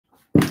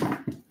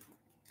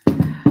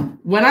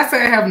When I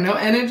say I have no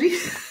energy,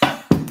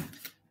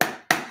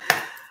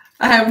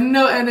 I have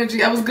no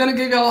energy. I was going to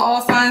give y'all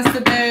all signs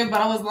today, but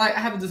I was like,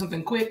 I have to do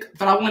something quick,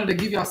 but I wanted to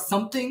give y'all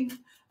something.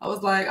 I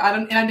was like, I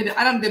don't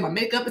did my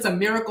makeup. It's a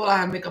miracle I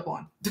have makeup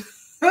on.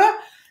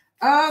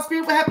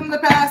 Spirit, what happened in the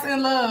past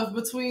in love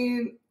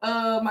between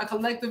my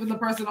collective and the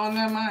person on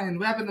their mind?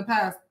 What happened in the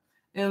past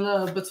in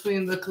love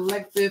between the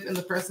collective and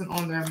the person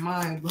on their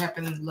mind? What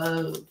happened in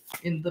love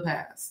in the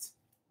past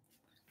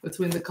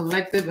between the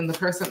collective and the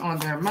person on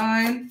their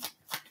mind?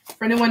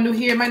 For anyone new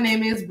here, my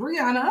name is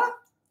Briana,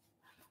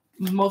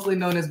 mostly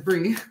known as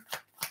Bri.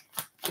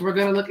 We're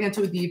going to look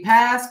into the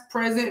past,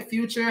 present,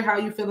 future, how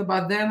you feel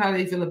about them, how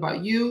they feel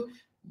about you,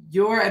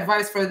 your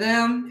advice for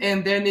them,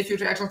 and their near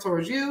future actions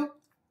towards you.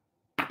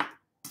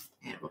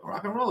 And we're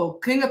rock and roll.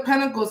 King of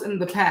Pentacles in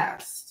the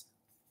past.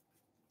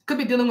 Could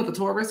be dealing with a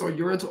Taurus, or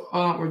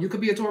you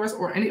could be a Taurus,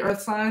 or any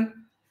Earth sign.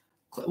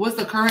 What's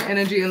the current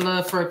energy in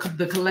love for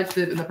the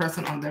collective and the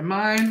person on their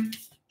mind?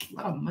 A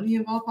lot of money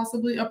involved,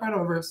 possibly. Upright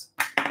or reverse.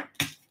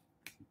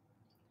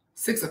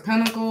 Six of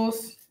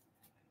Pentacles.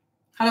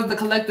 How does the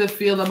collective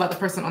feel about the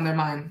person on their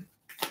mind?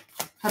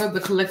 How does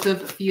the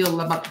collective feel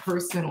about the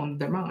person on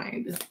their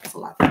mind? That's a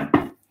lot.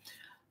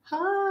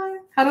 Hi.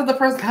 How does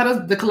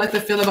the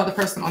collective feel about the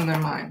person on their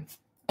mind?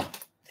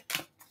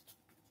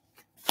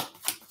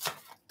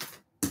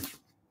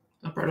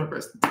 Upright or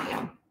reverse.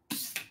 Damn.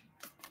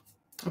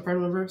 Upright or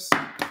reverse.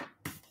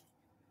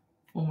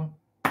 One more.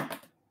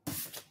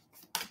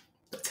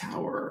 The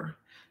Tower.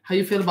 How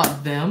you feel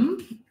about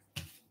them?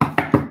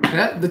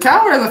 The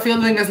Tower is a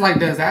feeling is like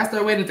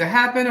disaster waiting to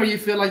happen, or you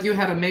feel like you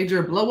had a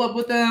major blow up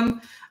with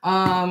them.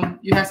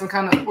 You have some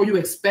kind of, or you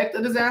expect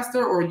a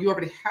disaster, or you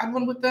already had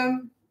one with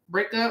them.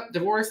 Breakup,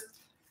 divorce.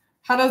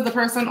 How does the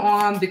person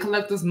on the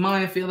collective's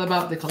mind feel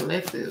about the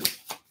collective?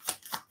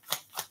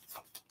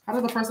 How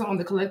does the person on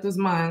the collective's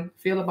mind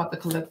feel about the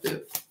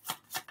collective?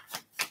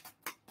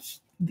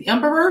 The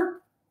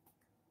Emperor?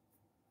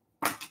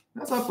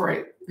 That's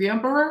upright. The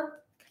Emperor?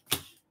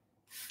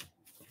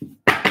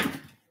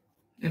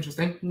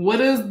 Interesting.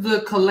 What is the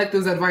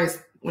collective's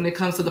advice when it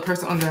comes to the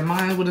person on their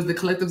mind? What is the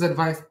collective's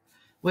advice?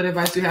 What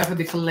advice do you have for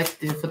the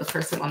collective, for the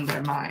person on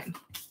their mind?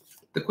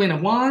 The Queen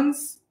of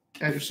Wands,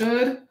 as you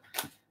should.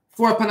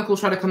 Four of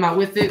Pentacles try to come out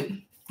with it.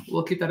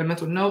 We'll keep that a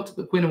mental note.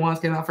 The Queen of Wands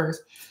came out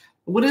first.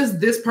 What is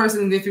this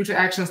person's near future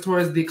actions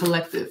towards the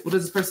collective? What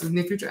is this person's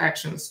near future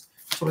actions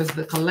towards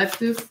the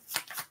collective?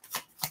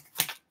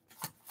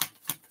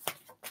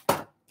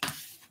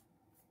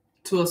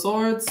 Two of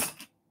Swords,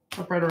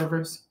 upright or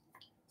reverse?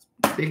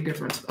 Big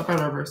difference. Upright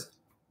or reverse?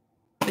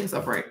 I think it's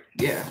upright.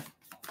 Yeah.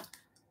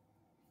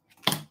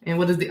 And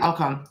what is the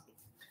outcome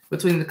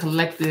between the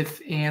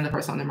collective and the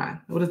person on their mind?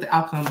 What is the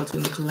outcome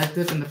between the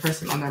collective and the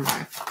person on their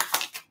mind?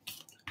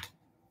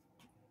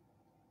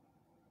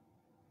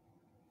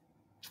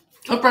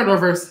 Upright or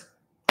reverse?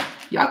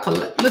 Y'all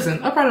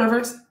listen, upright or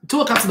reverse?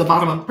 Two of Cups to the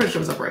bottom. I'm pretty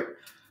sure it's upright.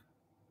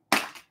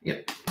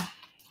 Yep.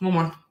 One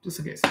more, just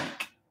in case.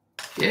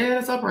 Yeah,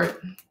 it's upright.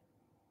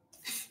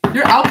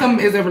 Your outcome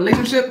is a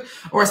relationship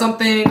or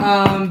something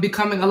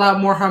becoming a lot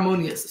more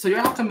harmonious. So your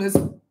outcome is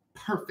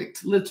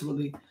perfect,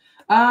 literally.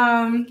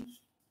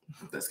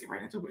 Let's get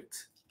right into it.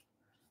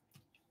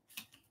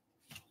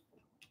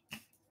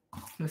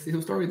 Let's see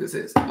whose story this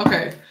is.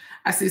 Okay.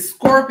 I see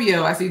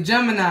Scorpio. I see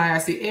Gemini. I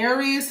see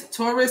Aries,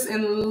 Taurus,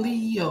 and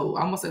Leo.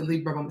 I almost said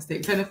Libra by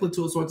mistake. Technically,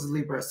 Two of Swords is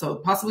Libra. So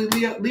possibly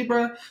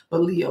Libra,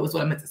 but Leo is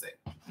what I meant to say.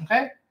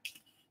 Okay?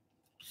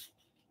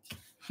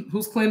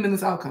 Who's claiming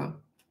this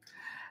outcome?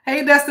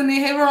 Hey,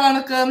 Destiny. Hey,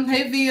 Veronica.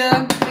 Hey,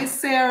 Via. Hey,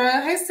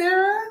 Sarah. Hey,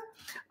 Sarah.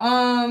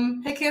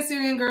 Hey,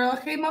 Cancerian girl.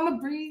 Hey, Mama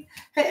Bree.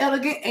 Hey,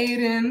 Elegant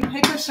Aiden.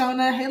 Hey,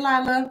 Krishona. Hey,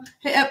 Lila.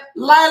 Hey,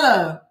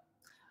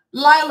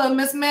 Lila,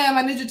 Miss Ma'am,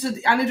 I need you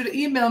to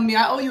email me.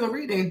 I owe you a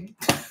reading.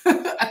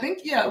 I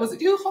think, yeah, was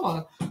it you? Hold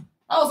on.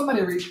 Oh,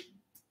 somebody read.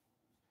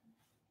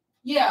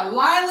 Yeah,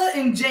 Lila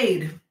and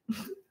Jade.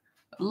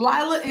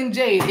 Lila and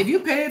Jade. If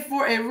you paid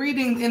for a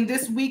reading in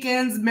this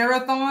weekend's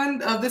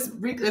marathon of this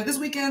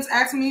weekend's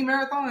Ask Me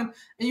marathon,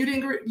 and you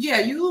didn't,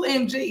 yeah, you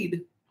and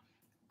Jade.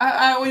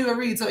 I owe you a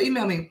read, so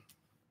email me.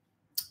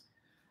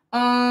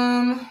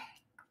 Yeah,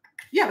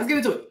 let's get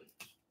into it.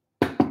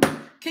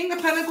 King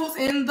of Pentacles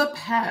in the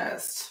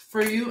past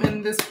for you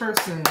and this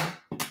person.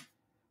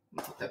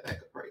 Let's put that back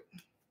up right.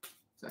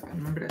 So I can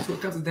remember that Two of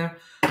Cups is down.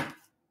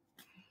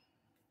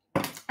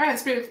 All right,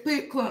 Spirit,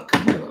 please,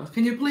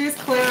 can you please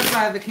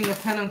clarify the King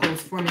of Pentacles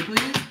for me,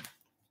 please?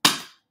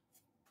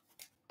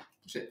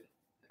 Shit.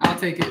 I'll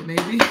take it,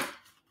 maybe.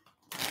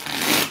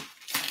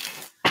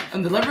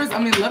 And the Lovers,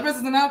 Lovers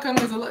is an outcome,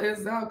 is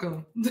the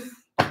outcome.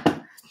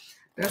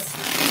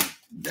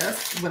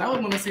 That's what I would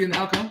want to see in the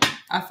outcome.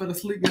 I fell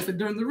asleep yesterday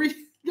during the read.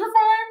 You're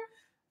fine.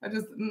 I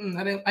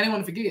didn't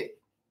want to forget.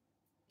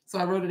 So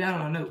I wrote it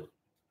down on a note.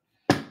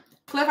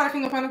 Clarify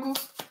King of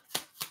Pentacles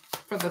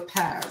for the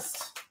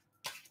past.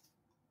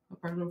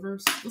 Upright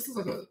reverse. This is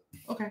like a,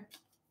 okay.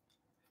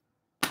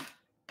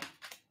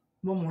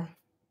 One more.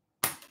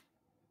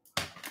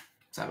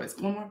 Sideways.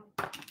 One more.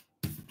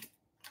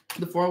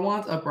 The Four of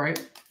Wands,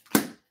 upright.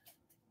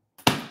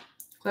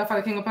 Clarify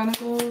the King of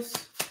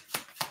Pentacles.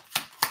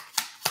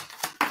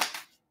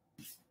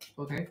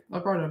 Okay,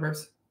 upright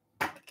reverse.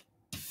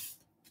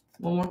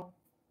 One more.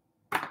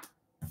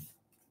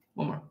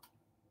 One more.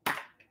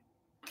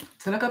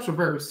 Ten of Cups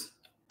reverse.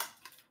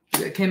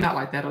 It came out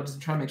like that. I'll just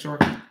try to make sure.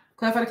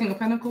 Clarify the King of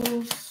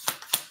Pentacles.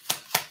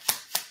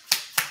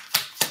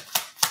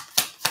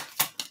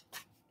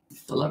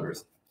 The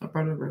Lovers.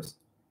 Upright reverse.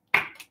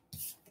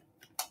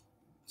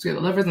 So yeah,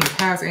 the Lovers in the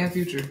past and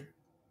future.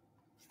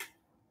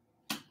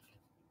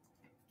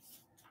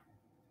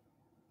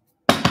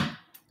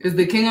 Is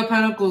the King of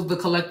Pentacles the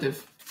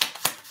collective?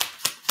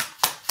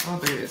 I don't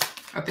think it is.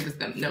 I think it's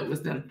them. No,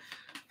 it's them.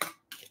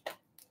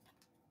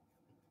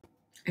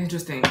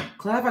 Interesting.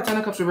 Clarify Ten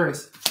of Cups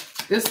reverse.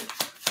 This.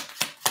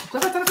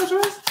 Clarify Ten of Cups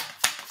reverse?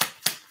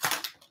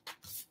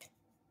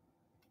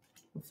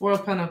 The Four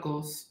of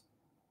Pentacles.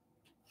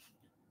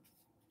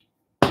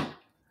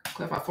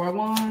 Clarify Four of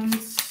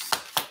Wands.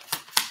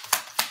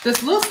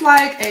 This looks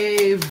like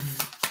a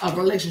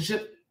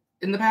relationship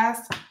in the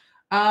past.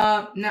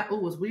 Now,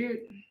 oh, it's weird.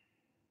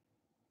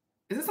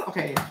 Is this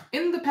okay?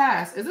 In the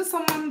past, is this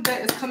someone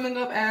that is coming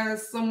up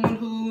as someone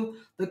who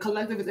the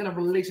collective is in a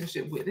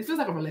relationship with? It feels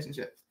like a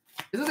relationship.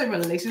 Is this a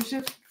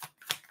relationship?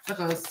 Like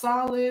a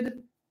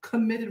solid,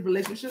 committed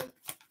relationship?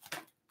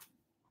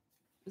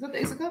 Is that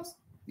the Ace of Cups?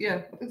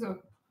 Yeah, I think so.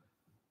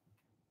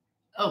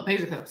 Oh,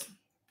 Page of Cups.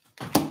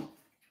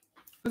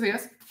 What's a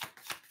yes?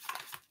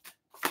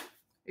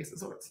 Ace of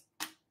Swords.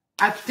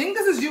 I think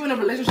this is you in a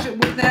relationship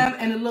with them,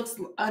 and it looks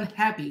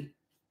unhappy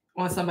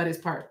on somebody's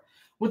part.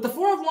 With the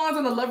Four of Wands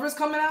and the Lovers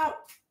coming out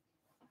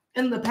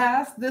in the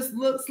past, this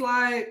looks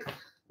like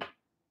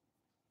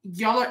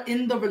y'all are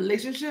in the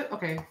relationship.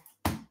 Okay.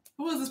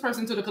 Who is this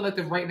person to the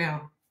collective right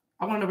now?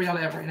 I want to know where y'all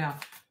are at right now.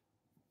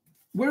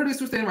 Where are these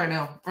two standing right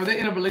now? Are they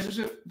in a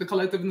relationship? The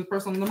collective and the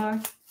person on the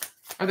mind?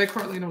 Are they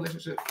currently in a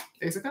relationship?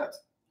 Ace of Cups.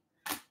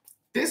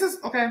 This is,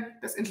 okay,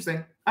 that's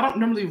interesting. I don't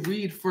normally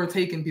read for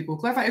taking people.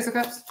 Clarify Ace of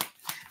Cups.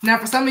 Now,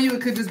 for some of you,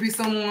 it could just be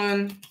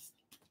someone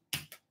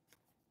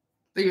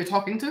that you're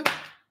talking to.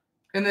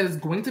 And that it's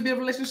going to be a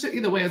relationship.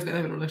 Either way, it's going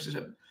to be a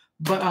relationship.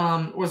 But,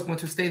 or it's going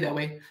to stay that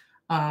way.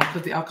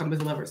 Because the outcome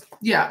is Lovers.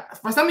 Yeah.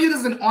 For some of you,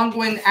 this is an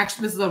ongoing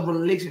action. This is a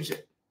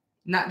relationship.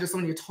 Not just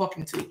someone you're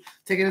talking to.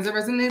 Take it as it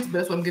resonates, but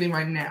that's what I'm getting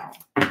right now.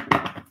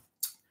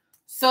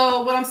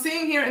 So what I'm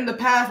seeing here in the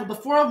past with the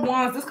Four of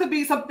Wands, this could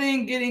be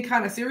something getting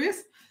kind of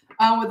serious.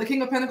 With the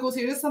King of Pentacles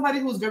here, this is somebody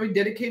who's very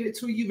dedicated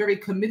to you, very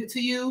committed to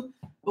you.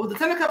 But with the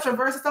Ten of Cups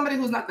reverse, it's somebody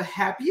who's not the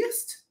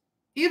happiest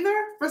either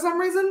for some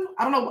reason.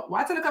 I don't know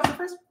why Ten of Cups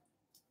reverse.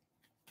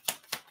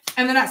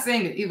 And they're not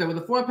saying it either. With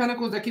the Four of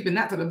Pentacles, they're keeping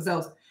that to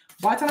themselves.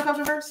 Why Ten of Cups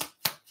reverse?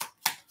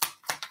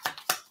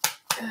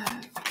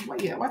 Why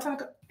Ten of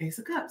Cups? Ace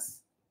of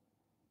Cups.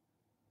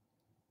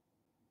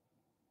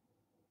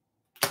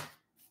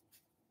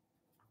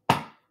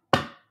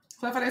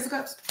 Clarify the Ace of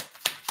Cups.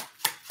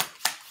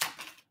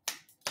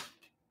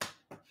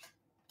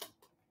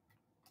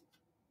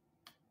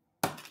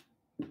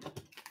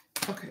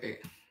 Okay.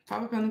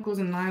 Five of Pentacles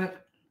and Nine of...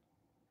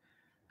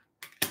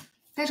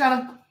 Hey,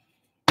 Shauna.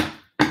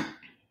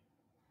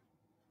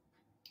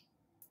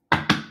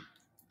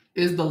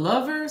 Is the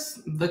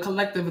Lovers, the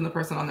collective, and the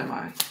person on their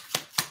mind?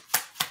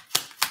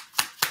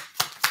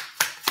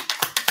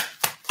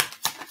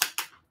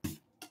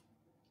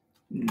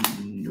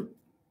 Nope.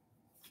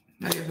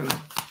 Not yes or no?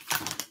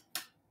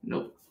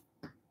 Nope.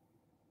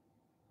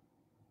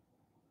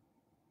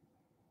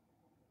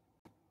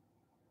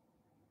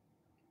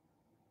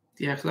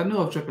 Yeah, because I knew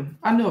I was tripping.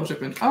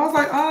 I was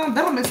like, that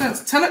don't make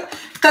sense.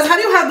 Because how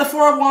do you have the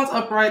Four of Wands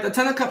upright, the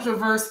Ten of Cups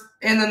reverse,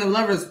 and then the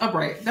Lovers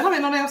upright? That don't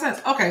make no damn sense.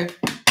 Okay.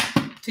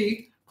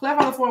 T.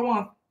 Clarify the Four of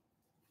Wands.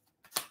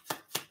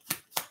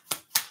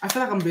 I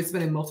feel like I'm going to be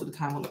spending most of the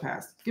time on the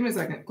past. Give me a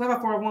second.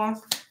 Clarify Four of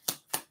Wands.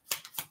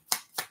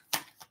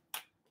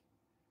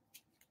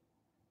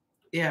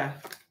 Yeah.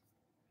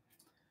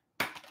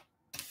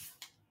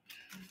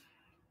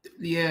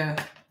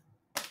 Yeah.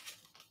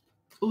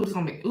 Ooh, this is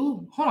going to be...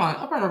 Ooh, hold on.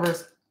 Upright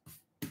reverse.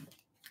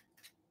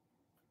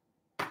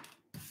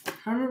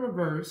 Hermit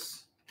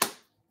reverse.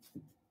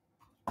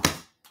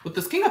 With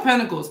this King of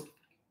Pentacles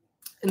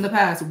in the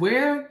past,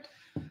 where...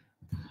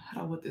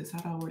 How do I word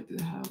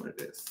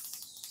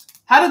this?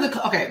 How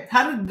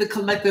did the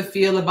collective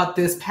feel about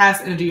this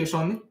past energy you're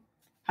showing me?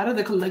 How did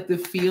the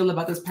collective feel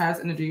about this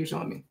past energy you're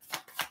showing me?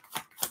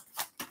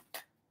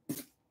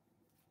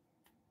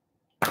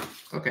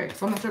 Okay,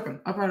 so I'm not tripping.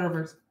 Upright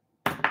reverse.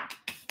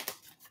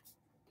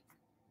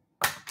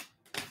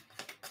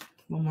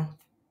 One more.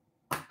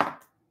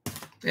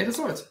 Eight of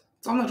Swords.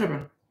 So I'm not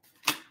tripping.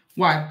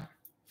 Why?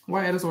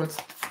 Why Eight of Swords?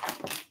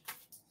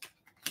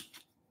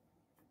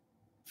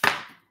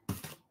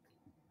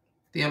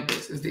 The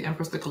Empress. Is the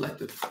Empress the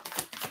collective?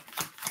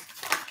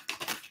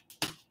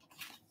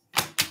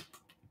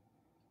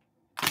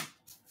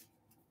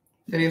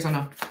 Yes or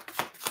no?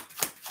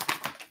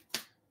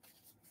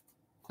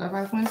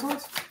 Clarify the Queen of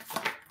Swords?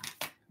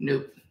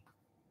 Nope.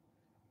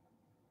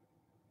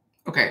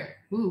 Okay.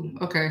 Ooh,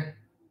 okay.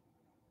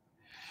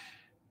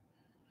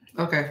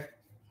 Okay.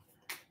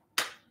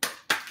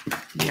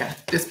 Yeah,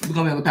 we're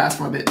gonna be able to pass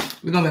for a bit.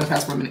 We're gonna be able to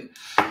pass for a minute.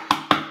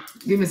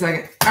 Give me a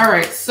second. All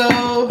right,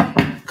 so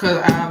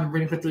because I'm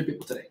reading for 3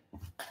 people today.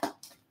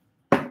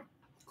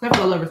 Clap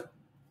for the lovers.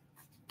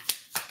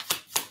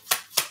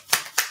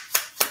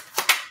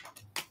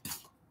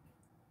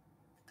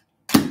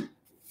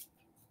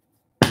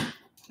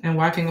 And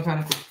why King of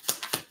Pentacles?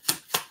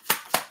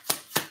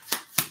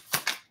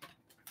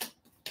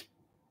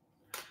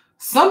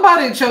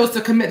 Somebody chose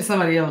to commit to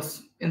somebody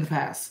else in the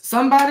past.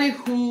 Somebody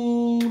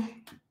who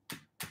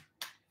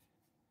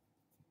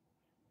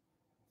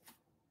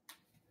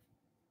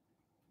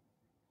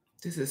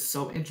this is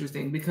so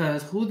interesting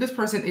because who this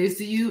person is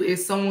to you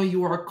is someone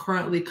you are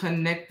currently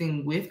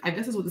connecting with. I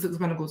guess that's what the Six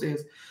of Pentacles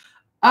is.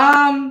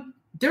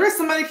 There is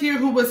somebody here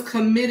who was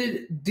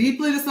committed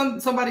deeply to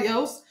somebody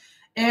else,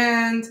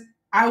 and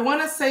I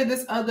want to say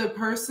this other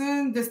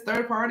person, this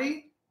third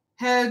party,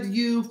 had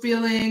you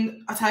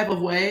feeling a type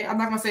of way. I'm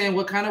not gonna say in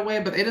what kind of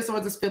way, but Eight of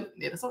Swords is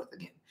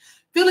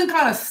feeling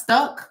kind of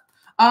stuck.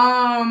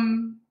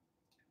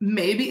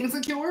 Maybe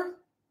insecure.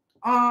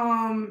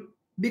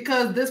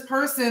 Because this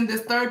person,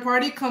 this third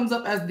party, comes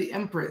up as the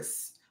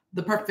Empress,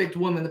 the perfect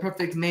woman, the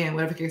perfect man,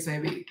 whatever the case may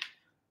be.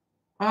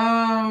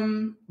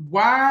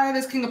 Why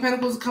this King of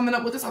Pentacles is coming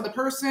up with this other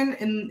person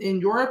in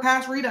your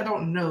past read, I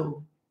don't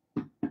know.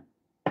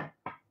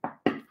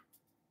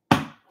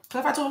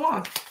 Clarify to a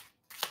Wands.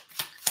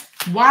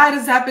 Why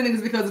this is happening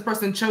is because this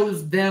person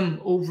chose them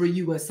over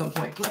you at some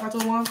point. Clarify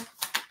to a Wands.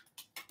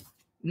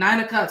 9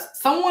 of Cups.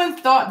 Someone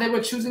thought they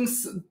were choosing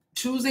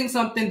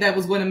something that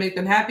was going to make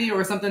them happy,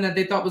 or something that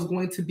they thought was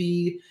going to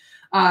be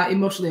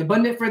emotionally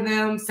abundant for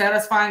them,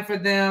 satisfying for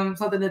them,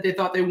 something that they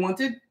thought they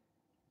wanted.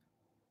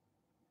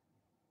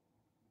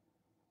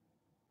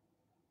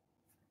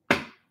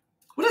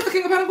 What is the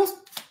King of Pentacles?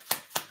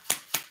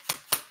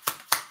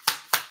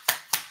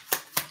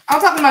 I'm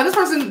talking about this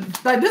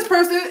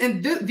person,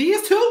 and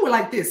these two were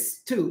like this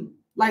too,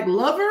 like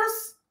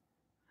lovers.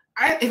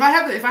 If I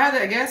had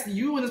to guess,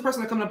 you and this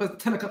person are coming up as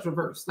 10 of Cups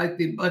reversed, like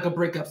a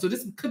breakup. So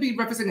this could be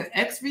referencing an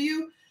ex for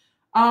you,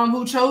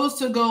 who chose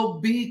to go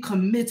be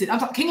committed. I'm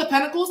talking King of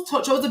Pentacles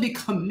chose to be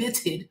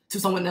committed to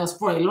someone else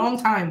for a long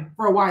time,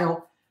 for a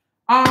while.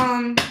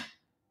 What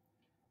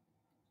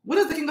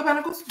is the King of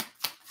Pentacles?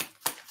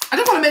 I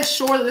just want to make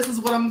sure that this is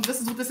what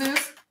this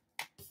is.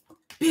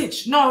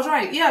 Bitch, no, I was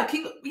right. Yeah,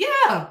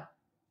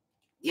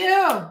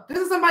 yeah. This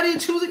is somebody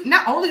choosing.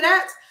 Not only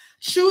that,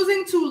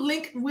 choosing to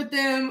link with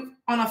them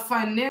on a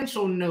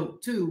financial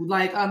note too.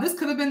 Like this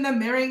could have been them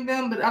marrying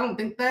them, but I don't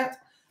think that.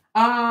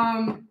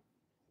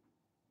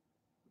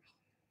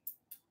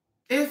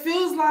 It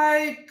feels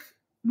like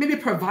maybe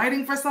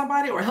providing for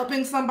somebody or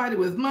helping somebody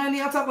with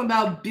money. I'm talking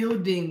about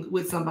building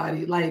with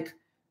somebody. Like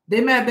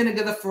they may have been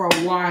together for a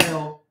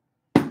while.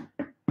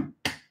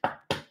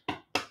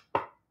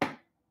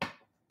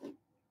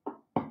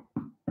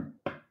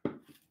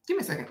 Give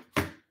me a second.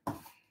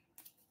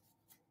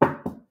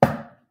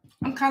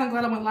 I'm kind of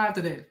glad I went live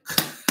today.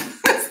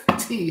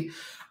 Tea.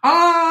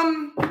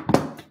 Because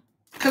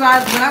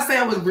when I say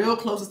I was real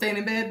close to staying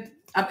in bed,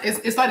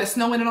 it started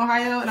snowing in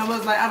Ohio, and I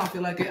was like, I don't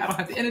feel like it. I don't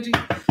have the energy.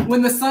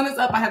 When the sun is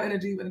up, I have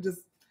energy, but it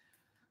just,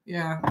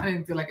 yeah, I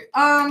didn't feel like it.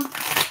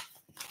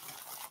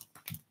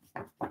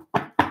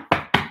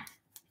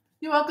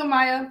 You're welcome,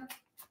 Maya.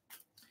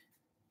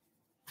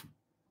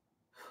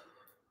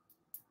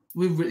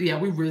 We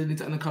really need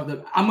to uncover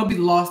the. I'm gonna be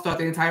lost throughout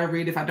the entire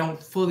read if I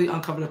don't fully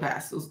uncover the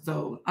past.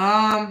 So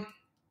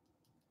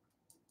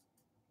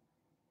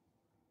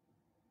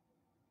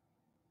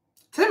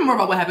tell me more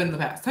about what happened in the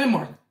past. Tell me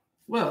more.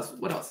 What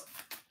else?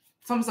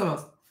 Something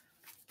else.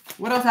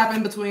 What else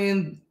happened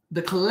between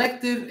the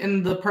collective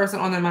and the person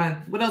on their mind?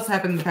 What else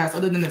happened in the past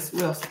other than this?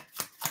 What else?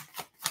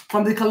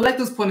 From the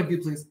collective's point of view,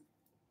 please.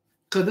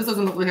 Because this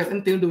doesn't look like it has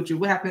anything to do with you.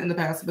 What happened in the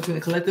past between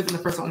the collective and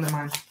the person on their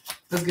mind?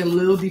 Let's get a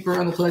little deeper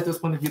on the collective's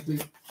point of view,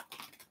 please.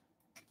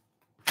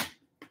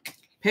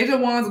 Page of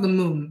Wands of the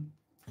Moon.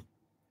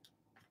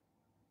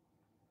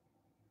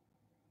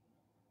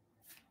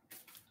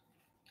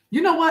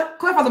 You know what?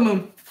 Clarify the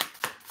Moon.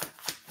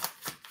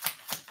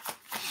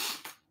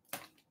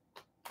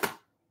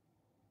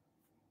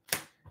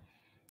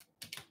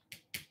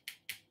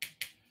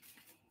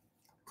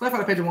 Clarify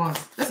the Page of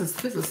Wands. This is.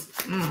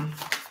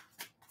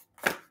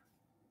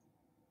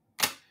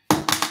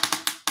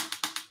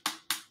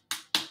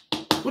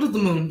 What is the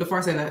Moon before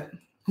I say that?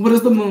 What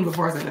is the Moon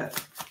before I say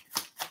that?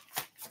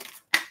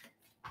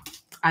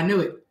 I knew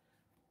it.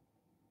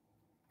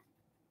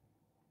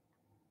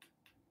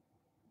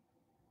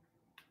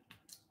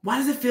 Why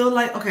does it feel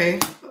like,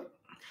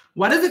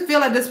 why does it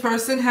feel like this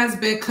person has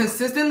been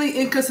consistently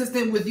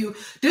inconsistent with you?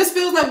 This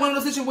feels like one of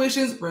those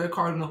situations, red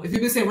cardinal. If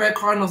you've been saying red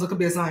cardinals, it could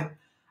be a sign.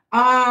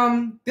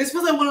 This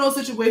feels like one of those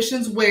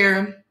situations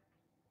where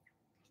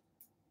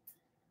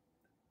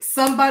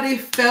somebody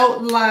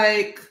felt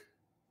like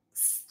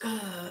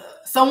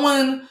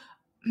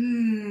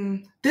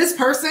this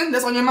person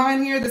that's on your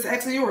mind here, this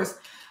ex of yours,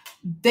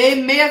 they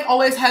may have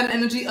always had an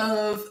energy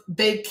of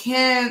they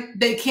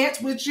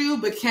can't with you,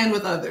 but can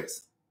with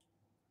others.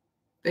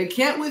 They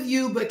can't with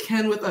you, but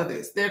can with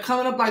others. They're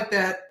coming up like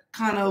that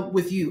kind of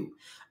with you.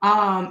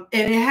 And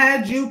it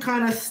had you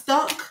kind of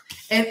stuck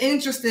and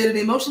interested and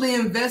emotionally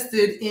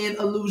invested in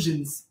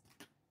illusions.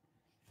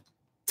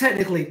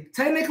 Technically,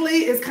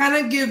 it's kind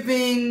of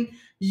giving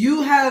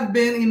you have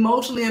been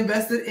emotionally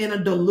invested in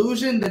a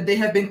delusion that they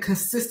have been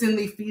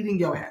consistently feeding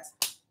your ass.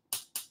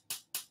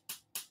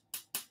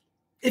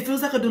 It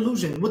feels like a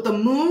delusion. With the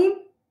moon,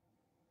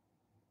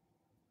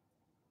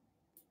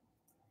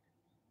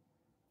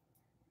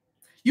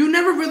 you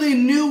never really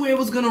knew where it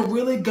was going to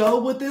really go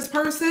with this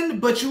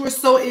person, but you were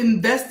so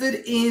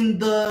invested in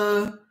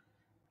the...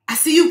 I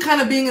see you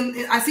kind of being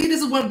in... I see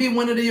this is going to be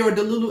one of your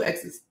Delulu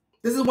exes.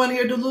 This is one of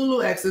your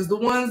Delulu exes, the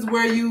ones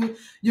where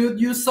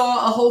you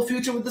saw a whole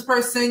future with this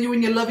person, you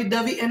and your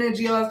lovey-dovey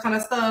energy, all that kind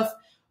of stuff,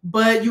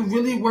 but you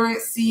really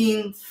weren't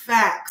seeing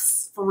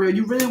facts for real.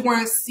 You really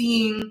weren't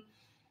seeing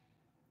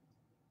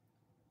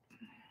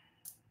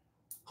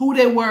who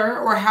they were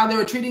or how they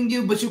were treating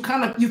you, but you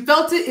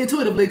felt it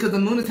intuitively because the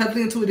moon is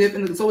heavily intuitive,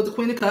 and so is the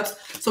Queen of Cups.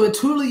 So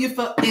intuitively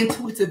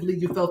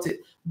you felt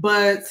it,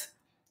 but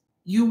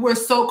you were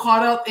so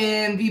caught up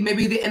in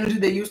maybe the energy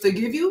they used to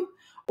give you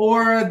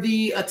or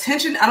the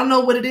attention. I don't know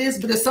what it is,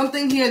 but there's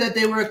something here that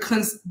they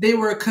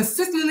were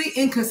consistently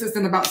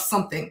inconsistent about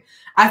something.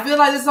 I feel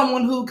like it's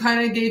someone who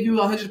kind of gave you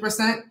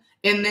 100%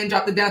 and then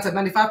dropped it down to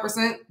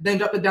 95%, then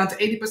dropped it down to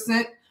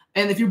 80%,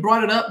 and if you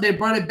brought it up, they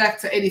brought it back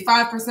to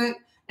 85%.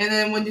 And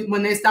then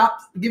when they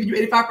stopped giving you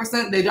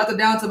 85%, they dropped it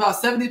down to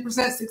about 70%,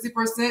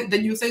 60%.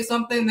 Then you say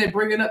something, they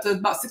bring it up to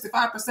about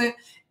 65%.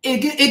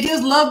 It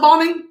gives love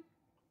bombing.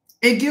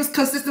 It gives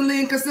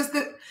consistently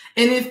inconsistent.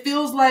 And it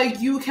feels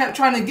like you kept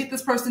trying to get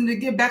this person to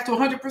get back to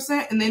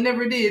 100%, and they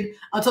never did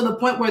until the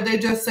point where they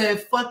just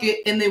said, fuck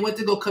it, and they went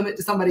to go commit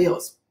to somebody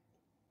else.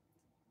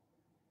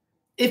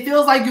 It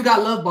feels like you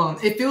got love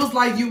bombed. It feels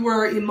like you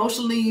were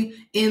emotionally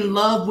in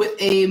love with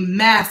a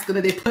mask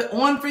that they put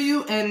on for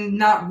you and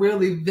not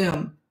really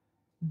them.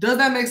 Does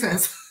that make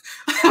sense?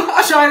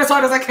 I'm trying as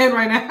hard as I can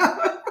right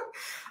now.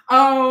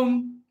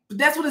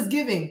 That's what it's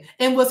giving.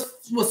 And what's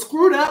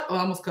screwed up, I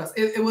almost cussed.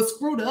 It was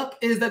screwed up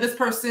is that this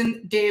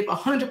person gave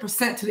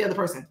 100% to the other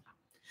person.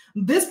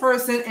 This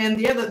person and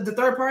the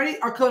third party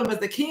are coming up as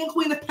the King and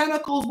Queen of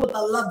Pentacles with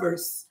the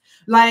Lovers.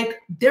 Like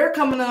they're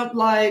coming up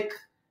like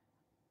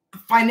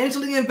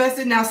financially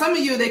invested. Now, some of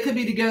you, they could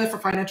be together for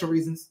financial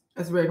reasons.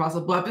 That's very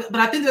possible. But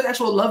I think there's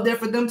actual love there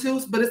for them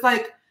too. But it's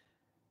like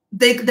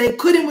they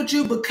couldn't with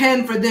you, but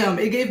can for them.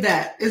 It gave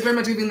that. It's very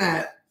much giving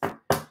that.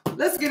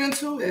 Let's get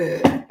into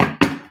it.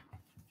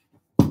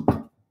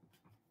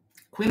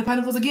 Queen of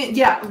Pentacles again.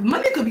 Yeah,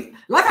 money could be,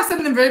 like I said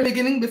in the very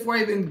beginning, before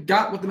I even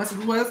got what the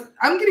message was,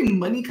 I'm getting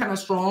money kind of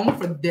strong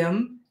for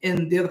them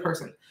and the other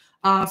person.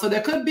 So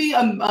there could be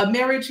a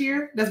marriage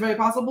here. That's very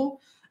possible.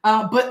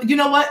 But you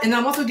know what? And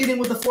I'm also getting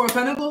with the Four of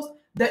Pentacles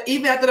that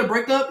even after the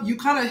breakup, you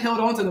kind of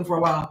held on to them for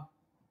a while.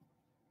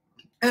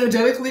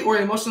 Energetically or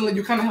emotionally,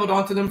 you kind of held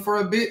on to them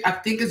for a bit. I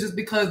think it's just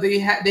because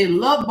they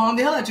love bombed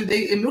the hell at you.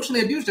 They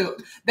emotionally abused you.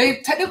 They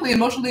technically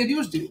emotionally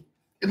abused you.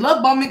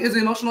 Love bombing is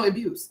emotional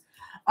abuse.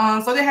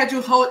 So they had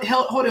you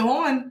holding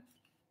on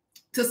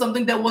to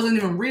something that wasn't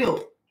even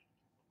real.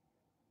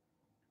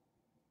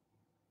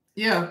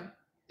 Yeah,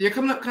 you're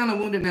coming up kind of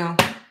wounded now.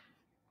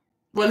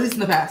 Well, at least in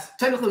the past.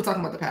 Technically, we're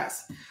talking about the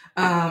past.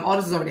 All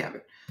this has already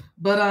happened.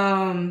 But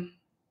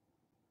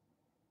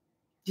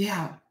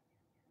yeah.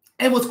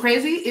 And what's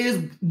crazy is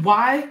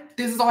why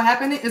this is all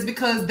happening is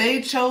because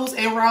they chose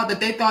a route that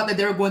they thought that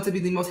they were going to be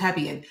the most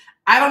happy in.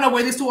 I don't know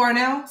where these two are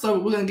now, so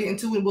we're gonna get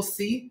into it and we'll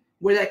see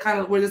where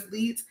this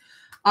leads.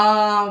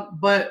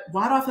 But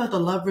why do I feel like the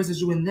love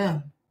versus you and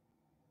them?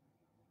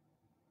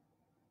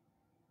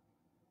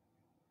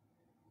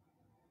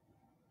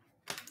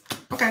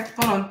 Okay,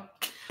 hold on.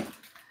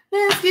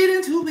 Let's get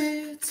into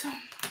it. Is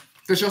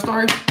this your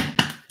story?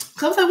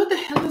 Cause I was like, what the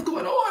hell is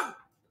going on?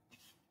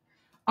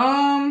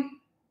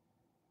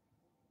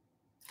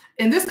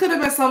 And this could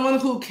have been someone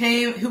who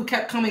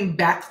kept coming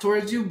back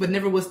towards you, but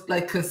never was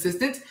like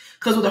consistent.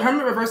 Because with the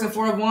Hermit reverse and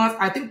Four of Wands,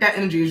 I think that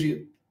energy is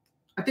you.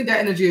 I think that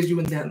energy is you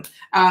and them.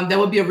 That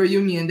would be a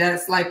reunion.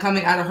 That's like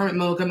coming out of hermit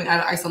mode, coming out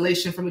of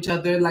isolation from each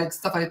other, like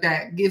stuff like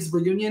that. Gives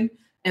reunion.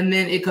 And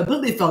then it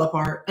completely fell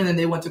apart. And then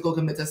they went to go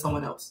commit to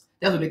someone else.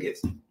 That's what it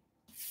gives.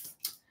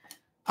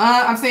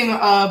 I'm seeing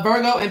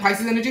Virgo and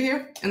Pisces energy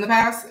here in the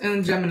past.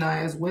 And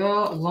Gemini as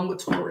well, along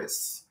with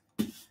Taurus.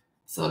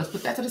 So let's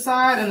put that to the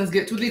side. And let's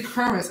get to the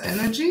current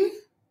energy.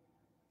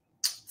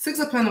 Six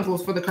of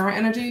Pentacles for the current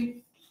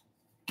energy.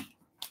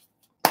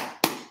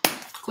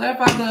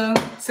 Clarify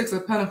the Six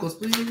of Pentacles,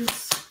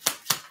 please.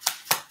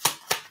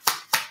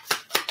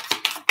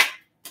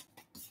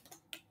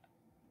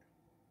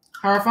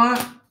 Hierophant.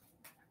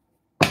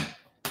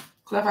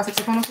 Clarify Six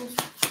of Pentacles.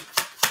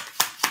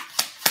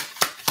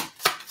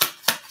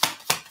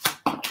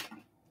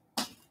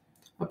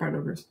 Upright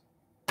reverse.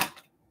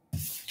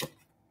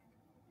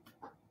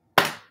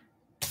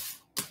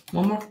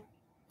 One more.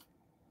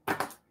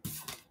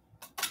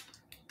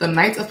 The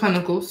Knight of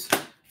Pentacles.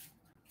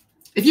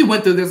 If you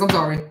went through this, I'm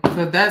sorry.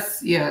 But that's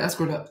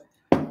screwed up.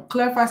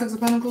 Clarify Six of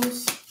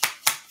Pentacles.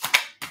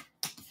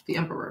 The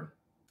Emperor.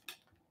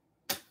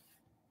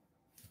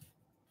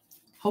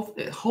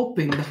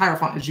 Hoping the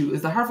Hierophant is you.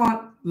 Is the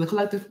Hierophant the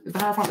collective? Is the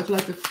Hierophant the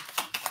collective?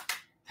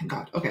 Thank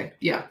God. Okay.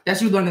 Yeah.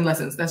 That's you learning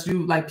lessons. That's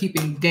you like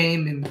peeping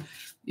game and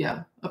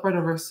yeah. Upright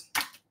reverse.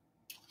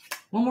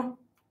 One more.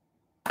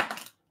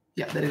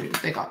 Yeah, that is you.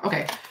 Thank God.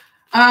 Okay.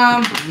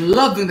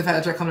 Loving the fact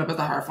that you're coming up with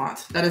the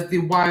Hierophant. That is the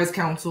wise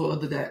counsel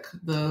of the deck.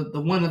 The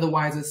one of the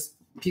wisest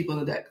people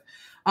in the deck.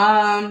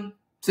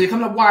 So you're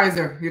coming up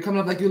wiser. You're coming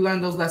up like you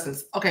learned those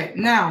lessons. Okay,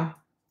 now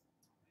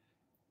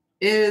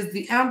is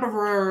the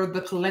Emperor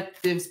the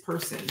collective's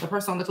person? The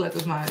person on the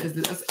collective's mind. Is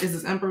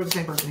this Emperor the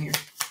same person here?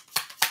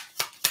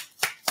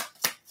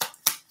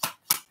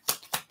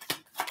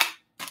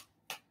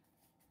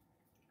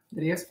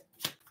 It is.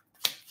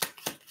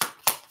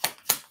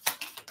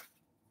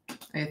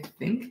 I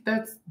think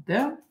that's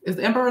them. Is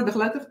the Emperor the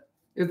collective?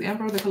 Is the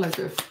Emperor the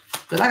collective?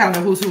 Because I gotta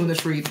know who's who in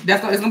this read.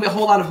 It's gonna be a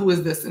whole lot of who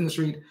is this in this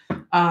read.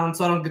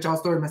 So I don't get y'all's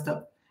story messed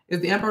up.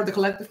 Is the Emperor the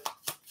collective?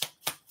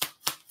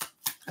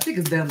 I think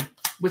it's them,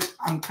 which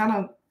I'm kind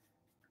of.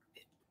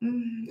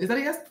 Is that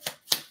a yes?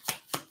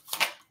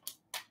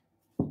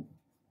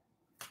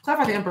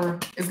 Clarify the Emperor.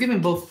 It's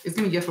giving both. It's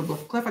giving yes for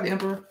both. Clarify the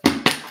Emperor.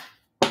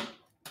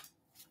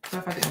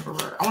 Clarify the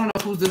Emperor. I want to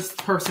know who this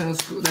person is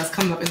that's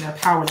coming up in their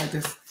power like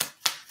this.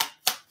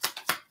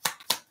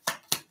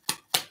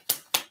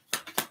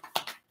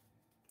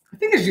 I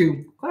think it's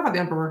you. Clarify the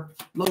Emperor.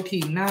 Low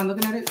key. Now I'm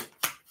looking at it.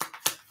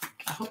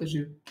 I hope it's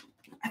you.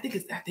 I think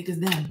it's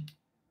them.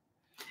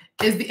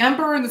 Is the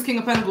Emperor and this King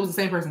of Pentacles the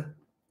same person?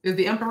 Is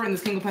the Emperor and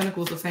this King of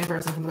Pentacles the same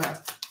person from the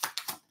past?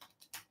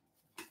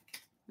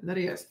 Is that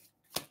a yes?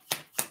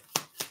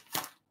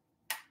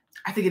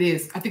 I think it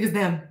is. I think it's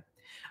them.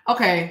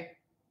 Okay.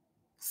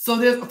 So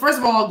there's, first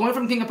of all, going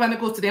from King of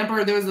Pentacles to the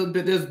Emperor,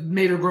 there's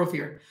major growth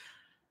here.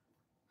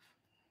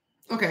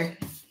 Okay.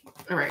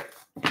 All right.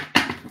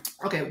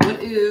 Okay. What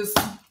is,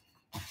 I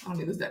don't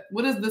need this deck.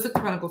 What is the Six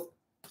of Pentacles?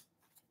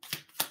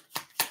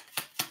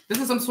 This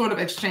is some sort of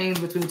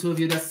exchange between the two of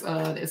you that's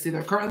it's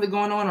either currently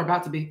going on or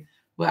about to be.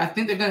 But I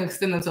think they're going to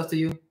extend themselves to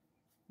you.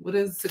 What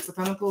is Six of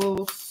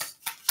Pentacles?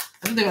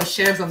 I think they're going to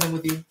share something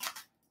with you.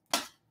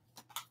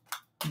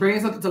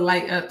 Bringing something to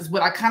light is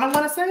what I kind of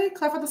want to say.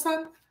 Clarify the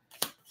Sun.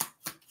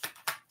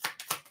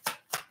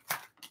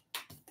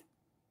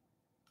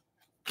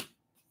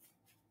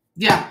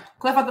 Yeah.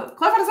 Clarify the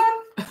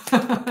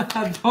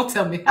Sun. Don't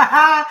tell me.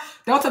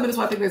 Don't tell me this is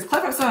what I think it is.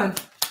 Clarify the Sun.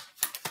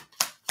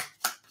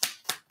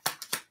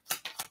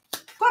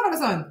 Clarify the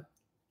Sun.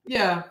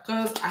 Yeah,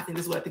 because I think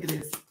this is what I think it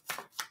is.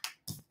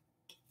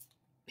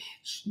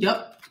 Bitch.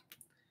 Yep.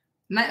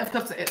 Knight of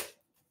Cups.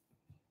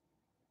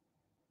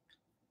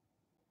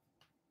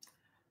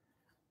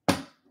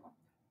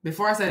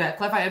 Before I say that,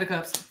 clarify Eight of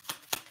Cups.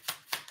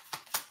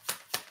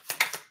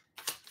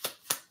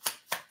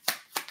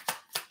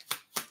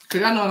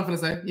 Because y'all know what I'm going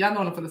to say. Y'all know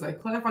what I'm going to say.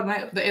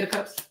 Clarify the Eight of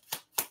Cups.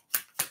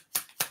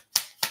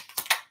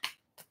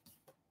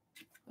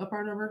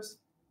 Upright reverse.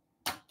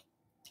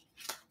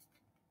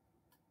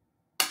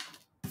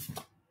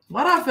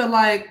 Why do I feel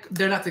like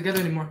they're not together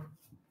anymore?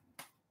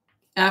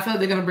 And I feel like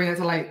they're going to bring it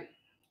to light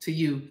to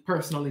you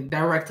personally,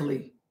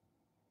 directly,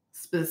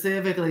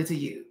 specifically to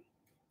you.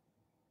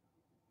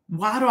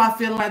 Why do I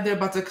feel like they're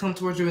about to come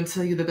towards you and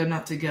tell you that they're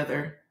not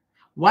together?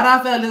 Why do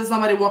I feel like this is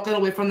somebody walking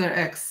away from their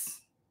ex?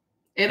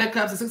 Eight of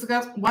Cups and Six of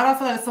Cups. Why do I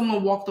feel like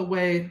someone walked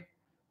away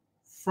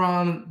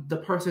from the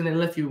person they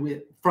left you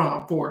with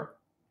for?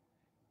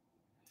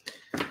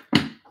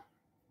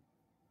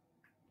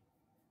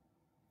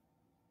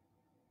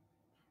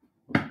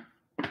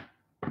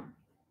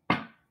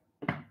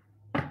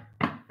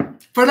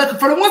 For the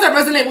ones that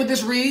resonate with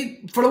this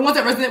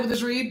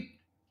read,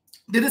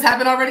 did this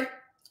happen already?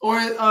 Or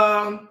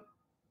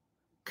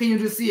can you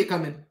just see it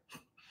coming?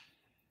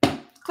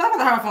 Clarify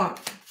the Hierophant.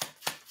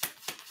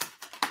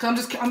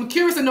 I'm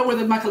curious to know where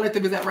my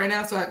collective is at right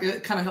now, so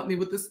it kind of helped me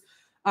with this.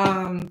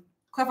 Clarify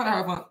the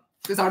Hierophant.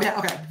 It's already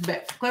okay.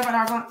 Bet. Clarify the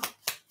Hierophant.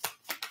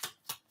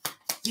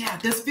 Yeah,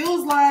 this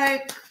feels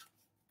like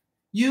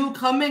you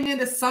coming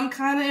into some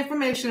kind of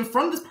information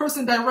from this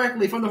person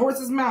directly, from the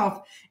horse's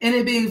mouth, and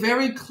it being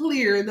very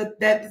clear that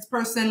this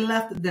person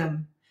left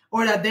them,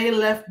 or that they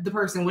left the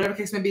person, whatever the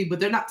case may be, but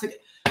they're not together.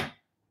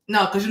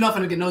 No, because you're not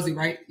going to get nosy,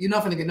 right? You're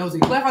not going to get nosy.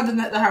 Clarify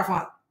the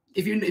Hierophant.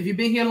 If you've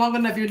been here long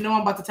enough, you know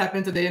I'm about to tap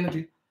into the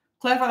energy.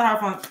 Clarify the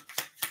Hierophant.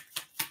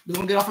 We're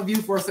going to get off of you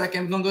for a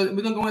second. We're going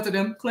to go into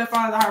them.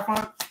 Clarify the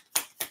Hierophant.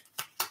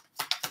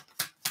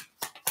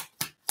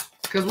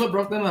 Because what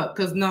broke them up?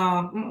 Because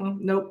no,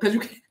 because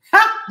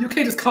you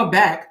can't just come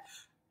back.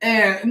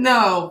 And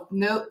no.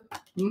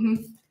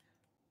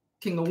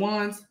 King of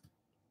Wands.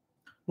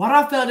 Why do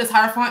I feel this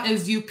Hierophant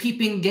is you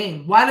peeping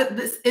game? Why did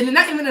this? And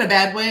not even in a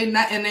bad way.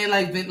 Not in a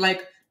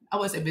like I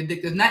wouldn't say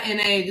vindictive. Not in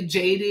a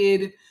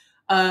jaded,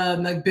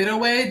 like bitter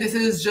way. This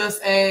is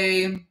just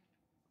a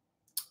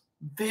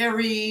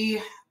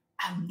very.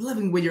 I'm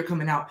loving where you're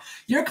coming out.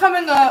 You're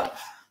coming up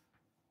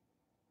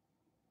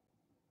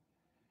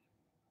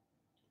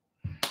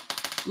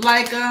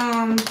like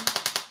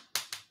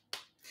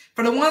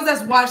For the ones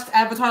that's watched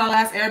Avatar: The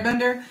Last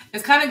Airbender,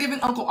 it's kind of giving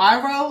Uncle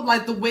Iroh,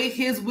 like the way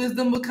his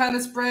wisdom would kind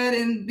of spread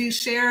and be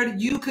shared.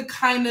 You could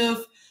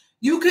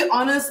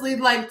honestly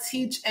like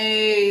teach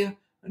a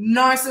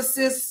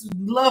narcissist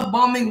love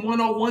bombing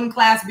 101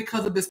 class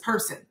because of this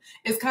person.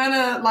 It's kind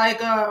of like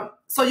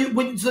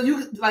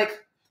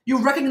you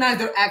recognize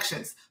their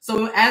actions.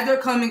 So as they're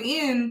coming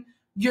in,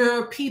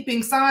 you're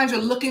peeping signs,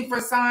 you're looking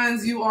for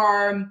signs, you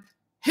are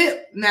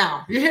hip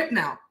now. You're hip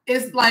now.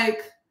 It's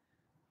like,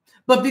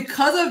 but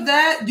because of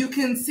that, you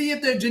can see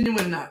if they're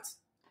genuine or not.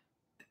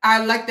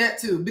 I like that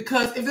too,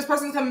 because if this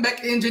person's coming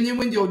back in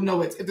genuine, you'll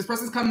know it. If this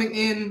person's coming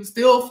in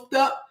still fucked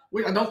up,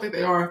 which I don't think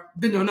they are,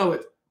 then you'll know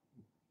it.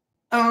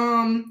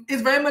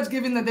 It's very much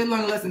giving that they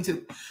learn a lesson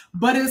too.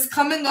 But it's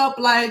coming up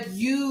like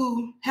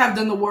you have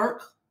done the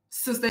work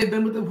since they've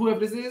been with whoever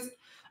this is.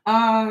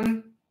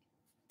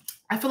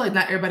 I feel like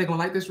not everybody gonna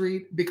like this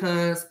read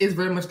because it's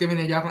very much giving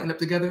that y'all gonna end up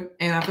together.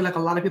 And I feel like a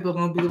lot of people are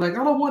gonna be like,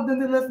 I don't want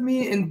them to leave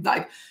me. And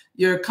like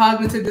your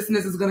cognitive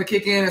dissonance is gonna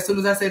kick in as soon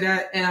as I say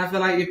that. And I feel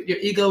like your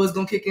ego is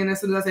gonna kick in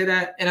as soon as I say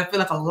that. And I feel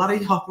like a lot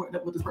of y'all will end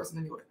up with this person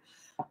anyway.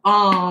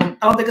 I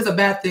don't think it's a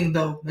bad thing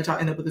though that y'all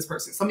end up with this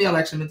person. Some of y'all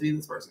actually meant to be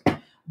this person.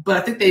 But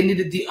I think they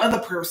needed the other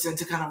person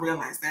to kind of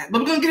realize that.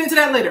 But we're gonna get into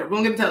that later.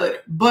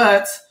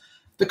 But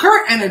the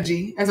current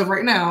energy, as of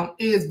right now,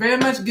 is very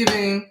much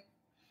giving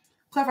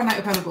Clarify Knight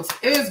of Pentacles.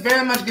 It is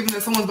very much giving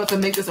that someone's about to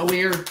make this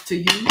aware to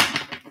you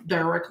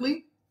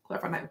directly.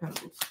 Clarify Knight of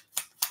Pentacles.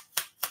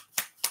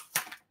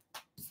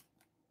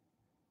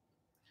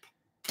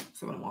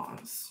 Seven of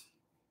Wands.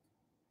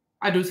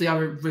 I do see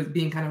y'all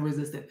being kind of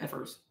resistant at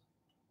first.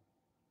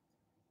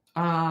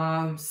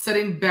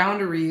 Setting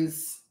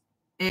boundaries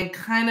and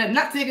kind of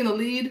not taking the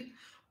lead,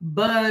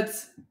 but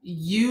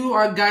you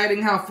are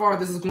guiding how far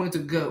this is going to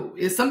go.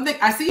 It's something,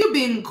 I see you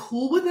being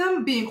cool with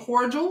them, being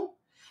cordial.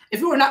 If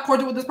you are not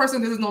cordial with this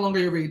person, this is no longer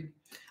your read.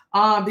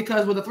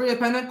 Because with the Three of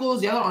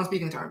Pentacles, y'all are on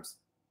speaking terms.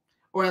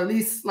 Or at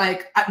least,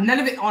 like, none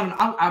of it on,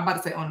 I'm about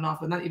to say on and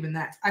off, but not even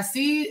that. I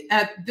see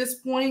at this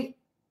point,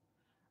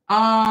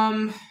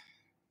 I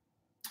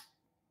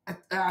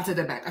take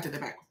that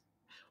back.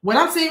 What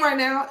I'm saying right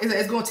now is that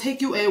it's going to take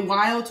you a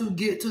while to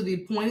get to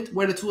the point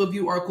where the two of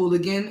you are cool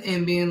again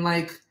and being,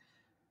 like,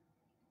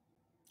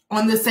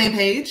 on the same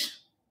page.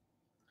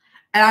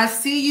 And I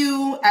see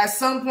you at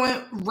some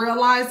point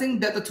realizing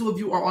that the two of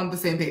you are on the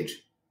same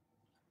page.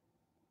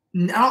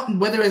 Now,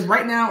 whether it's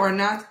right now or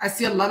not, I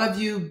see a lot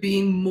of you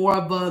being more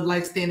of a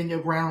like standing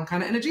your ground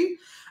kind of energy.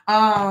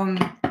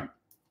 Clarify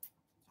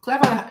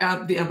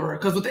the Emperor.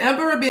 Because with the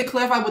Emperor being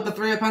clarified with the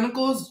Three of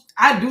Pentacles,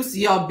 I do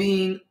see y'all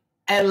being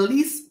at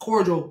least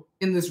cordial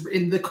in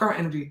the current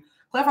energy.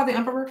 Clarify the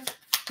Emperor.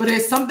 But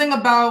there's something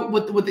about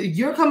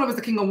you're coming up as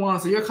the King of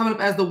Wands, so you're coming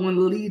up as the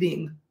one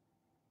leading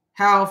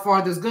how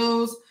far this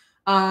goes.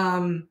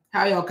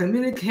 How y'all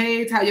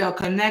communicate, how y'all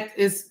connect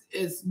is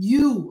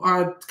you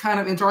are kind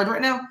of in charge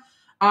right now.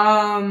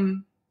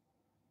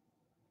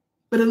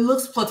 But it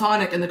looks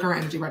platonic in the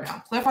current energy right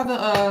now. Clarify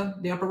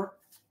the Emperor.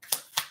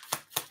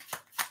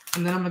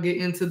 And then I'm gonna get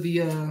into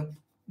the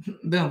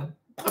them.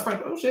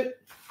 Oh shit.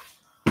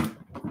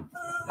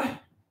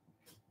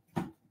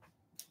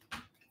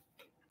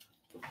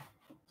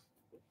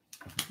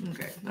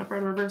 Okay,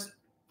 upright reverse.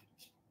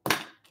 I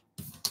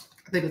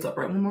think it's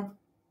upright. One more.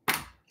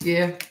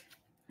 Yeah.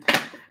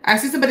 I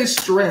see somebody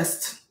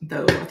stressed,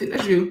 though. I think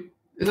that's you.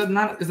 Is it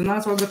not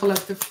sort of the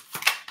collective?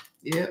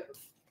 Yep.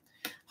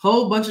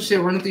 Whole bunch of shit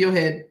running through your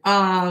head.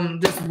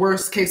 Just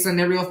worst case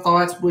scenario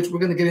thoughts, which we're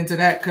gonna get into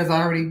that because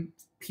I already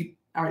peeped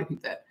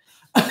that.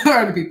 I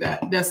already peeped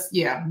that. That's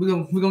we're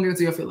gonna get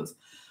into your feelings.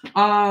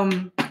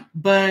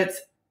 But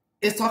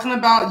it's talking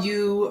about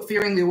you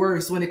fearing the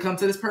worst when it comes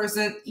to this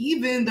person,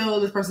 even though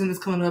this person is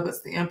coming up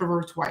as the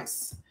Emperor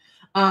twice.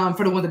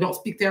 For the ones that don't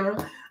speak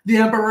tarot, the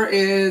Emperor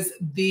is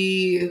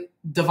the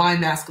divine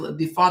masculine,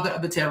 the father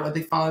of the tarot,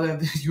 the father of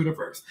the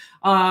universe.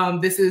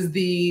 This is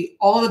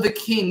all of the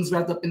kings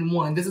wrapped up in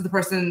one. This is the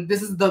person,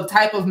 this is the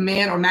type of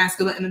man or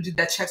masculine energy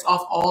that checks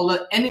off all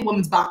of any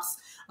woman's box,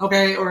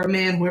 okay? Or a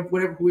man, whoever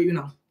you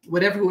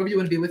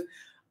want to be with.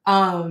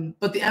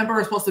 But the Emperor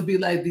is supposed to be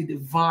like the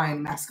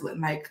divine masculine,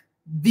 like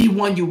the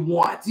one you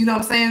want. You know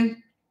what I'm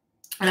saying?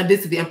 And I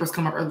did see the Empress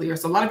come up earlier.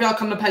 So a lot of y'all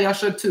coming up how y'all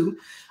should too.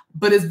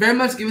 But it's very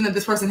much given that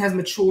this person has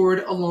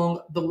matured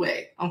along the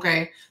way,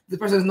 okay? The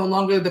person is no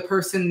longer the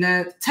person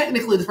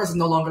technically this person is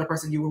no longer the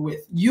person you were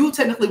with. You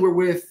technically were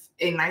with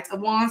a Knight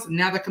of Wands.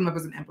 Now they're coming up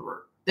as an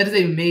Emperor. That is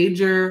a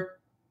major,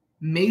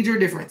 major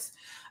difference.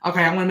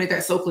 Okay, I want to make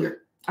that so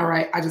clear. All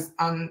right,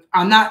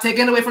 I'm not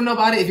taking away from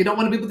nobody. If you don't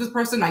want to be with this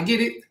person, I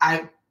get it.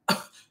 I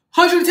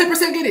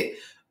 110% get it.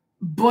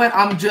 But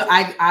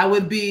I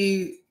would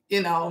be,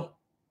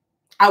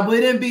 I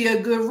wouldn't be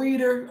a good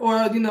reader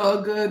or, a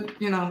good,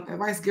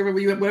 advice giver,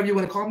 whatever you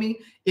want to call me,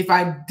 if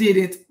I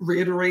didn't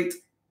reiterate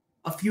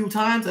a few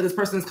times that this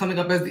person is coming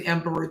up as the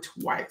Emperor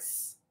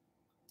twice.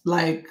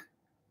 Like,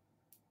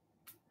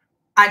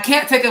 I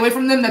can't take away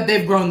from them that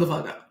they've grown the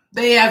fuck up.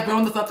 They have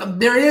grown the fuck up.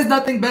 There is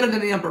nothing better than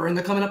the Emperor, and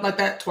they're coming up like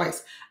that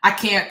twice. I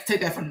can't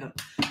take that from them.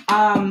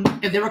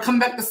 If they were coming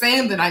back the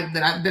same, then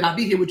I'd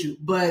be here with you.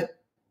 But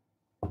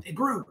they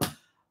grew.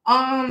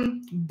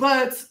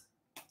 But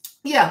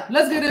yeah,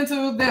 let's get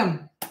into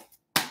them.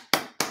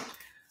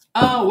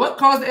 What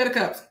caused the Eight of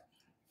Cups?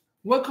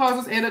 What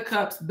causes Eight of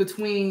Cups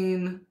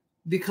between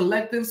the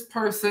collective's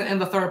person and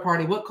the third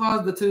party? What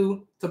caused the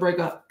two to break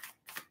up?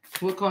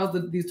 What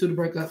caused these two to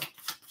break up?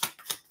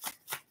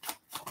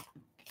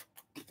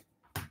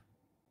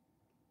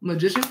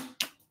 Magician?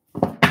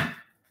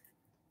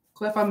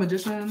 Clarify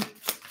Magician.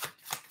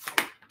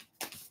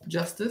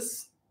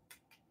 Justice.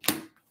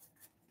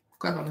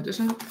 Clarify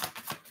Magician.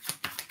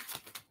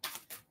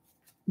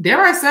 Dare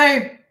I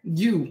say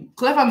you?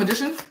 Clarify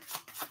Magician.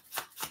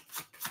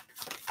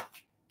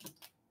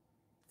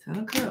 Ten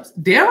of Cups.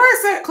 Dare I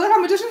say clarify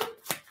Magician?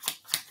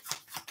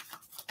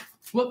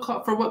 What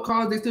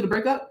caused these two to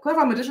break up?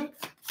 Clarify Magician.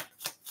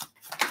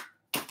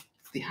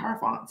 The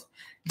Hierophant.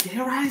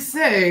 Dare I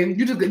say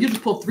you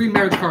just pulled 3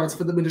 marriage cards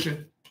for the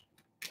Magician.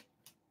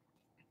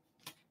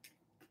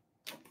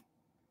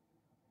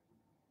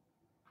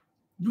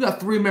 You got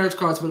 3 marriage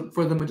cards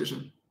for the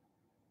Magician.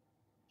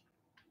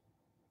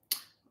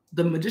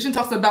 The Magician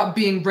talks about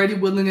being ready,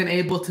 willing, and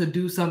able to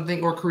do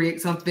something or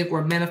create something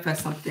or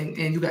manifest something,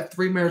 and you got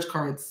 3 marriage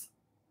cards.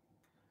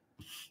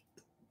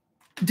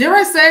 Dare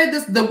I say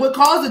this? What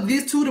caused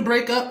these two to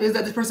break up is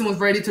that this person was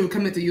ready to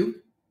commit to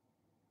you.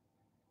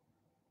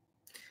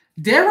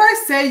 Dare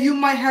I say you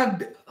might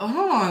have...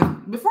 Hold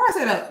on. Before I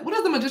say that, what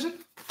is the Magician?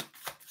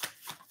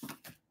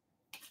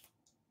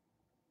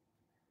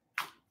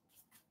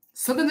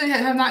 Something they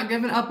have not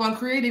given up on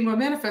creating or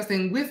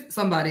manifesting with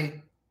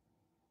somebody.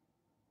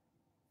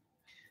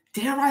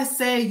 Dare I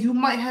say you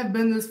might have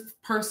been this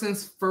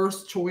person's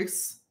first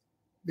choice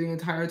the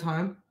entire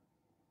time?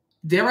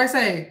 Dare I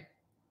say?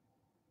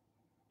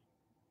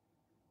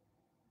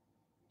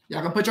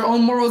 Y'all can put your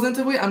own morals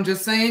into it. I'm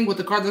just saying what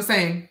the cards are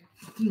saying.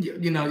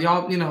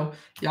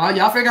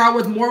 Y'all figure out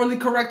what's morally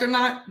correct or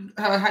not.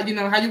 How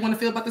you want to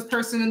feel about this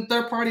person and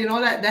third party and all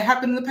that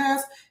happened in the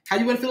past. How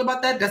you want to feel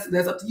about that?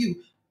 That's up to you.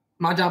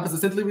 My job is to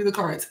simply read the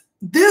cards.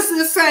 This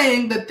is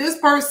saying that this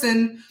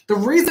person, the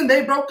reason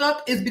they broke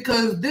up is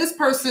because this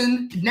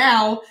person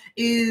now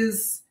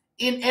is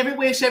in every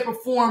way, shape, or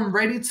form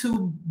ready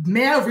to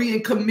marry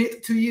and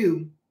commit to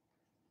you.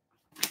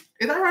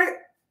 Is that right?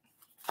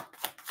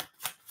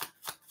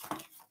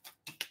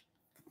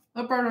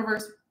 Upright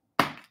reverse.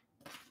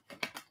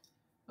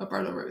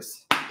 Upright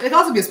reverse. It can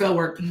also be a spell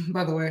work,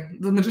 by the way.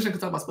 The Magician can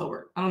talk about spell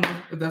work. I don't know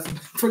if that's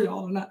for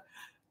y'all or not.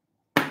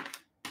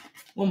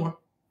 One more.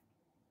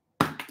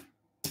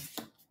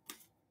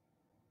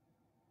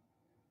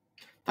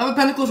 Five of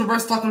Pentacles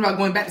reverse, talking about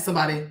going back to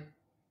somebody.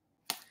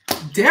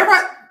 Dare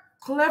I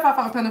clarify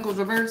Five of Pentacles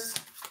reverse?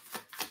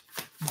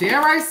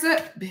 Dare I say,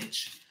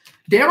 bitch?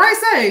 Dare I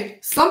say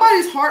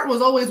somebody's heart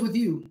was always with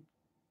you?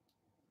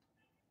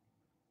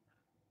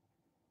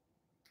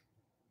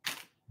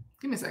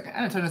 Give me a second.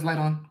 I didn't turn this light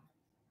on.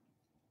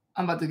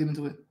 I'm about to get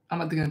into it.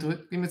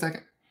 Give me a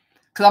second.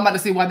 Because I'm about to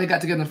see why they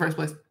got together in the first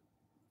place.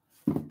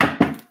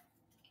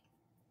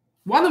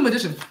 Why the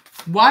Magician?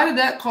 Why did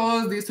that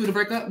cause these two to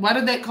break up? Why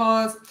did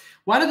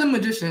the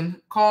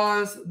Magician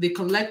cause the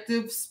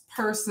collective's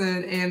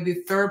person and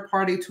the third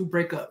party to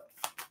break up?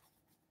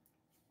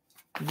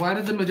 Why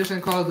did the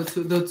Magician cause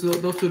those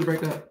two to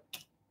break up?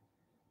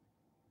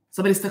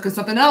 Somebody's stuck in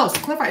something else.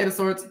 Clarify Eight of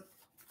Swords.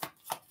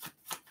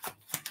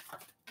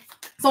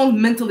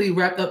 Someone mentally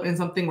wrapped up in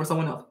something or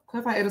someone else.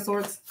 Clarify Eight of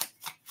Swords.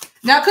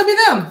 Now, it could be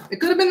them. It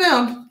could have been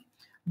them.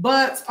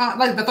 But,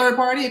 like the third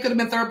party, it could have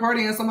been third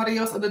party and somebody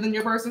else other than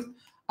your person.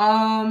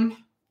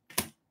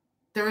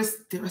 There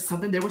was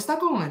something they were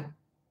stuck on.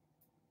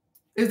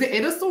 Is the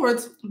Eight of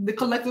Swords the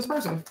collective's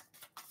person?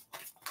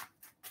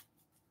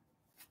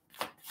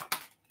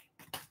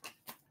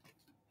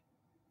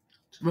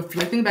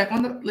 Reflecting back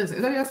on the... Listen,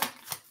 is that yes?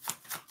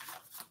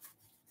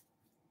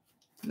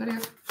 Is that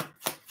yes?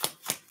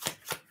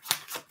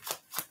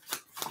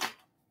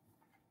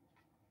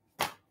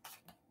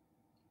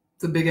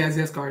 It's a big ass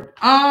yes card.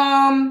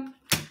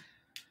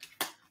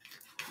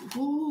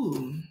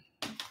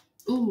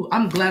 Ooh,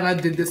 I'm glad I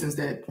did this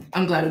instead.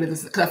 I'm glad I did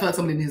this because I feel like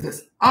somebody needs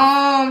this.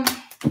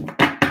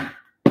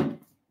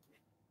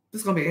 This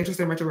is gonna be an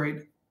interesting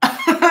retrograde.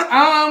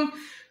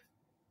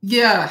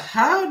 Yeah.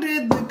 How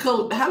did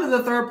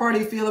the third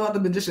party feel about the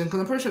Magician?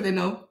 Because I'm pretty sure they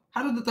know.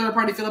 How did the third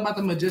party feel about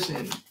the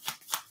Magician?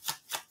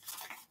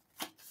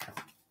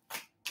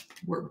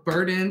 Were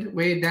burdened,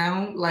 weighed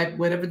down, like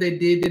whatever they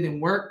did didn't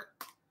work.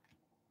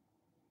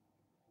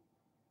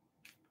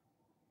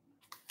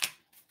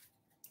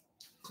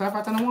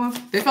 Clarify Ten of Wands.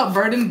 They felt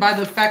burdened by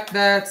the fact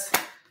that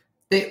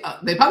they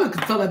probably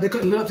felt like they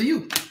couldn't live up to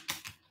you.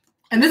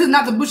 And this is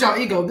not to boost your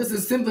ego. This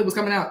is simply what's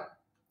coming out.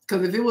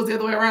 Because if it was the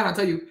other way around, I'll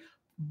tell you.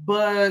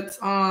 But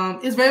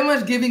it's very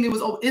much giving.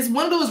 It's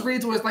one of those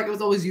reads where it's like it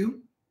was always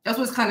you. That's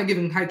what it's kind of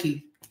giving high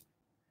key.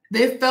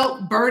 They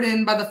felt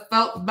burdened by the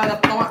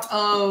thought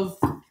of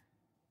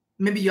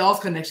maybe y'all's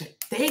connection.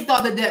 They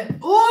thought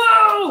that.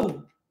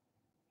 Ooh!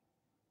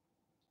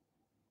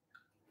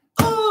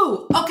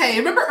 Ooh, okay.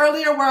 Remember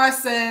earlier where I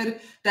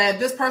said that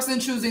this person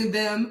choosing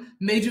them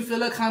made you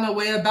feel a kind of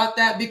way about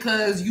that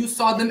because you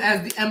saw them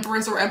as the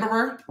empress or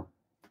emperor?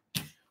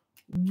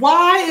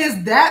 Why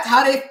is that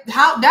how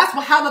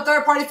the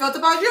third party felt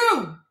about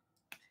you?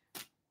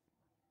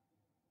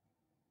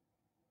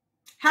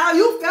 How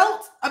you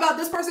felt about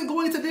this person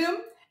going to them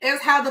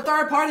is how the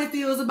third party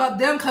feels about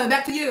them coming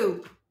back to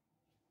you.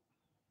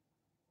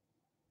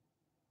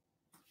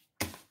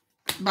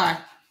 Bye.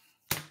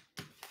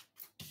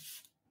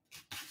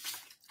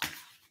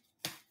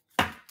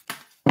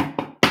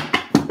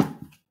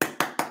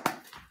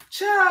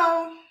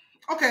 Ciao.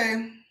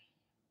 Okay.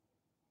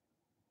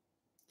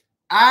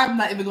 I'm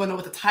not even going to know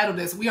what to title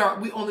this. We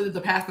only did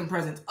the past and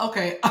present.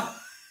 Okay.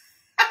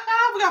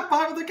 We got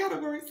 5 other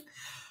categories.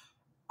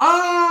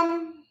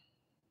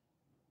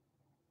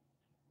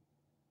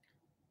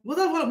 What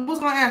was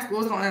I gonna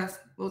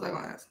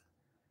ask?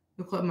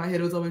 The club in my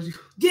head was always you.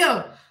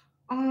 Yeah.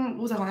 What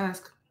was I gonna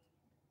ask?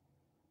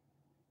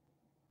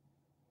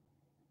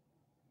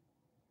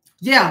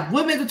 Yeah,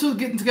 what made the two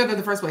getting together in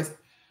the first place?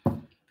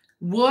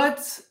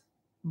 What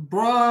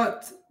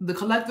brought the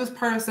collective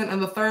person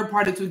and the third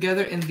party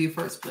together in the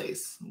first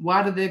place?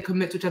 Why did they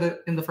commit to each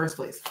other in the first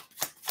place?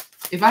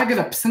 If I get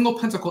a single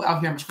pentacle out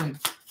here on my screen.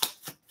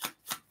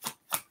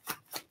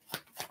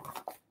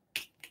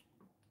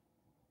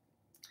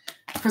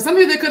 For some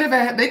of you, they could have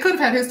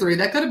had history.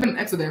 That could have been an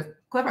ex of theirs.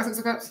 Clap by 6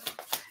 of Cups.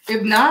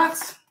 If not,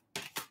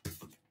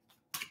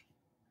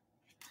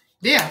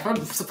 yeah, for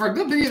a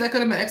good video, that could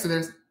have been an ex of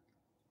theirs.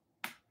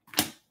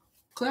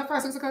 Clap by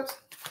 6 of Cups.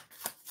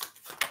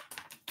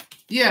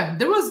 Yeah,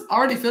 there was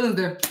already feelings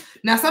there.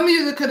 Now, some of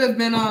you that could have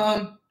been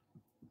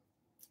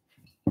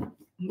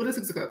what is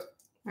 6 of Cups?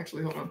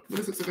 Actually, hold on.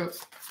 What is 6 of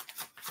Cups?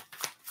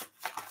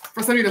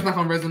 For some of you, that's not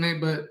gonna resonate,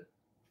 but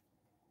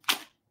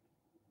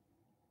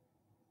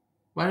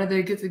why did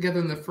they get together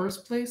in the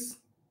first place?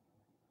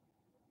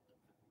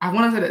 I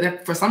want to say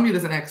that for some of you,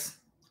 there's an ex.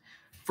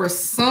 For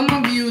some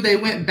of you, they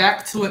went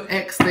back to an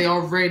ex they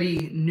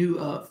already knew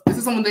of. This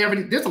is someone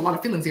there's a lot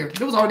of feelings here.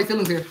 There was already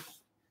feelings here.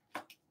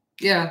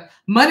 Yeah.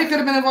 Money could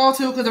have been involved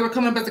too because they were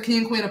coming up as the King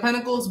and Queen of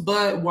Pentacles,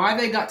 but why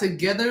they got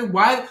together,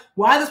 why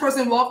this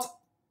person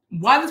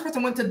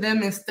went to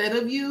them instead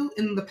of you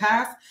in the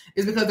past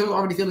is because there were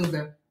already feelings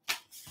there.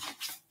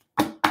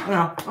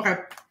 Oh,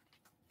 okay.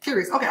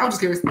 Curious. Okay, I was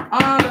just curious.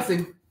 Let's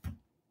see.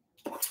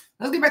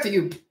 Let's get back to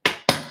you.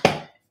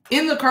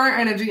 In the current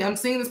energy, I'm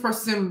seeing this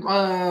person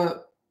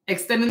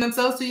extending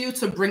themselves to you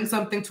to bring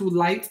something to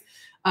light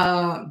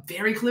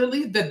very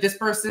clearly that this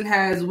person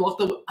has walked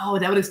away. Oh,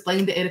 that would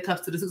explain the 8 of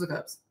Cups to the 6 of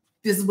Cups.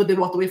 This is what they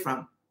walked away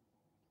from.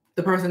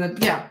 The person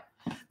that, yeah.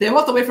 They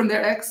walked away from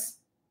their ex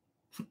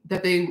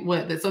that they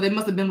went. So they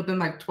must have been with them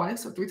like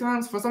twice or 3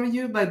 times for some of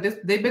you, but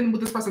they've been with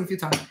this person a few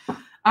times.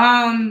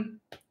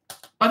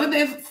 But then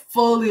they've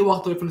fully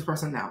walked away from this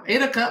person now.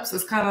 8 of Cups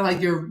is kind of like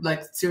you're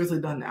like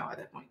seriously done now at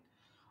that point.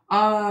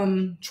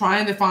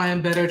 Trying to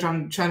find better,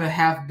 trying to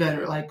have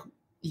better. Like,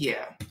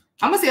 yeah.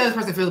 I'm gonna see how this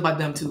person feels about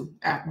them too,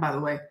 by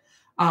the way.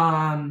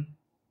 After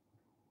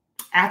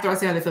I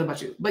see how they feel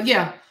about you. But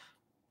yeah,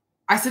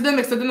 I see them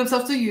extending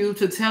themselves to you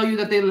to tell you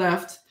that they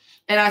left.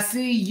 And I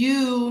see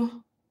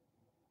you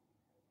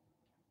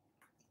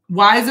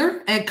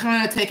wiser and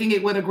kind of taking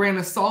it with a grain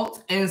of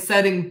salt and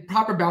setting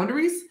proper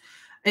boundaries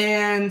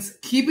and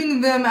keeping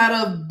them at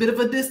a bit of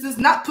a distance,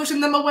 not pushing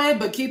them away,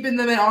 but keeping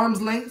them at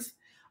arm's length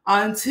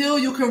until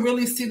you can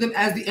really see them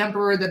as the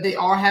emperor that they've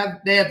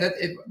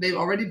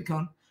already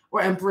become,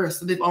 or empress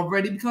that they've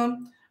already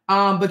become.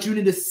 But you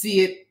need to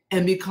see it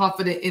and be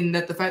confident in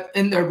that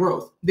in their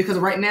growth, because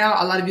right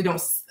now a lot of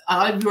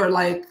you are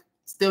like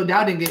still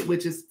doubting it,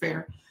 which is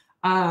fair.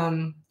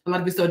 A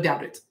lot of you still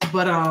doubt it,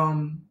 but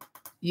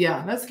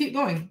yeah, let's keep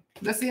going.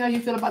 Let's see how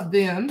you feel about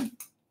them.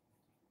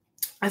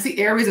 I see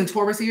Aries and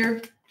Taurus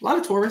here. A lot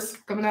of Taurus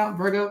coming out,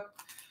 Virgo.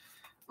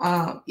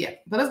 Yeah,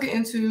 but let's get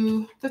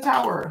into the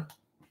Tower.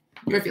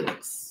 Your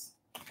feelings.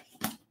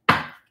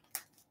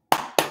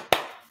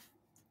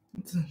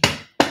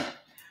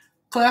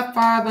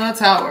 Clarify the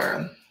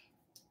Tower.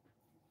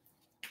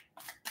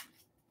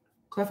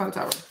 Clarify the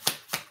Tower.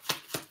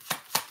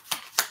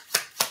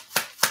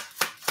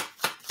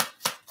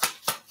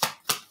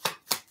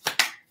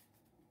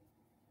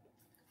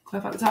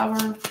 Clarify the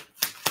Tower.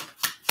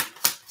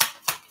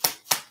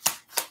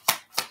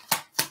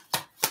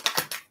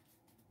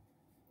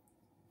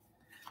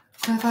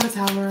 Clarify the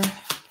Tower.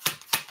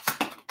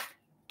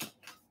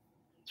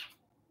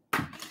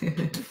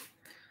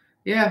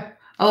 Yeah,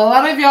 a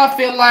lot of y'all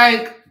feel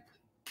like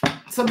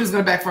something's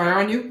gonna backfire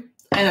on you,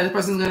 and the other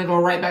person's gonna go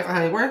right back to how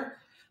they were.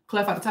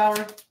 Clarify the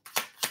Tower.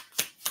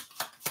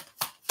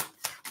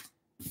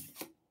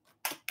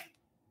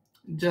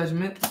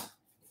 Judgment.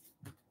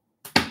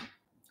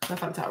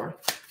 Clarify the Tower.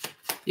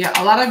 Yeah,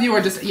 a lot of you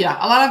are just, a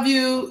lot of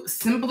you,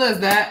 simple as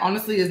that,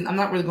 honestly, I'm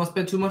not really going to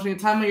spend too much of your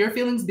time on your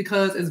feelings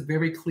because it's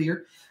very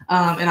clear,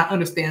 and I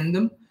understand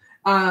them.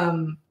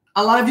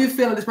 A lot of you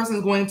feel like this person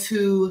is going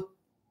to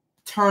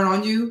turn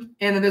on you,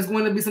 and there's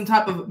going to be some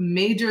type of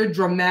major,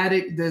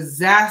 dramatic,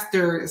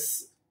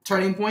 disastrous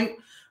turning point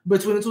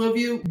between the two of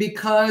you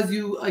because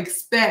you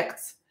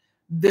expect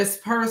this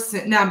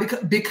person now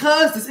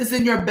because this is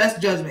in your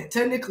best judgment.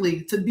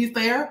 Technically, to be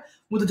fair,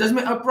 with the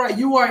judgment upright,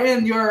 you are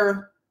in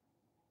your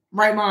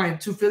right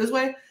mind to feel this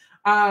way.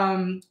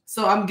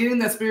 So I'm getting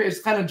that spirit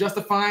is kind of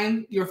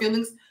justifying your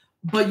feelings,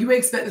 but you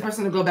expect this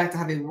person to go back to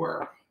how they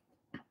were.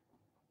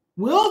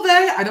 Will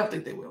they? I don't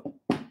think they will.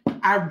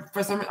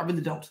 For some reason, I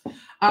really don't.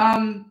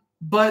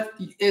 But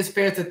it's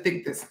fair to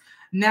think this.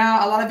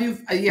 Now, a lot of you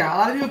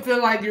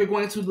feel like you're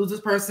going to lose this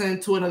person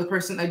to another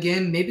person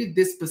again. Maybe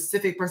this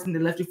specific person they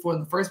left you for in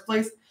the first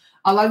place.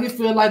 A lot of you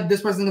feel like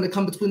this person is going to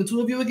come between the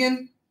two of you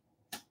again.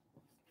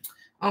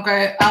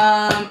 Okay.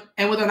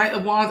 And with the Knight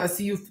of Wands, I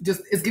see you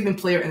it's giving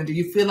player energy.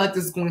 You feel like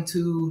this is going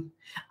to,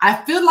 I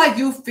feel like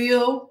you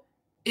feel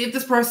if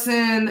this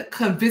person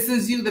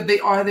convinces you that they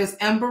are this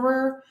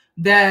Emperor,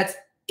 that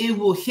it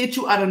will hit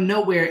you out of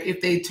nowhere if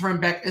they turn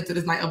back into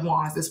this Knight of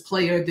Wands, this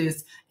player,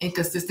 this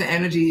inconsistent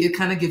energy. It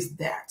kind of gives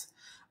that.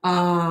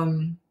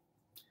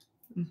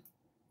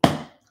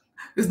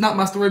 It's not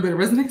my story, but it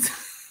resonates.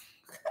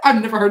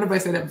 I've never heard nobody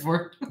say that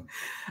before.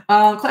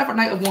 Clap for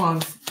Knight of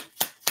Wands.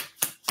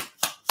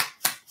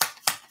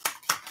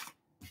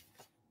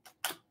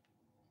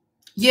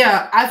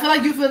 Yeah, I feel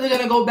like you feel they're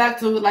going to go back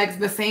to like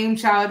the same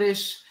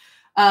childish,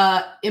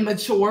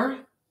 immature,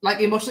 like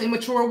emotionally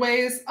immature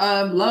ways,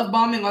 love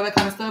bombing, all that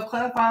kind of stuff.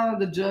 Clarify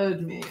the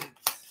judgment.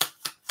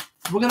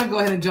 We're gonna go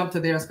ahead and jump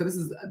to theirs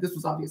because this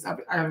was obvious. I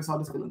already saw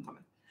this feeling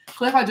coming.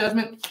 Clarify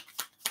judgment.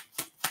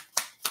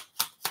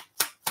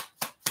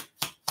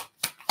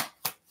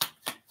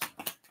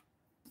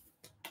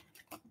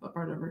 What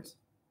part of verse?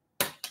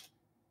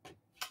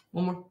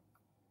 One more.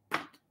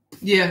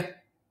 Yeah.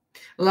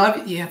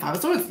 Love. Yeah. Five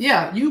of Swords.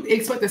 Yeah. You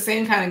expect the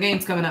same kind of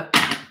games coming up.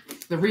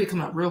 The read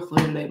coming up real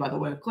clear today, by the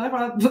way.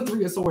 Clarify the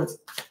Three of Swords.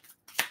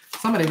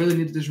 Somebody really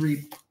needed this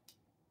read.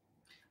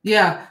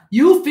 Yeah,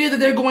 you fear that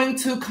they're going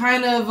to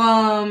kind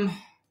of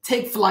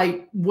take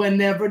flight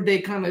whenever they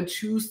kind of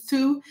choose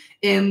to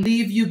and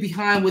leave you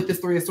behind with this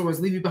Three of Swords,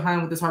 leave you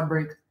behind with this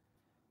heartbreak.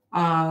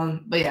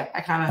 But yeah,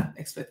 I kind of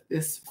expect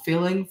this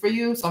feeling for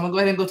you. So I'm going to go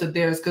ahead and go to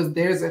theirs because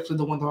theirs is actually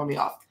the one throwing me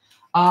off.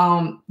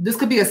 This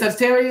could be a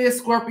Sagittarius,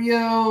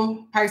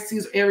 Scorpio,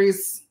 Pisces,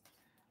 Aries,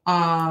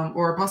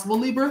 or a possible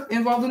Libra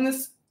involved in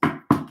this.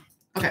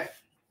 Okay.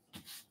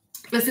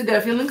 Let's see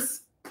their feelings.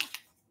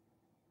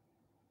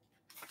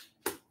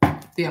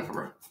 The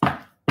Emperor.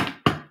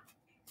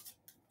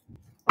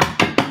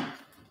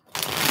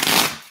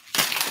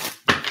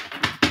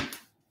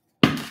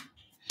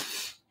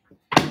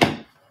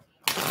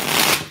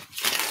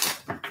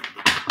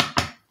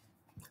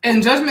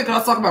 And judgment can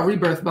also talk about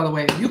rebirth, by the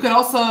way. You could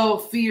also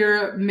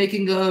fear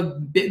making a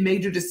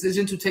major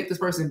decision to take this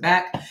person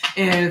back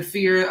and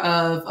fear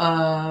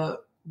of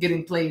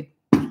getting played.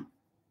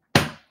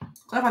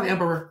 Clarify the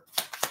Emperor.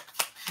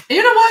 And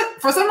you know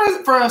what? For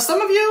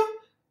some of you,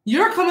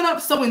 you're coming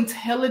up so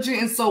intelligent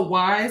and so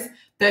wise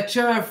that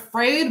you're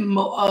afraid.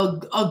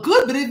 A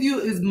good bit of you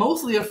is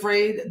mostly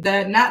afraid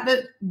that not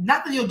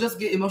that you'll just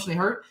get emotionally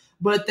hurt,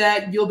 but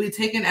that you'll be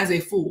taken as a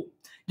fool.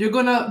 You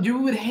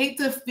would hate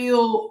to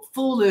feel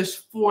foolish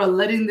for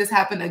letting this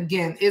happen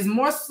again. It's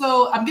more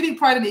so, I'm getting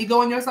pride and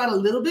ego on your side a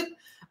little bit.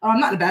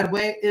 Not in a bad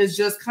way. It's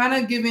just kind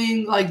of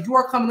giving like you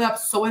are coming up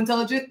so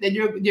intelligent that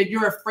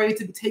you're afraid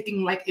to be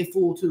taken like a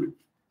fool too.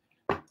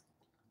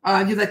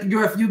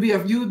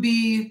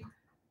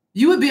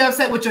 You would be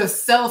upset with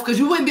yourself because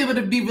you wouldn't be able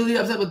to be really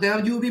upset with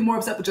them. You would be more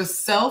upset with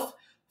yourself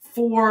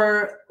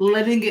for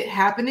letting it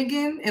happen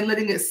again and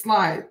letting it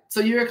slide. So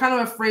you're kind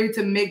of afraid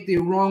to make the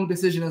wrong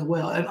decision as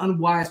well, an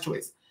unwise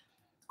choice.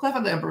 Clarify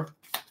the Emperor.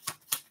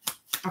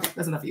 Okay,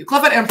 that's enough of you.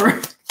 Clarify the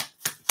Emperor.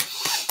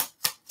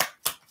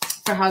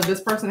 For how this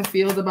person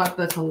feels about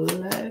the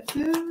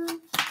collective.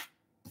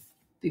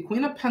 The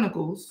Queen of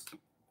Pentacles.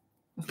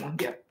 That's one,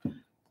 yeah.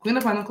 Queen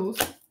of Pentacles.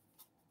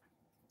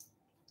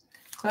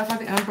 Clarify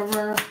the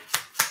Emperor.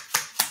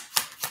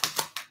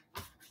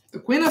 The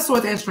Queen of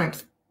Swords and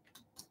Strength.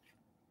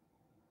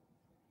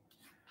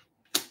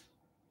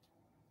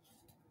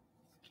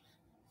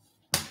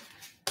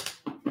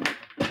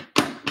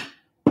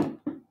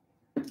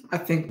 I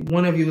think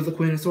one of you is the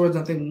Queen of Swords.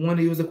 I think one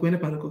of you is the Queen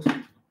of Pentacles.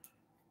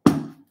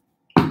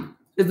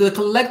 Is the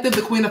collective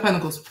the Queen of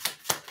Pentacles?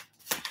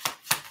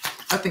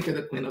 I think you're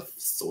the Queen of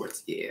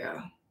Swords.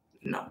 Yeah.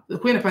 No. The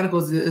Queen of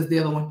Pentacles is the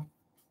other one.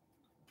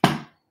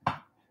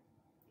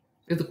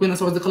 Is the Queen of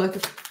Swords the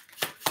collective?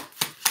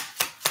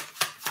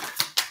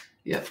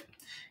 Yep.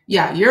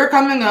 Yeah, you're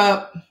coming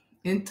up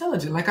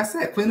intelligent. Like I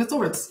said, Queen of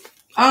Swords.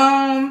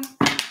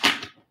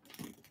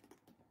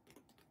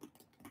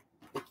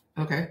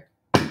 Okay.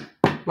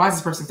 Why is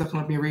this person still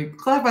coming up being read?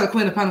 Clarify the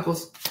Queen of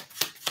Pentacles.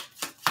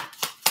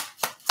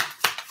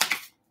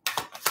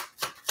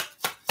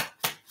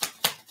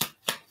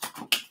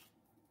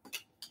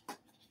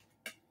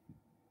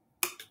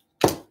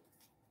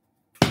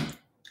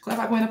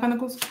 Clarify Queen of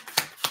Pentacles.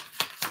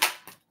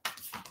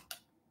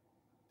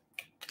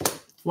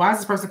 Why is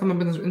this person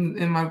coming up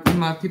in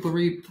my people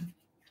read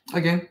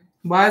again?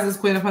 Why is this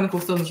Queen of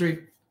Pentacles still in this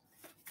read?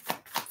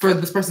 for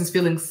this person's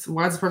feelings.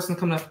 Why is this person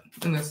coming up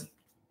in this?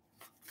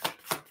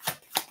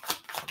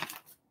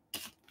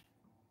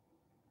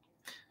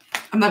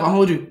 I'm not gonna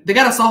hold you. They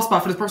got a soft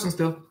spot for this person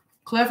still.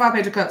 Clarify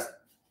Page of Cups.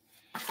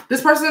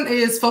 This person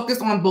is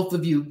focused on both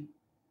of you.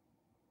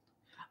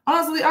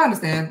 Honestly, I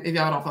understand if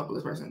y'all don't fuck with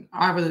this person.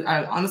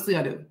 I honestly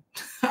do.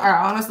 I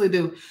honestly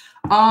do.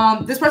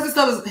 This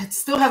person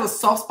still has a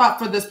soft spot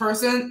for this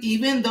person,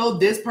 even though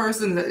this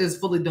person is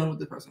fully done with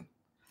this person.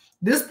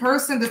 This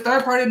person, the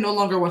third party, no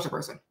longer wants your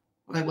person,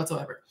 like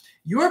whatsoever.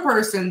 Your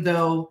person,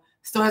 though,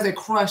 still has a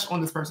crush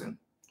on this person.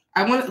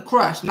 I want a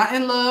crush, not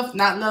in love,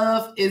 not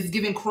love, is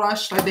giving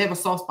crush, like they have a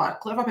soft spot.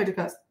 Clarify Page of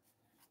Cups.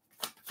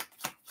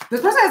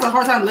 This person has a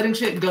hard time letting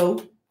shit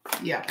go.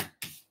 Yeah.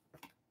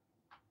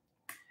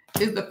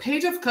 Is the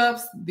Page of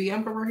Cups the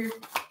Emperor here?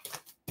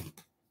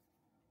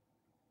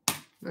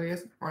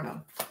 Yes or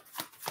no?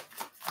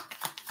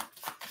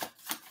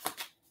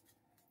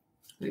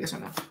 Yes or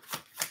no?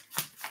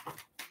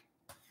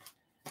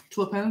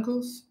 Two of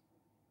Pentacles.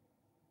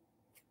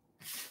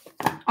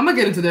 I'm gonna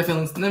get into their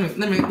feelings. Let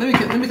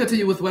me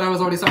continue with what I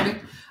was already starting.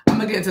 I'm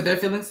gonna get into their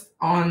feelings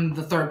on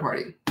the third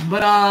party.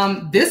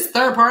 But this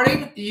third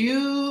party,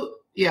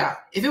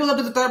 if it was up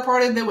to the third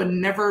party, they would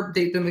never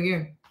date them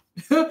again.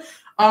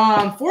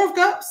 Four of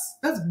Cups.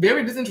 That's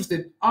very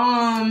disinterested.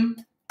 And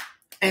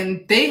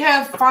they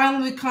have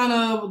finally kind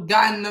of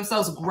gotten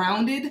themselves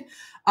grounded.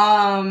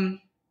 How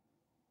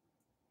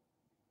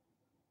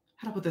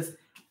do I put this?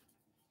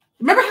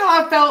 Remember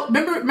how I felt?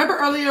 Remember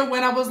earlier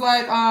when I was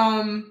like,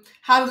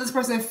 how does this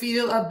person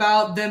feel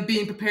about them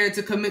being prepared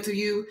to commit to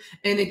you?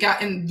 And you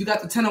got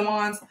the 10 of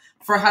Wands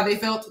for how they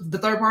felt, the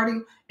third party,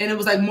 and it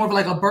was like more of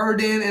like a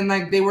burden, and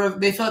like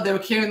they felt they were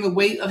carrying the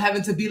weight of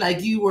having to be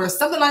like you or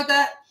something like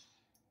that.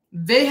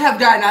 They have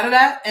gotten out of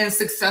that and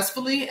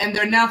successfully, and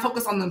they're now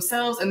focused on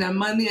themselves and their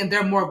money, and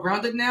they're more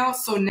grounded now.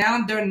 So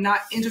now they're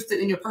not interested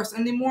in your person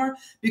anymore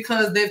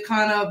because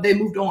they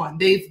moved on.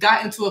 They've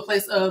gotten to a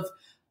place of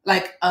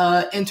like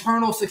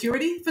internal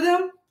security for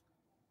them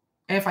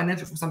and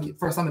financial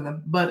for some of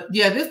them. But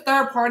yeah, this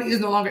third party is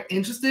no longer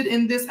interested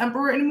in this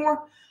Emperor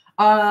anymore.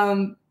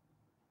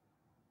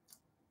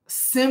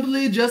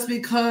 Simply just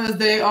because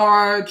they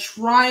are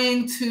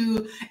trying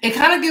to, it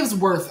kind of gives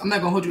worth. I'm not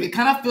gonna hold you. It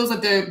kind of feels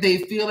like they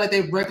feel like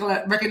they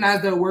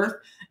recognize their worth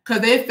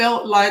because they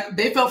felt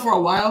for a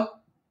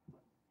while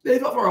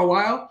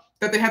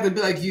that they had to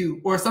be like you,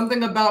 or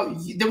something about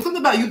you. There was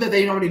something about you that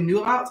they already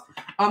knew about.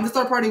 This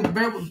third party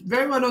very,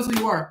 very well knows who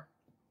you are.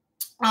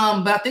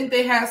 But I think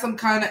they had some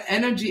kind of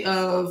energy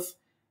of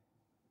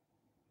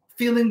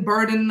feeling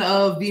burden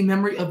of the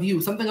memory of you.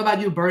 Something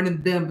about you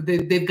burdened them, but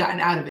they've gotten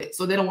out of it,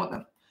 so they don't want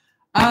them.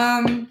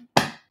 Damn,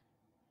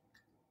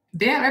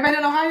 everybody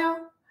in Ohio?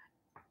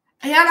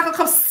 Hey, y'all not gonna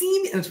come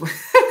see me?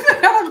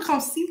 Y'all not gonna come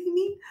see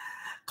me?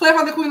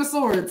 Clarify the Queen of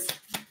Swords.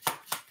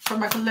 For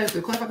my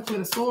collective, clarify the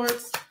Queen of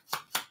Swords.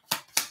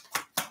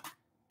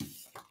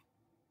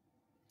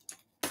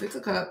 Six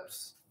of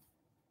Cups.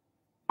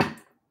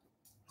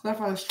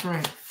 Clarify the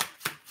Strength.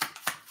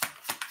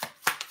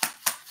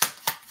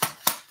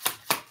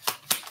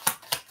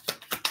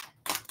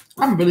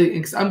 I really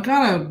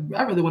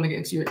want to get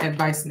into your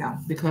advice now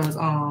because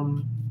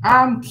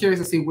I'm curious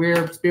to see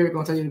where Spirit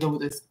gonna tell you to go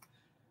with this.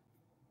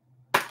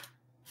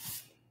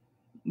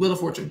 Wheel of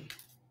Fortune.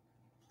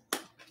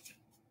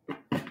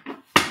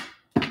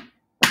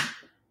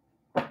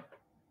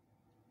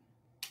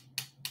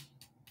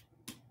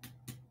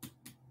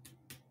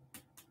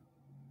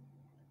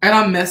 And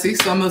I'm messy,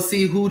 so I'm gonna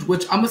see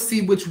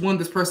which one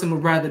this person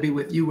would rather be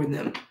with, you or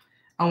them.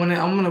 I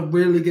wanna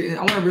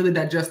really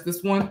digest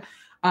this one.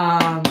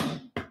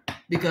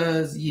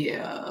 Because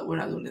yeah, we're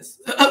not doing this.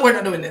 We're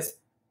not doing this.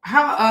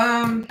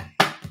 How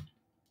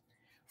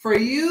for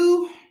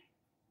you,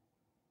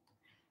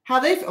 how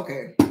they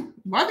okay?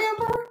 Why the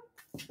Emperor?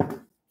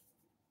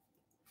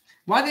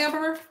 Why the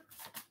Emperor?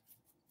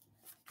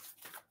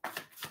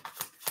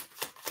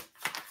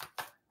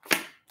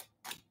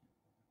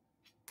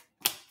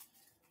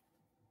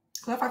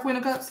 Clarify Queen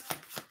of Cups.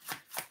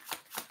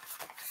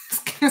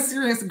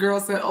 Serious girl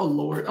said, "Oh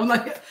Lord." I'm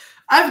like,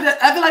 I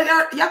feel like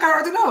y'all got a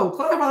right to know.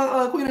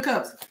 Clarify Queen of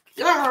Cups.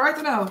 Y'all got a right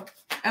to know.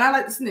 And I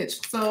like to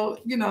snitch. So,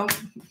 you know,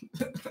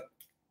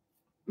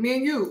 me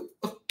and you.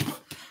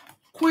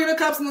 Queen of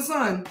Cups and the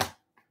Sun.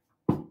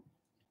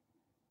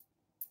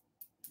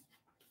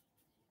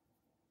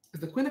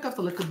 Is the Queen of Cups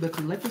the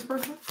collector's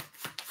person?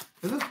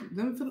 Is this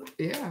them?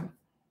 Yeah.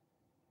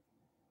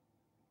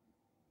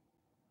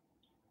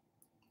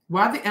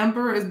 Why the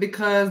Emperor is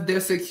because they're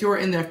secure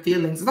in their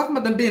feelings. It's talking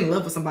about them being in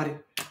love with somebody.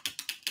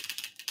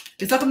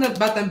 It's talking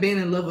about them being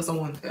in love with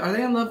someone. Are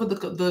they in love with the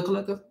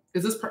collective?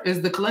 Is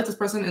the collective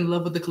person in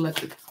love with the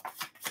collective?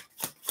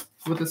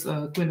 With this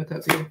Queen of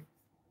Cups here.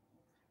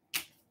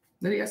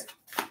 Let me guess.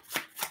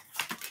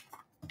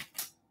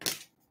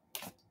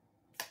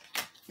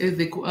 Is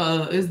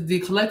the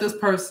collective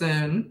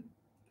person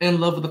in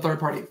love with the third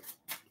party?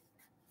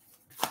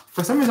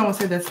 For some reason, I want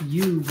to say that's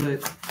you,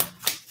 but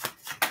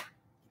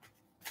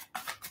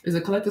is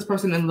the collective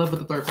person in love with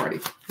the third party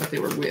that they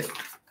were with?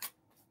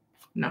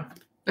 No.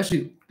 That's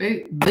you.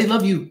 They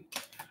love you.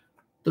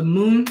 The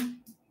moon.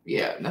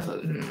 Yeah, that's a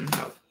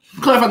no.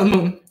 Clarify the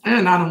moon.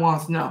 And Nine of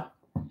Wands. No.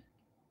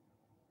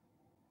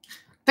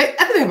 I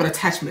think they have an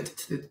attachment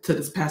to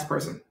this past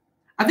person.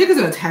 I think it's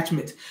an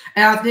attachment,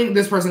 and I think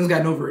this person's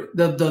gotten over it.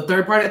 The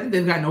third party, I think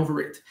they've gotten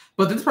over it.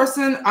 But this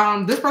person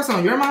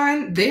on your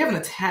mind, they have an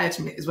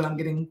attachment, is what I'm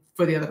getting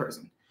for the other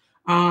person.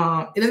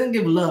 It doesn't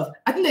give love.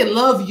 I think they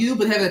love you,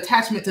 but have an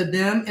attachment to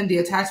them, and the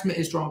attachment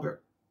is stronger.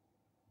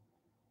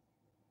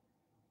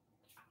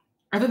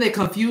 I think they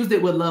confused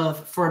it with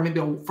love for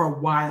for a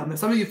while. I mean,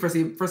 some of you for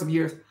some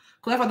years.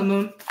 Clarify the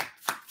moon.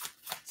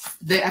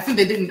 I think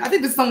they didn't. I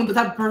think this is someone, the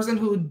type of person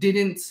who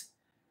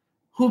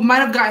might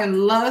have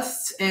gotten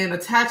lust and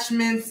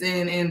attachments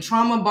and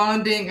trauma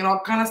bonding and all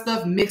kind of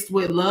stuff mixed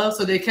with love.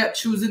 So they kept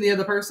choosing the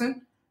other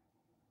person,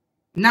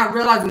 not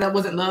realizing that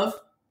wasn't love.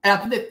 And I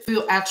think they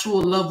feel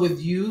actual love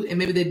with you, and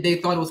maybe they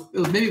thought it was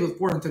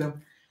important to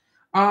them.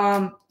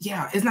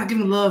 Yeah, it's not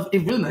giving love.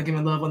 It's really not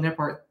giving love on their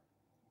part.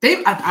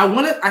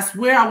 I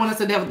swear I want to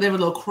say they have a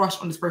little crush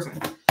on this person.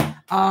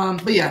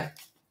 But yeah,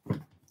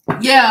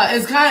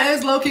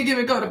 it's low key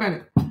giving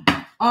codependent.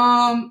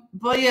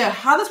 But yeah,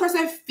 how this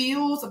person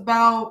feels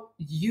about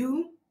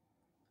you,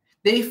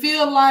 they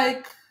feel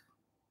like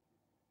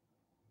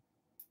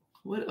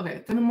what?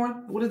 Okay, tell me more.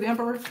 What is the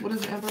Emperor? What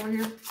is the Emperor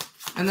here?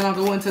 And then I'll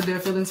go into their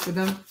feelings for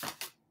them.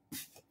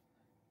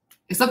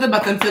 It's something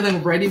about them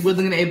feeling ready,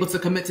 willing, and able to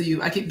commit to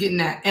you. I keep getting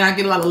that, and I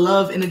get a lot of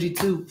love energy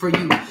too for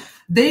you.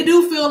 They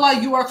do feel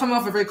like you are coming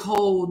off very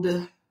cold,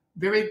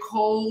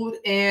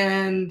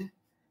 and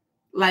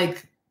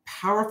like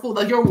powerful.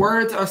 Like your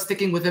words are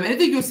sticking with them.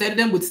 Anything you say to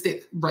them would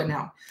stick right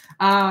now.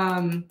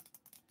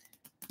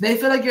 They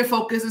feel like your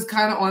focus is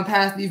kind of on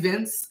past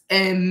events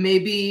and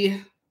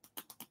maybe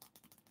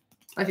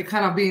like you're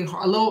kind of being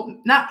a little,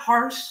 not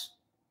harsh,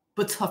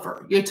 but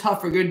tougher. You're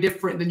tougher. You're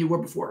different than you were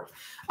before.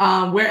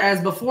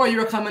 Whereas before you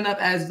were coming up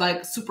as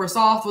like super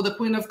soft with the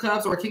Queen of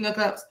Cups or King of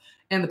Cups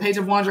and the Page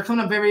of Wands. You're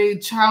coming up very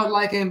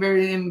childlike and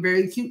very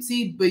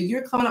cutesy, but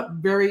you're coming up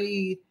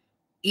very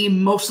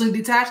emotionally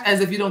detached, as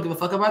if you don't give a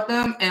fuck about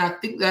them. And I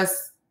think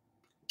that's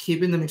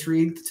keeping them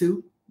intrigued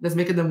too. That's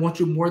making them want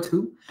you more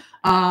too.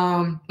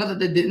 Not that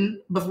they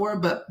didn't before,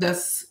 but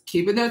that's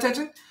keeping their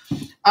attention.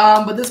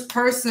 But this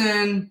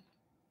person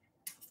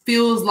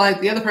feels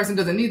like the other person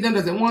doesn't need them,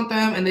 doesn't want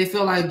them, and they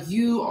feel like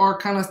you are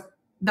kind of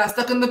not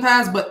stuck in the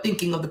past, but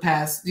thinking of the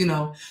past,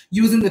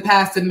 using the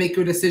past to make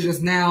your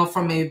decisions now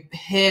from a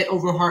head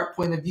over heart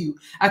point of view.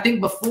 I think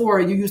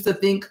before you used to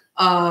think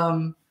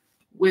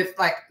with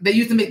like they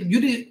used to make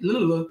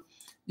you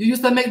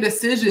used to make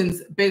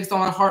decisions based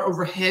on heart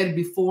over head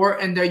before,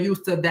 and they're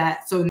used to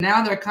that. So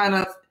now they're kind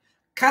of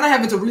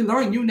having to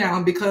relearn you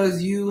now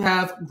because you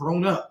have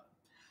grown up.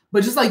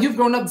 But just like you've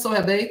grown up, so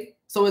have they.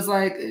 So it's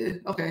like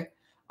okay.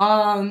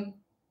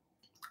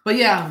 But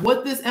yeah,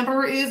 what this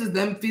Emperor is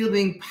them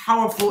feeling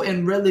powerful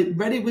and ready,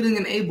 willing,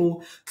 and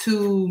able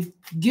to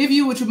give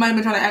you what you might have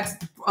been trying to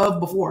ask of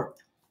before.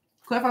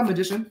 Clarify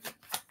Magician.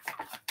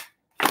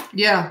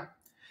 Yeah.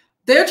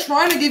 They're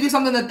trying to give you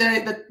something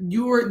that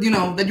you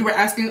were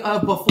asking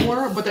of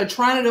before, but they're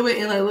trying to do it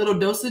in like little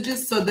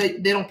dosages so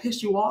that they don't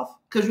piss you off.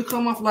 Because you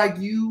come off like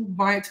you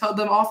might tell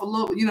them off a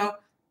little,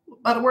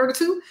 about a word or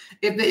two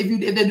if they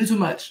do too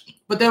much.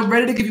 But they're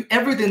ready to give you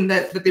everything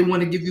that they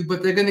want to give you,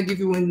 but they're going to give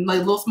you in like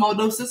little small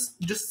doses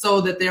just so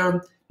that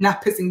they're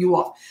not pissing you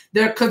off.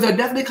 Because they're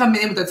definitely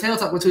coming in with their tail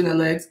tucked between their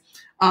legs.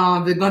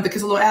 They're going to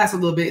kiss a little ass a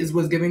little bit is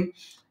what's giving.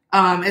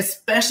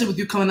 Especially with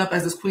you coming up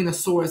as this Queen of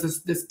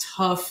Swords, this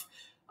tough,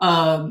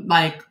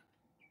 like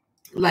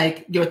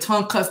your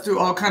tongue cuts through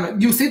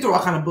you see through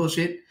all kind of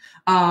bullshit,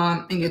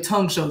 and your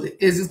tongue shows it.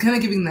 It's kind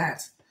of giving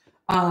that.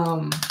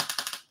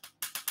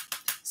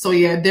 So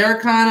yeah, they're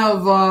kind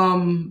of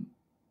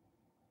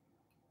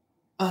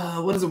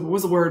what's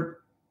the word?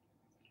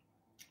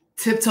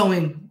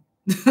 Tiptoeing.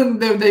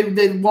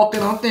 they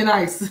walking on thin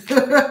ice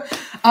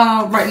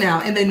right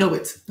now, and they know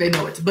it.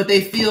 But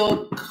they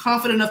feel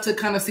confident enough to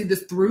kind of see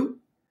this through.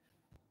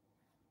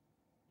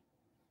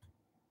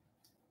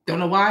 Don't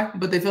know why,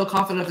 but they feel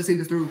confident enough to see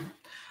this through.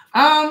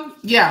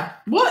 Yeah.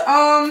 What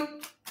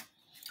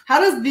how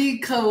does the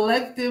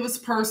collective's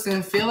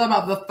person feel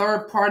about the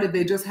third party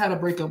they just had a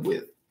breakup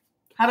with?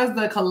 How does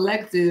the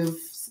collective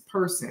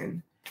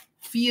person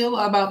feel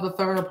about the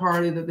third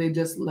party that they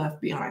just left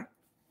behind?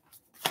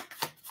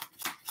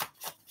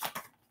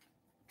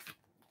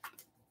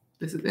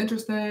 This is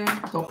interesting.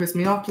 Don't piss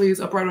me off,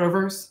 please. Upright or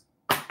reverse.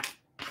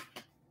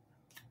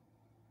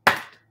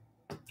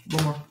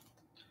 One more.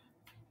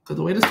 Because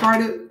the way this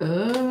started,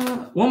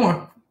 one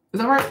more. Is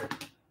that right?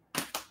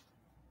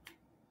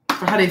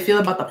 For how they feel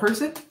about the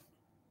person?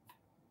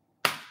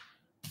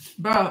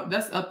 Bro,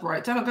 that's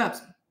upright. 10 of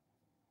Cups.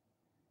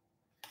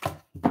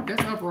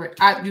 That's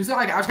upright. You said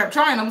I kept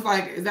trying. I was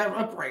like, is that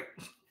upright?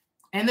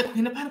 And the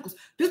Queen of Pentacles.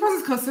 This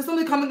person's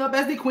consistently coming up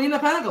as the Queen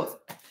of Pentacles.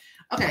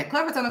 Okay,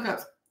 clever 10 of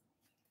Cups.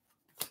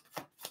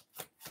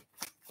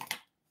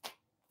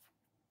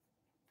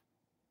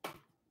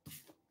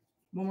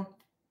 One more.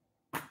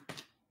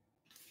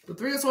 The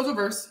Three of Swords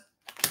reverse.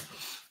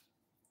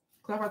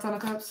 Clarify 10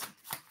 of Cups.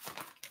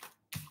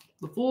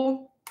 The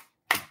Fool.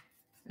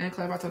 And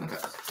clarify 10 of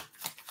Cups.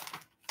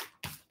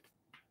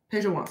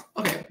 Page of Wands.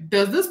 Okay.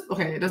 Does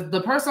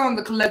the person on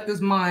the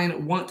collective's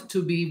mind want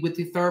to be with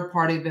the third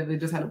party that they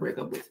just had a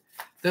breakup with?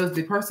 Does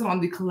the person on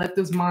the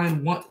collective's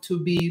mind want to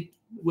be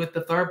with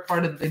the third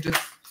party that they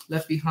just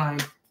left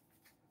behind?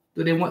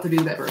 Do they want to be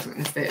with that person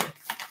instead?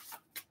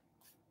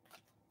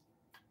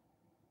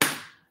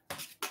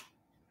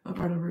 What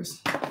part of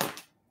verse?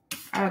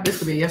 This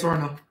could be a yes or a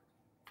no.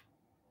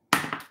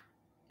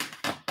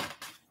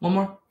 One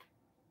more.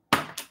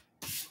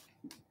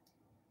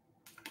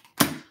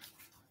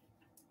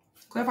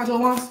 Clarify 2 of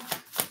Wands.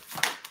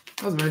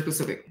 That was very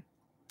specific.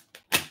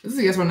 This is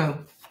a yes or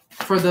no.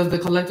 For the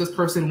collective's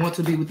person want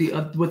to be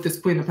with this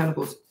Queen of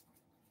Pentacles?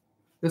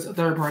 This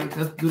third party.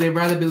 Do they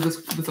rather be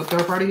with this a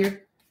third party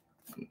here?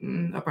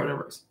 Upright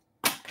reverse.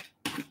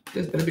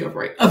 This better be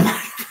upright. Upright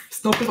reverse.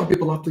 Don't pick on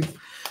people off, please.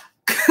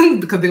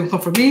 Because they don't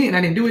come for me and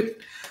I didn't do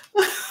it.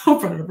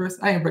 Upright reverse.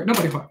 I ain't break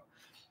nobody apart.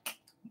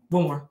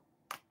 One more.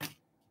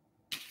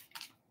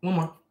 One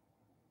more.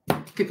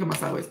 Keep coming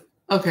sideways.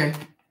 Okay.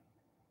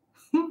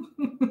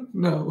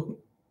 No.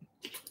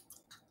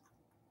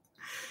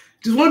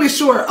 Just want to be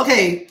sure.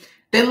 Okay.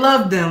 They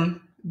love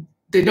them.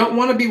 They don't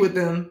want to be with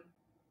them.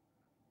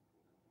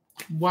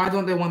 Why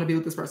don't they want to be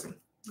with this person?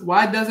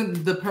 Why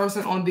doesn't the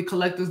person on the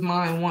collective's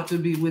mind want to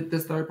be with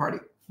this third party?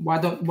 Why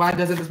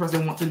doesn't this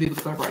person want to be with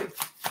the third party?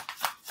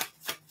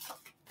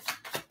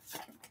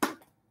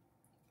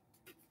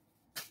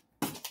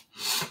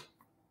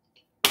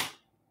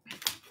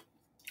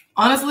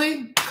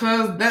 Honestly,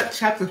 because that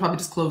chapter is probably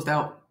just closed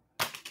out.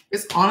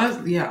 It's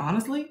honest. Yeah,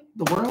 honestly,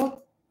 the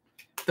world,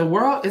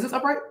 is this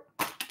upright?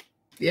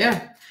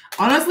 Yeah.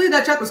 Honestly,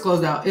 that chapter's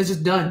closed out. It's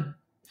just done.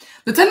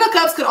 The 10 of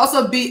Cups could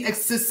also be a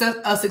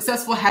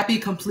successful, happy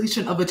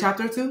completion of a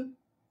chapter too.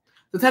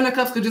 The 10 of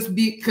Cups could just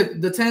be,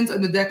 the 10s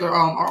in the deck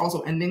are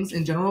also endings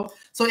in general.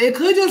 So it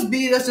could just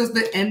be, that's just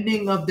the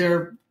ending of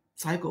their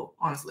cycle,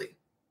 honestly.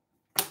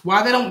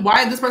 Why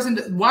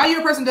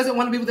your person doesn't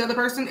want to be with the other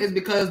person is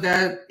because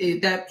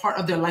that part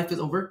of their life is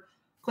over.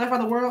 Clarify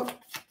the World.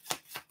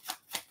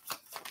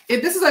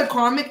 If this is a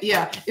karmic,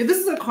 if this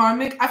is a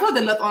karmic, I feel like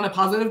they left on a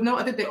positive note.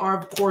 I think they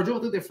are cordial.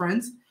 I think they're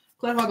friends.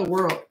 Clarify the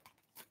World.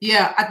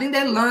 Yeah, I think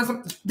they learned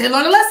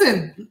a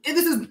lesson.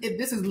 If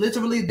this is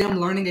literally them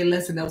learning a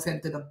lesson that was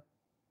handed to them.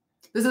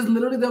 This is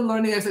literally them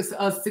learning a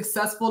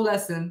successful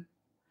lesson.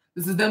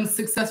 This is them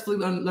successfully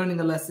learning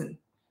a lesson.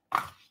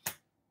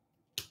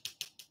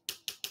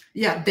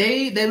 Yeah,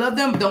 they love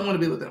them, don't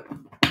want to be with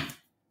them.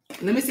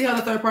 Let me see how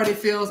the third party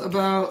feels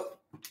about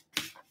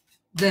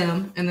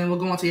them, and then we'll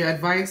go on to your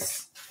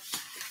advice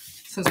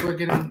since we're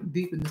getting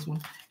deep in this one.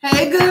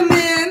 Hey, good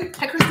man.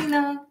 Hi,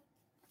 Christina.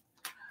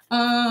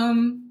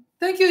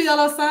 Thank you,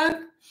 Yellow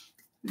Sun.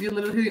 You're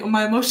literally on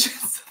my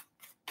emotions.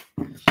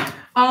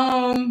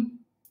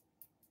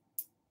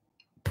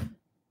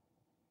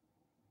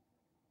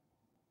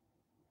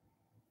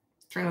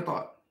 Train of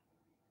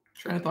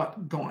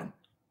thought going.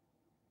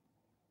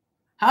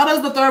 How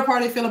does the third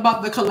party feel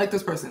about the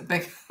collective's person?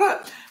 Thank you.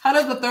 How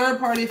does the third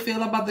party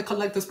feel about the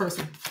collective's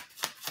person?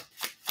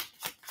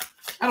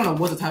 I don't know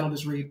what the title of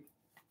this read.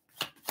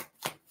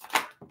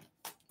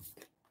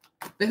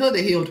 They feel like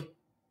they're healed.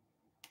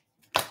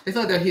 They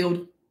feel like they're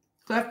healed.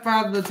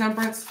 Clarify the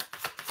Temperance.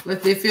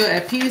 Like they feel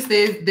at peace.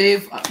 They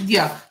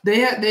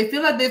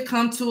feel like they've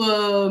come to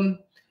a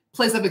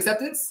place of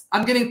acceptance.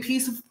 I'm getting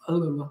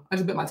peaceful. I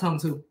just bit my tongue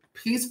too.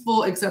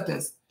 Peaceful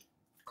acceptance.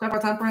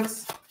 Clarify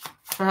Temperance.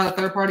 For how the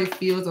third party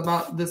feels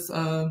about this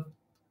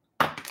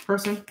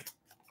person.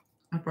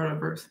 I'm part of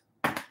verse.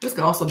 This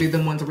could also be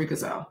them wanting to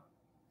reconcile.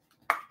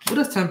 What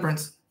is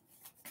Temperance?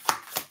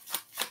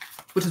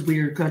 Which is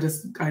weird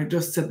because I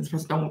just said this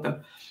person don't want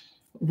them.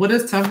 What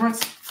is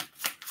Temperance?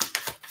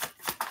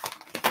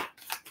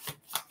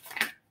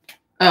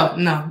 Oh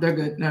no, they're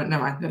good. No,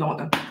 never mind. They don't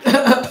want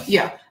them.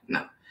 Yeah,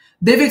 no.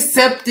 They've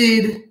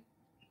accepted.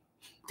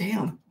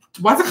 Damn.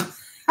 Why is it?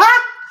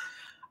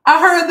 I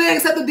heard they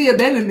accepted the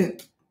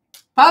abandonment.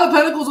 Five of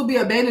Pentacles will be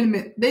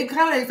abandonment. They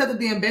kind of accepted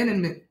the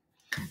abandonment.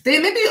 They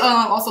may be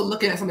also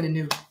looking at somebody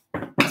new.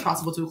 That's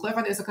possible too.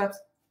 Clarify the Ace of Cups.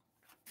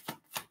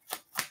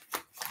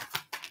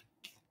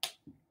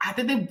 I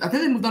think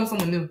they moved on to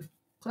someone new.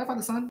 Clarify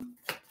the Sun.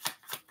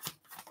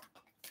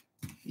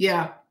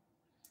 Yeah.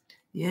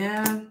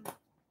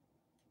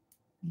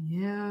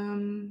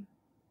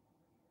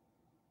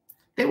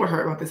 They were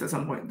hurt about this at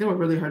some point. They were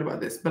really hurt about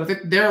this, but I think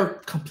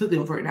they're completely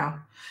over it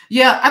now.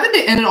 Yeah, I think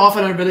they ended off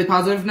on a really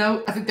positive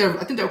note. I think they're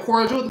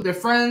cordial. I think they're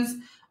friends.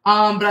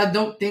 But I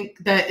don't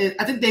think that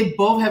I think they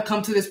both have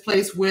come to this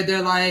place where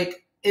they're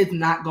like, it's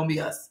not gonna be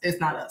us. It's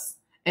not us.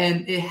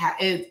 And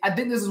I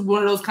think this is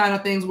one of those kind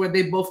of things where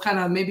they both kind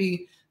of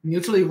maybe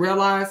mutually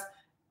realize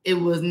it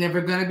was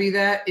never gonna be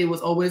that. It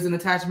was always an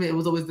attachment. It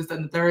was always this, that,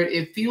 and the third.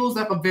 It feels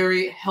like a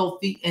very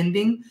healthy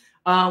ending.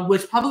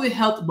 Which probably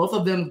helped both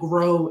of them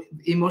grow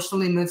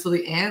emotionally,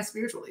 mentally, and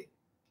spiritually.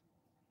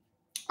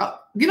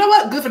 You know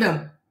what? Good for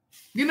them.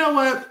 You know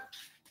what?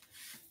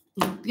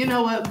 You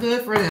know what?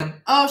 Good for them.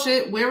 Oh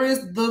shit! Where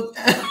is the?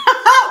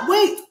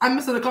 Wait, I'm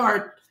missing a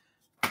card.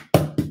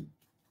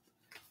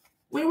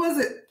 Where was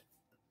it?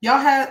 Y'all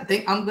had.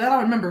 I'm glad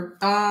I remember.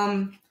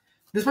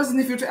 This person's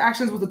in future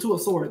actions with the Two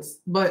of Swords,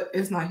 but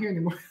it's not here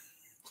anymore.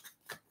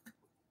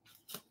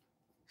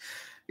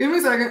 Give me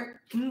a second,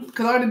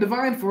 because I already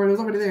divined for it. It was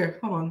already there.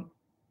 Hold on.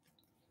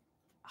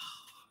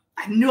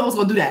 I knew I was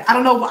gonna do that. I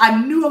don't know.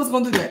 I knew I was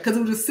gonna do that because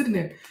it was just sitting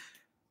there.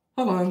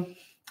 Hold on.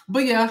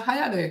 But yeah, how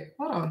y'all doing?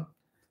 Hold on.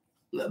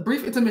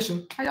 Brief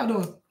intermission. How y'all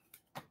doing?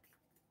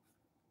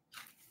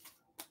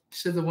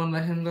 Should the one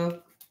let him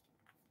go?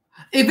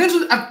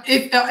 Eventually,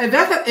 if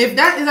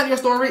that is not your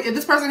story, if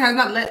this person has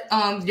not let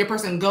your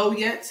person go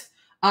yet,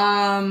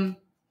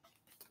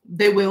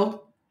 they will.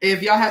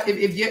 If y'all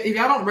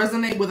don't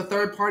resonate with a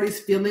third party's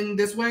feeling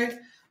this way,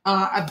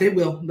 they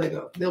will let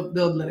go.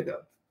 They'll let it go.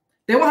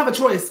 They won't have a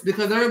choice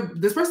because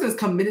this person is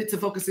committed to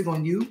focusing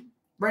on you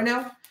right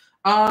now.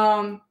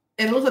 And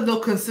it looks like they'll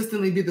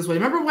consistently be this way.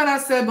 Remember when I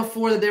said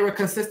before that they were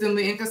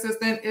consistently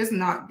inconsistent? It's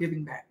not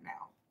giving that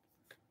now.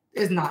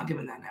 It's not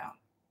giving that now.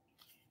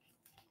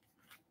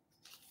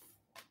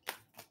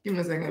 Give me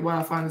a second while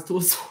I find this Two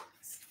of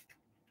Swords.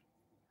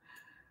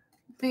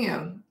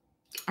 Damn.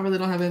 I really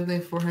don't have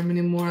anything for him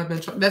anymore.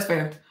 That's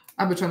fair.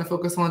 I've been trying to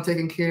focus on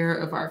taking care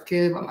of our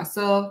kid by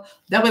myself.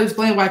 That would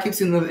explain why I keep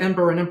seeing the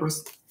Emperor and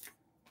Empress.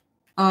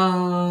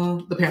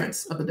 The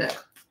parents of the deck.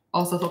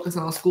 Also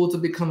focusing on school to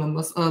become a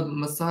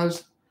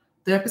massage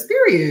therapist,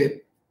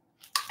 period.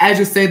 As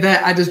you say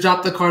that, I just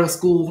dropped the card of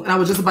school. And I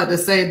was just about to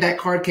say that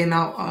card came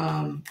out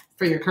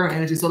for your current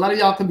energy. So a lot of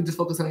y'all could be just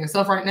focusing on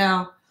yourself right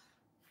now.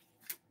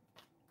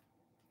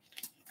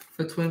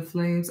 For twin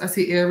flames. I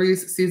see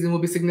Aries season will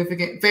be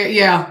significant.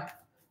 Yeah.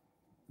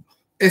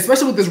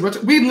 Especially with this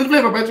we literally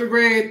have a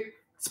retrograde,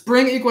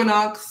 spring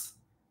equinox,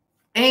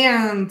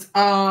 and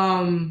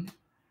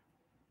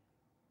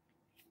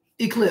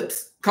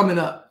eclipse coming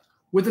up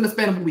within the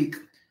span of a week.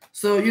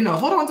 So,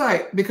 hold on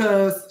tight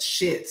because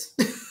shit.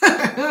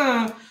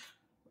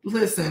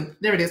 Listen,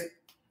 there it is.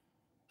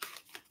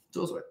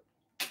 Dual sword.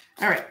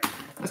 All right,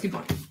 let's keep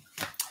going.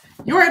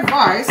 Your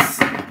advice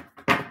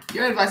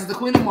is the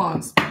Queen of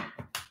Wands.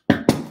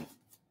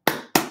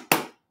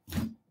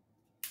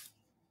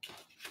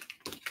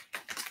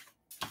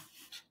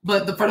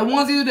 But for the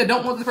ones of you that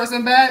don't want this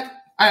person back,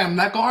 I am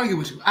not going to argue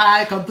with you.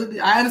 I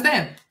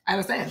understand.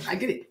 I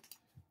get it.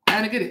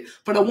 I get it.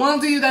 For the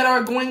ones of you that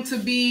are going to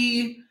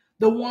be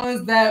the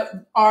ones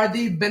that are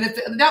the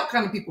benefit of the doubt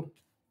kind of people.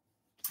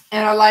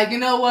 And are like, you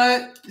know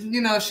what?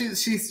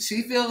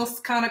 She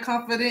feels kind of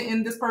confident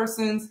in this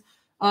person's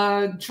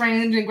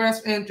change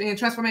and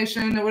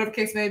transformation or whatever the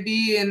case may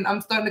be. And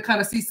I'm starting to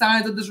kind of see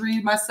signs of this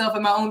read myself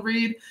in my own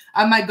read.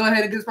 I might go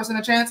ahead and give this person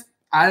a chance.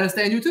 I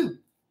understand you too.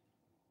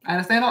 I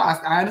understand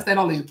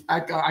all of you.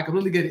 I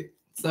completely get it.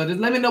 So just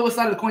let me know what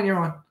side of the coin you're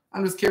on.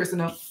 I'm just curious to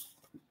know.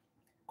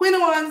 Queen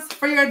of Wands,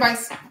 for your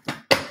advice.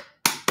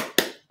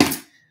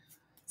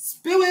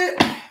 Spill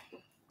it.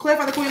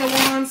 Clarify the Queen of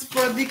Wands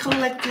for the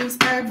collective's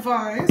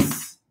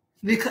advice.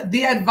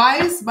 The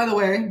advice, by the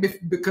way,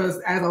 because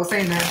as I was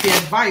saying that, the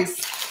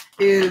advice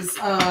is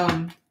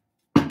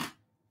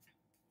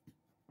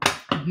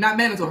not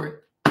mandatory.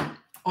 I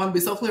want to be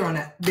so clear on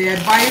that. The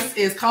advice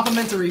is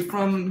complimentary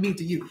from me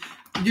to you.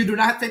 You do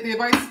not take the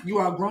advice. You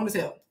are grown as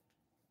hell.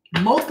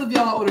 Most of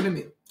y'all are older than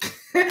me.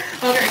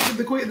 Okay,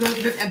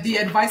 the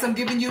advice I'm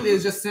giving you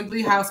is just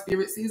simply how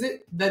Spirit sees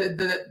it.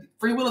 That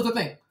free will is a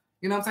thing.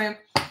 You know what I'm saying?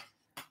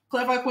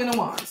 Clarify Queen of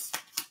Wands.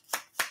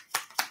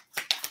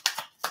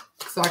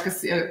 So I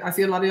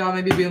see a lot of y'all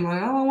maybe being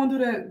like, oh, I don't want to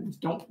do that.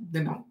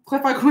 Don't.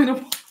 Clarify Queen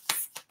of Wands.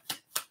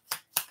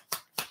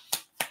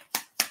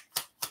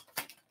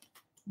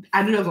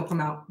 I knew that was going to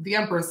come out. The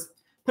Empress.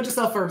 Put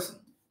yourself first.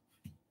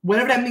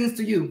 Whatever that means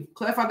to you.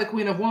 Clarify the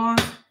Queen of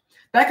Wands.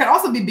 That could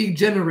also be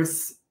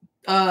generous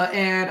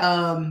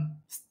and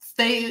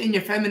stay in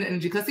your feminine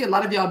energy. Because I see a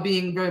lot of y'all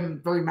being very,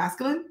 very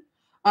masculine.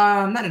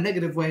 Not in a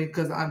negative way,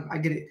 because I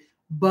get it.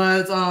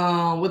 But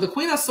with the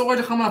Queen of Swords,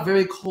 you're coming off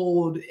very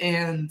cold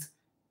and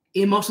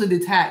emotionally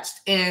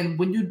detached. And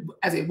when you,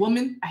 as a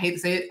woman, I hate to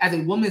say it, as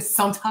a woman,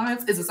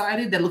 sometimes in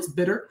society that looks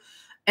bitter.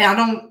 And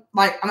I'm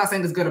not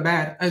saying it's good or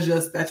bad. It's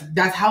just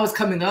that's how it's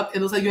coming up. It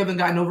looks like you haven't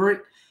gotten over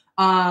it.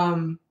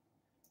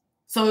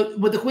 So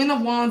with the Queen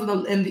of Wands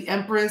and the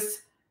Empress,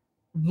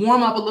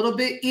 warm up a little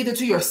bit, either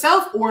to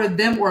yourself or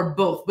them or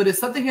both. But it's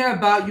something here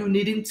about you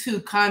needing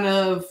to kind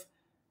of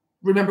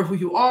remember who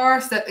you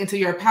are, step into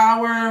your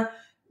power,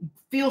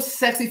 feel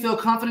sexy, feel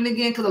confident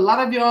again. Because a lot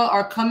of y'all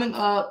are coming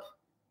up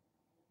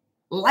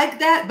like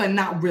that, but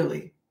not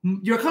really.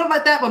 You're kind of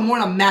like that, but more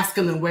in a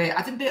masculine way.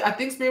 I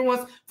think Spirit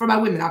wants, for my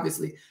women,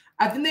 obviously,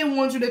 I think they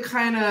want you to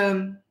kind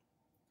of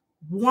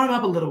warm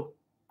up a little.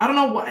 I don't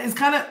know why. It's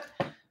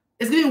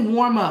getting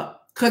warm up.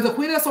 Because the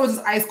Queen of Swords is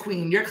Ice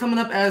Queen. You're coming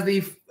up as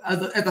the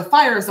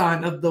fire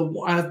sign of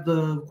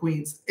the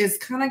queens. It's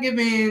kind of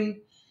giving.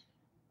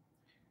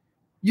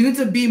 You need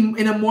to be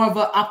in a more of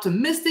an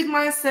optimistic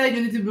mindset.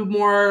 You need to be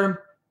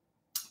more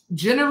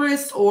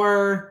generous,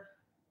 or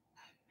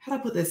how do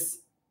I put this?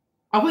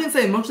 I wouldn't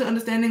say emotionally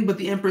understanding, but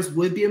the Empress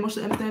would be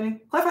emotionally understanding.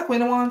 Clarify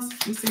Queen of Wands.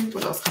 Let me see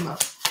what else come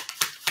up.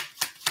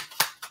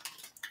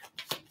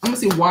 I'm gonna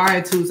see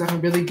why too, so I can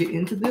really get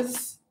into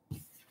this.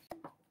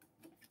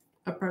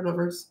 A part of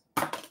reverse.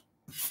 A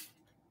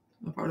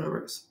part of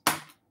reverse.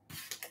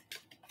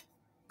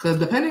 Because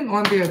depending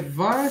on the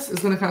advice,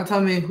 it's gonna kind of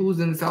tell me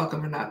who's in this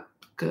outcome or not.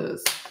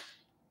 Because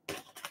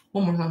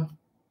one more time.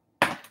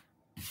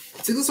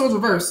 Six of Swords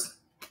reverse.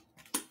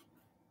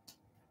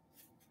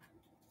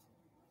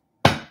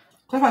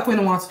 Clarify Queen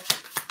of Wands.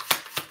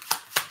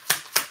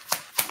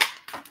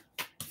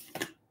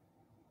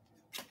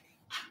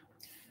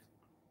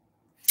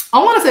 I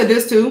want to say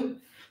this too.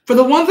 For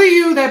the ones of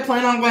you that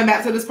plan on going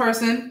back to this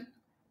person,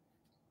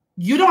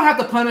 you don't have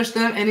to punish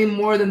them any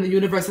more than the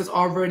universe has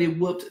already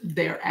whooped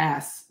their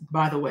ass,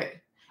 by the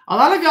way. A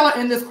lot of y'all are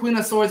in this Queen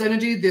of Swords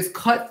energy, this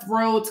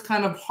cutthroat,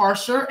 kind of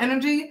harsher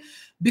energy,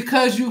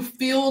 because you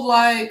feel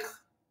like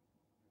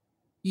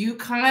you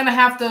kind of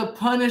have to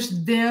punish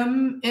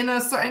them in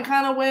a certain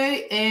kind of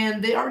way,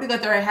 and they already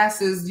got their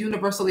asses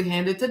universally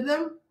handed to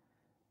them,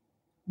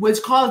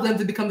 which caused them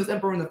to become this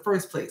emperor in the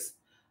first place.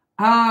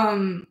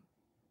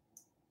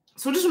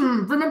 So just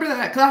remember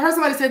that, because I heard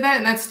somebody say that,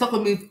 and that stuck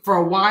with me for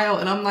a while,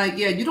 and I'm like,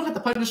 yeah, you don't have to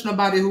punish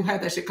nobody who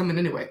had that shit coming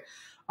anyway.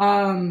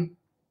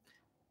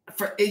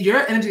 For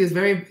your energy is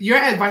your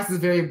advice is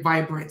very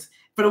vibrant.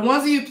 For the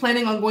ones of you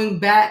planning on going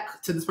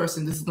back to this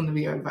person, this is going to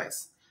be your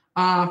advice.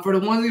 For the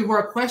ones of you who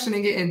are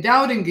questioning it and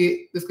doubting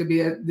it, this could be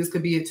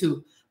it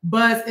too.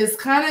 But it's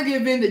kind of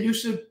given that you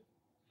should,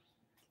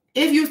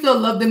 if you still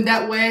love them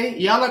that way,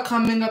 y'all are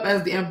coming up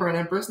as the Emperor and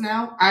Empress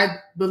now. I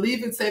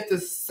believe it's safe to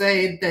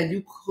say that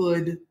you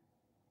could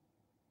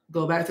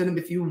go back to them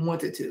if you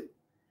wanted to.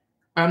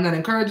 I'm not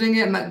encouraging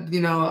it.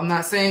 I'm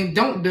not saying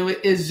don't do it.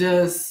 It's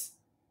just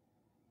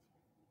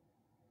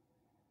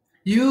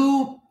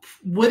you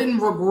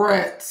wouldn't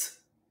regret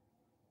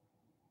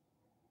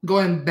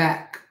going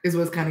back is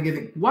what it's kind of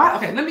giving. Why?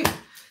 Okay,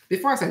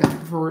 before I say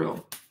that, for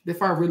real,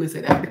 before I really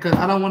say that, because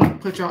I don't want to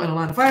put y'all in a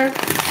line of fire.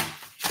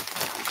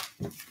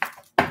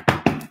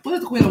 What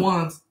is the Queen of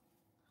Wands?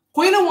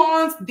 Queen of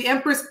Wands, the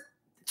Empress,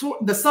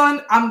 the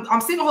Sun.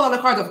 I'm seeing a whole lot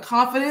of cards of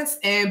confidence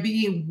and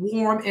being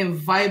warm and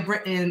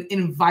vibrant and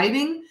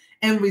inviting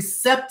and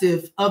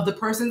receptive of the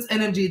person's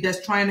energy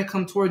that's trying to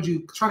come towards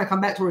you, trying to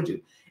come back towards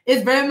you.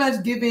 It's very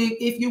much giving,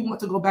 if you want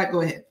to go back,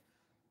 go ahead.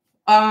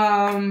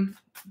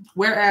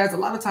 Whereas a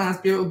lot of times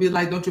Spirit will be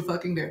like, don't you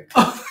fucking dare.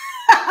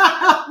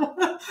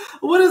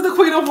 What is the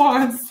Queen of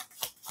Wands?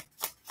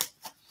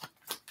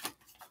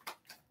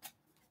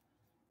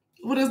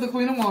 What is the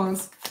Queen of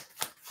Wands?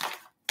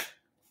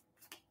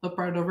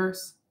 Upright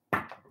reverse.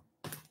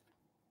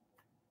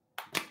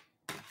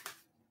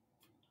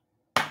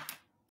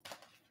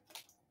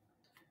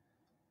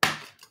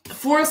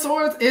 Four of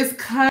Swords is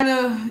kind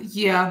of,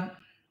 yeah.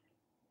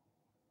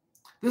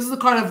 This is a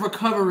card of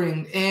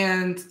recovering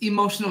and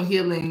emotional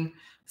healing.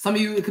 Some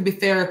of you, it could be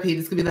therapy.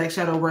 This could be like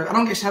shadow work. I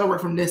don't get shadow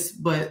work from this,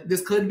 but this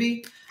could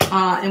be.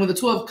 And with the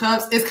Two of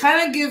Cups, it's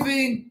kind of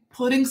giving,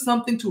 putting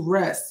something to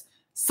rest.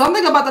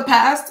 Something about the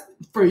past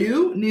for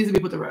you needs to be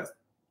put to rest.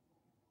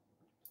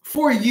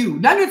 For you,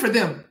 not even for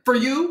them. For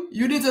you,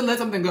 you need to let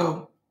something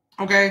go.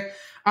 Okay?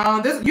 You're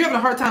having a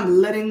hard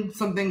time letting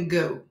something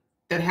go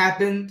that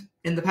happened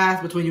in the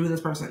past between you and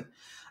this person.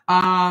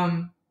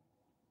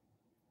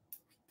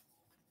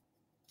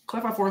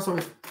 Clarify Four of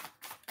Swords.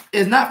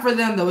 It's not for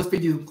them, though. It's for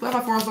you.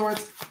 Clarify Four of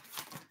Swords.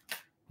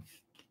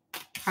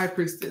 High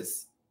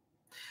Priestess.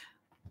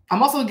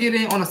 I'm also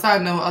getting, on a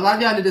side note, a lot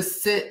of y'all need to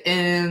sit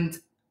and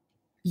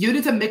you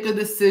need to make a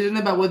decision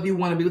about whether you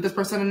want to be with this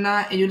person or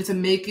not, and you need to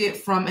make it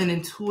from an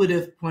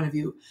intuitive point of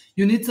view.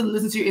 You need to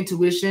listen to your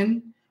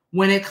intuition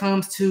when it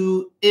comes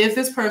to if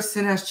this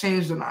person has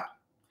changed or not.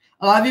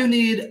 A lot of you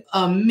need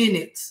a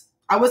minute.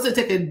 I would say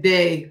take a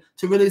day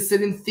to really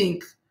sit and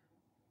think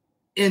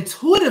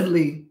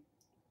intuitively,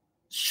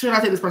 should I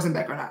take this person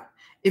back or not?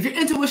 If your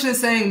intuition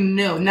is saying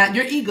no, not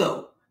your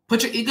ego,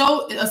 put your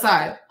ego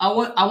aside. I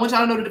want y'all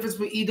to know the difference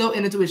between ego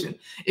and intuition.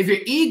 If your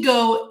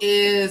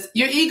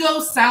ego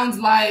sounds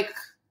like,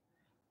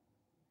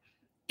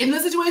 in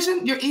this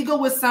situation, your ego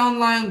would sound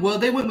like, well,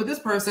 they went with this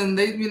person.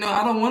 I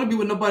don't want to be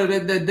with nobody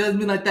that does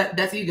me like that.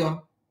 That's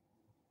ego.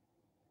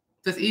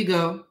 That's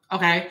ego.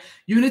 Okay.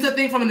 You need to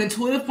think from an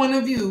intuitive point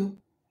of view.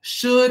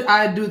 Should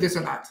I do this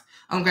or not?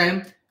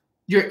 Okay.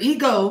 Your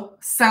ego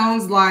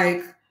sounds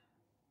like,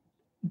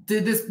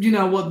 did this,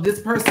 this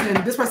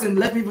person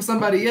left me for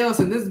somebody else,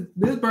 and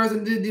this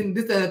person did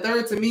this and the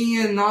third to me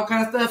and all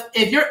kind of stuff.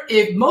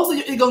 If most of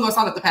your ego gonna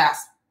sound like the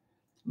past,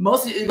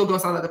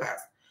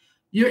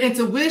 your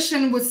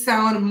intuition would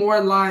sound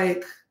more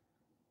like,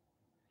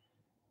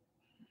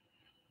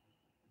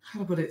 how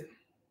to put it?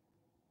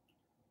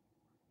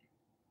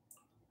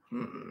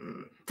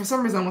 For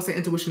some reason, I want to say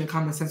intuition and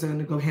common sense are going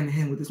to go hand in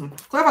hand with this one.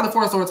 Clarify the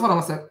Four of Swords. Hold on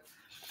one sec.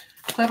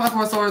 Clarify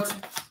Four of Swords.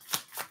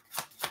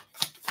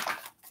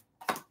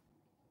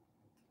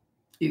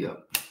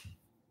 Ego.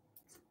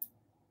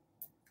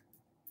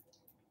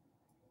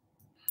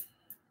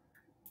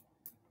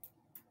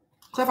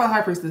 Clarify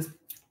High Priestess.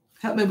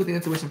 Help me with the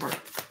intuition part.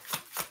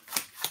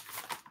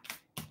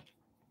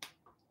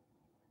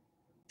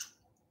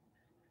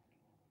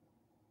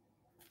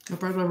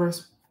 Upright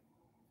reverse.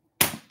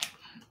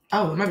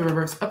 Oh, it might be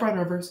reverse. Upright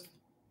reverse.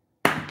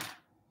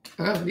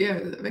 Oh, yeah,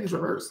 I think it's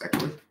reverse,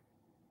 actually.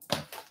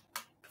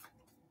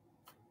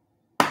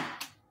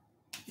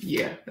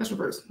 Yeah, that's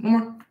reverse. One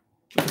more.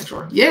 Make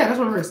sure. Yeah, that's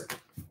reverse.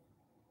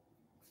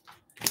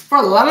 For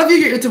a lot of you,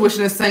 your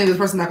intuition is saying this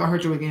person's not going to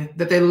hurt you again.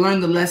 That they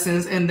learned the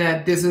lessons and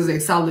that this is a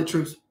solid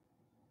truth.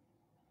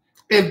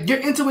 If your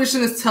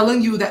intuition is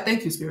telling you that,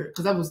 thank you, Spirit,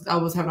 because I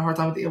was having a hard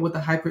time with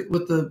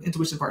the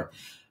intuition part.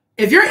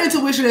 If your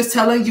intuition is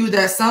telling you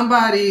that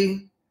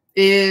somebody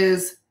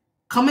is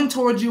coming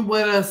towards you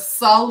with a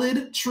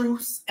solid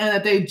truth and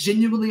that they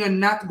genuinely are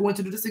not going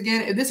to do this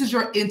again, if this is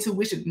your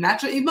intuition,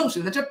 not your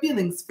emotion, not your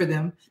feelings for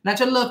them, not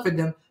your love for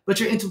them, but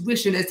your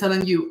intuition is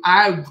telling you,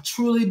 I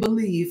truly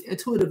believe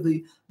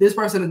intuitively this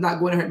person is not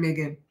going to hurt me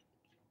again.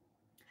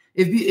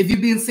 If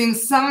you've been seeing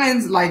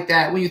signs like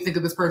that when you think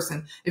of this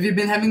person, if you've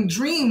been having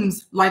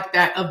dreams like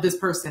that of this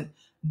person,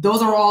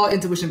 those are all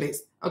intuition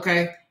based,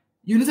 okay?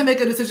 You need to make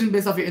a decision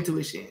based off your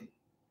intuition.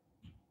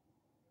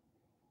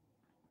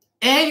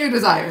 And your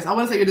desires. I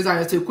want to say your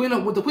desires too.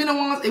 With the Queen of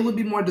Wands, it would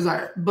be more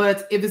desire.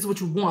 But if it's what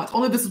you want,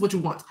 only if this is what you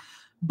want.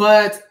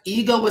 But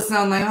ego would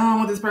sound like, oh, I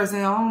want this person.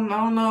 I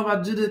don't know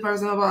about this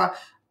person. Blah.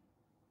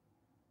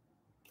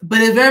 But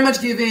it's very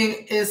much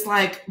giving. It's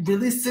like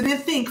really sit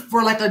and think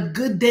for like a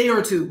good day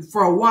or two,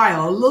 for a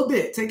while, a little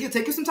bit. Take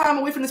you some time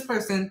away from this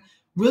person.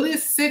 Really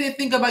sit and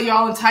think about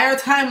y'all entire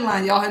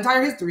timeline, y'all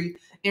entire history,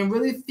 and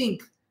really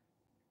think.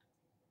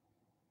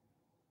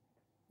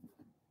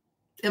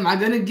 Am I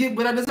going to get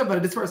what I deserve out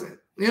of this person?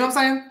 You know what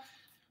I'm saying?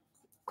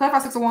 Clarify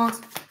 6 of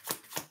Wands.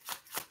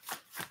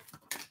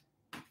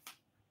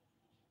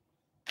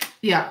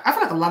 Yeah, I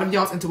feel like a lot of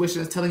y'all's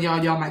intuition is telling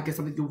y'all might get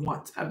something you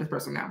want out of this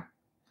person now.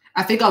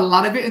 I think a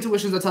lot of your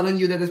intuitions are telling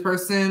you that this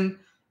person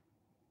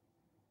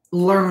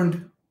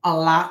learned a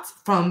lot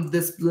from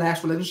this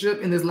last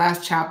relationship in this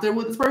last chapter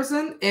with this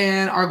person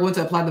and are going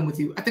to apply them with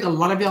you. I think a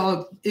lot of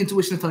y'all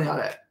intuition is telling y'all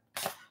that.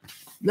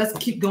 Let's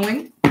keep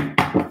going.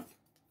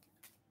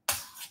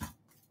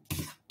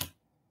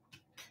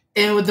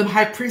 And with the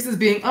High Priestess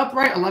being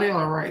upright, a lot of y'all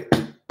are right.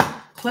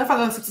 Clarify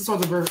the 6 of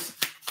Swords reverse.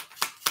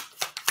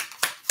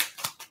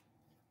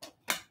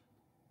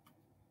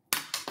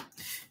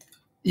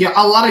 Yeah,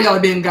 a lot of y'all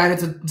are being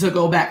guided to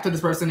go back to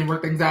this person and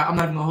work things out. I'm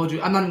not even going to hold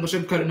you. I'm not even going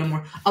to sugarcoat it no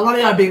more. A lot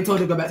of y'all are being told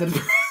to go back to this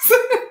person.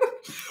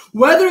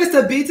 Whether it's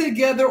to be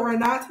together or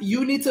not,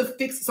 you need to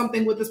fix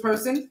something with this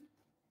person.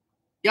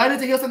 Y'all need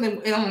to heal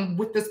something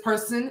with this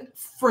person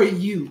for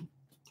you.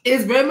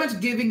 It's very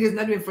much giving is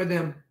not even for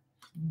them.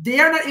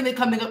 They're not even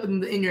coming up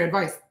in your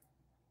advice.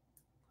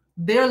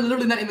 They're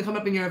literally not even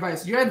coming up in your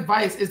advice. Your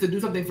advice is to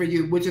do something for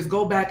you, which is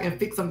go back and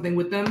fix something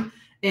with them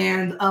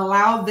and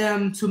allow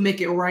them to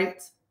make it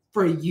right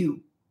for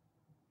you.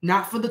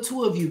 Not for the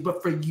two of you,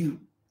 but for you.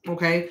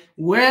 Okay?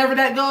 Wherever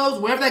that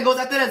goes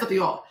after that, it's up to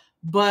y'all.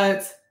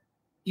 But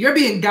you're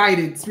being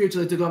guided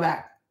spiritually to go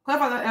back.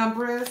 Clarify the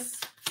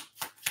Empress.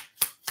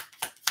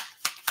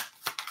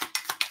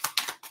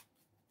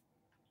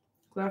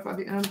 Clarify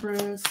the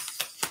Empress.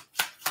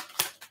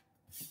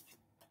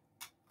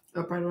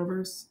 Upright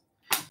reverse.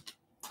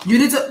 You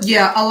need to,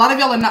 yeah, a lot of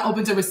y'all are not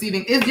open to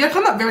receiving. If you're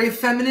coming up very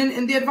feminine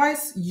in the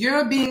advice,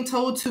 you're being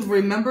told to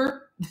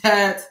remember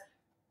that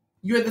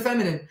you're the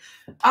feminine.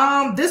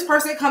 This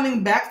person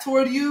coming back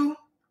toward you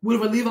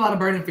would relieve a lot of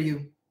burden for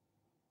you.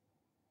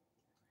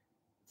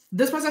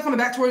 This person coming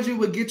back towards you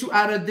would get you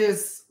out of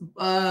this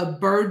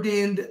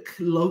burdened,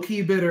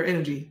 low-key bitter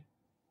energy.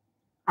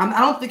 I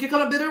don't think you're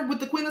coming bitter with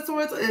the Queen of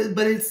Swords,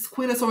 but it's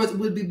Queen of Swords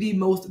would be the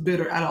most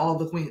bitter out of all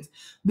the queens.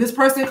 This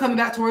person coming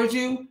back towards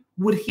you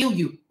would heal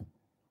you.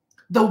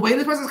 The way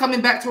this person's coming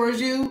back towards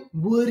you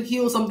would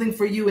heal something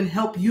for you and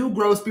help you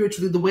grow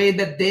spiritually the way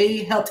that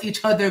they helped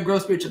each other grow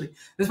spiritually.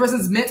 This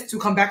person's meant to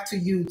come back to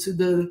you to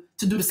do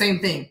the same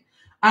thing.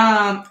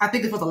 I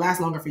think it's supposed to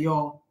last longer for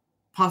y'all,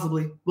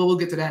 possibly. But we'll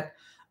get to that.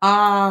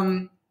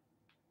 Clarify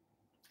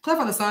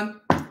the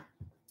Sun.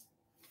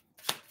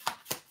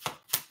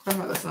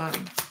 Clarify the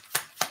Sun.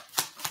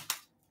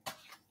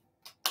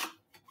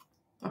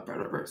 Upright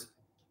reverse.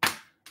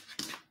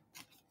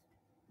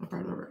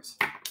 Upright reverse.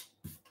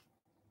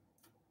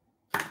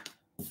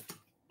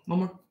 One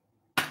more.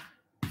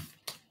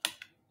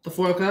 The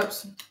 4 of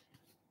Cups.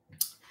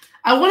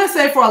 I want to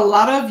say for a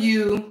lot of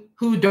you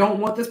who don't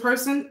want this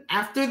person,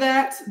 after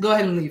that, go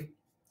ahead and leave.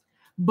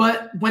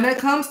 But when it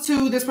comes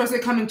to this person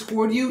coming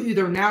toward you,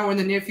 either now or in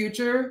the near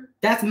future,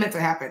 that's meant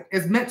to happen.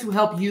 It's meant to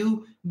help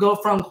you go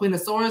from Queen of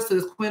Swords to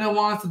this Queen of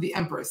Wands to the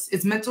Empress.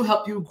 It's meant to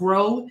help you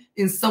grow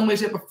in some way,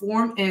 shape, or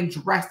form and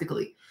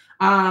drastically.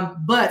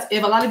 But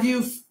if a lot of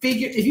you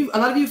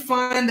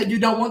find that you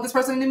don't want this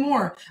person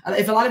anymore,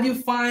 if a lot of you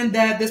find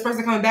that this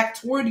person coming back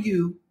toward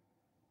you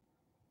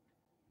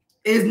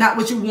is not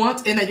what you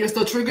want and that you're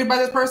still triggered by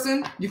this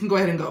person, you can go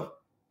ahead and go.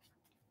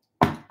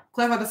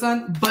 Clarify the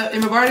Sun. But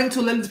in regarding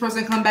to letting this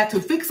person come back to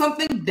fix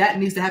something, that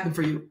needs to happen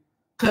for you.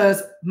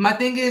 Because my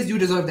thing is, you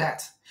deserve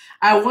that.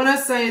 I want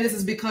to say this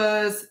is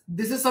because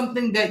this is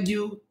something that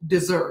you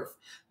deserve.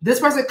 This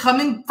person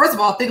coming, first of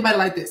all, think about it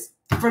like this.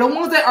 For the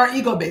ones that are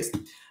ego-based,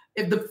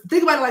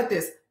 think about it like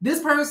this. This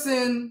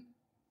person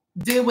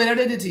did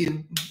whatever they did to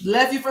you,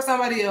 left you for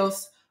somebody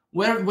else,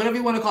 whatever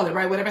you want to call it,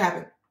 right? Whatever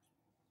happened.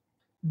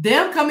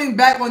 Them coming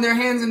back on their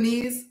hands and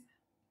knees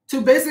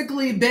to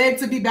basically beg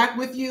to be back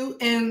with you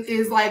and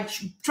is like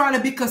trying to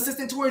be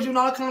consistent towards you and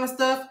all that kind of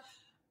stuff.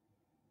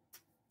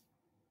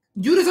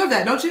 You deserve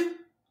that, don't you?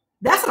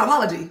 That's an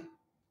apology.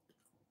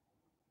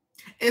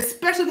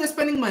 Especially if they're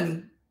spending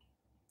money.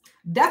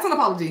 That's an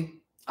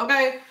apology.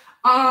 Okay.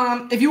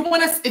 If you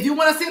want to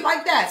see it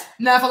like that.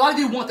 Now, if a lot of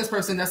you want this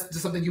person, that's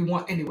just something you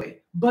want anyway.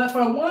 But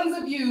for ones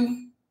of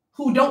you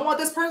who don't want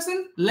this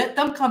person, let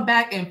them come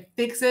back and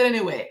fix it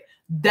anyway.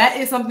 That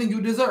is something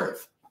you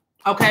deserve.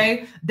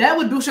 Okay? That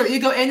would boost your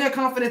ego and your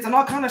confidence and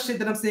all kind of shit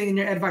that I'm saying in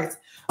your advice.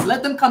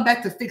 Let them come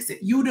back to fix it.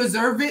 You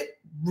deserve it,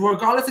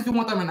 regardless if you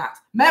want them or not.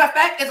 Matter of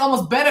fact, it's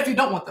almost better if you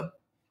don't want them.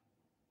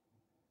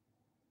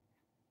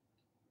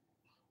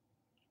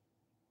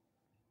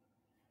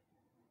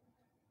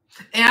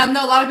 And I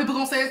know a lot of people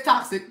gonna say it's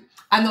toxic.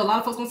 I know a lot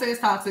of folks gonna say it's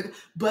toxic,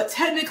 but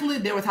technically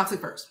they were toxic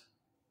first.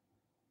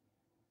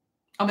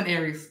 I'm an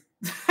Aries.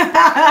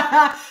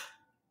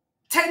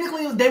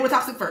 Technically they were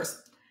toxic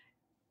first.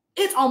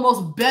 It's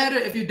almost better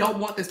if you don't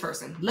want this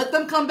person. Let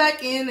them come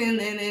back in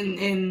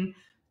and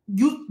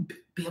you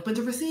be open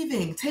to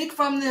receiving. Take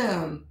from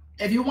them.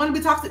 If you want to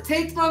be toxic,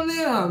 take from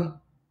them.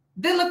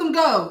 Then let them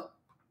go.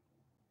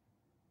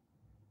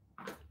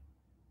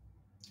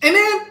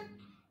 Amen?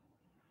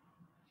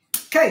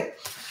 Okay.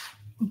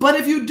 But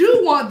if you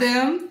do want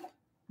them,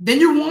 then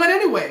you want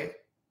anyway.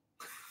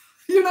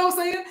 You know what I'm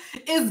saying?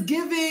 It's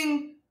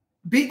giving,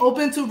 be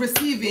open to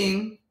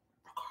receiving.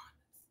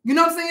 You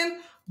know what I'm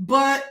saying?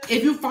 But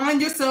if you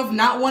find yourself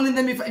not wanting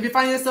them, if you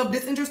find yourself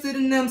disinterested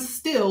in them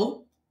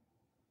still,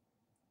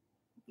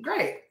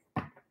 great.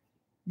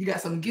 You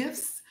got some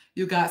gifts,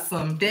 you got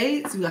some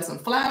dates, you got some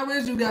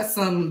flowers, you got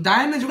some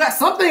diamonds, you got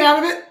something out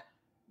of it.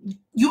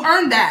 You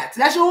earned that.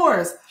 That's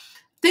yours.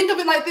 Think of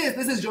it like this.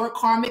 This is your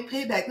karmic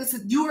payback. This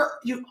is you're owed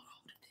this.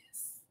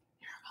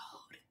 You're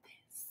owed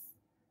this.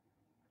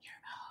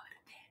 You're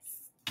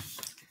owed this.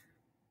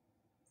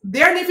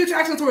 Their near future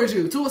action towards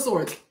you. Two of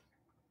Swords.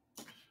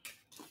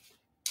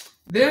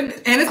 Then,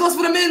 and it goes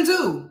for the men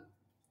too.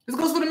 This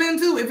goes for the men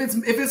too. If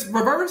it's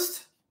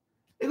reversed,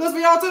 it goes for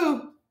y'all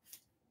too.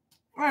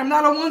 I am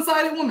not a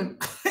one-sided woman.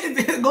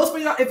 If it goes for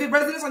y'all, if it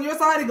resonates on your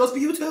side, it goes for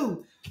you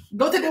too.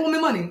 Go take that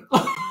woman money.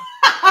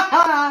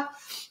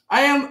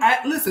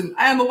 Listen,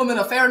 I am a woman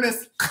of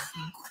fairness.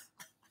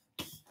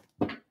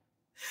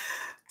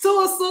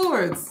 Two of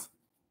Swords.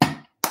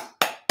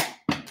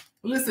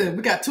 Listen,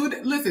 we got 2 or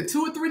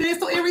 3 days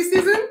till Aries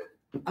season.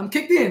 I'm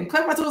kicked in.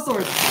 Clap my Two of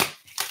Swords.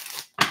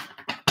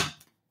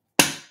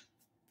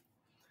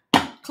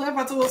 Clap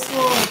my Two of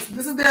Swords.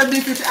 This is their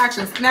near future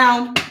actions.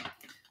 Now,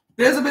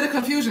 there's a bit of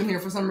confusion here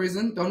for some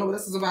reason. Don't know what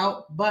this is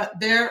about, but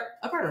they're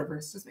upright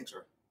reverse. Just make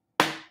sure.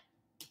 One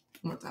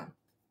more time.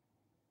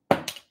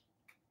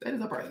 That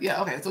is upright.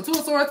 Yeah, okay. So Two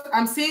of Swords.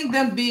 I'm seeing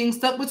them being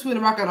stuck between a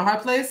rock and a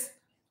hard place.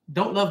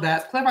 Don't love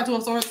that. Clarify Two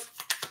of Swords.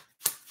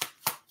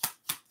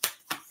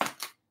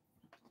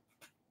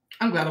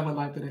 I'm glad I went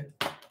live today.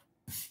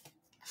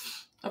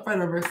 Upright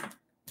reverse.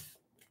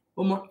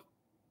 One more.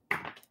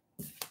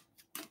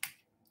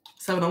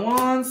 7 of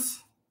Wands.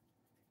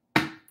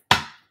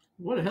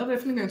 What the hell did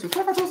I get into?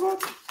 Clarify Two of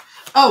Swords.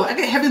 Oh, I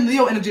get heavy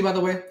Leo energy, by the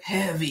way.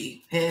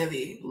 Heavy.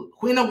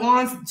 Queen of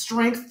Wands,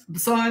 strength, the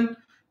sun.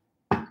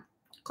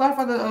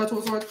 Clarify the Two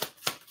of Swords.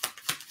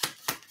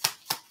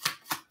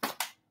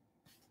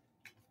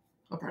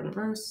 Upright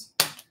reverse.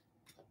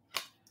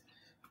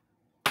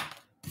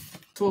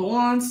 Two of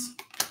Wands.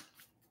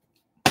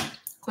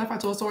 Clarify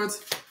Two of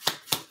Swords.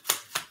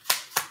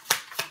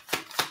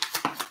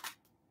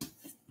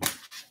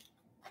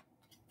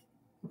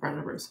 Upright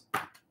reverse.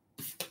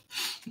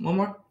 One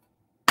more.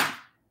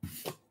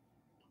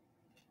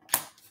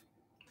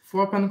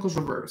 4 of Pentacles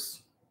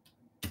reverse.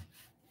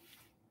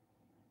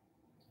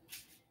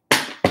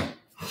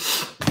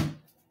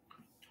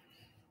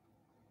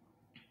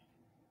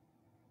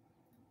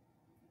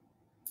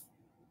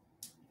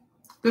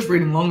 This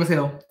reading long as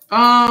hell.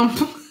 I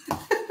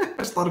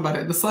just thought about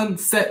it. The sun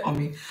set on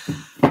me.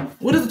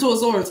 What is the Two of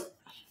Swords?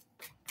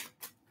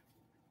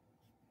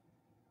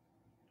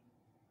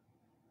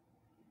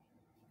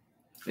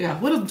 Yeah,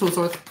 what is the Two of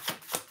Swords?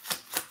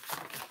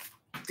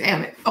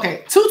 Damn it.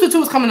 Okay,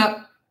 222 is coming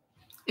up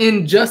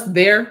in just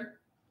their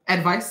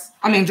advice.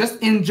 I mean,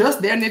 just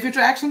their near future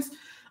actions.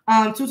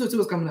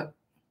 222 is coming up.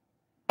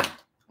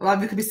 A lot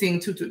of you could be seeing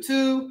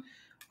 222.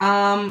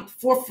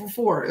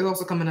 444 is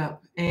also coming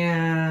up,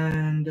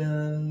 and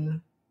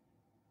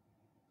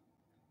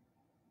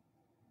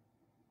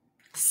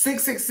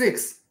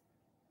 666.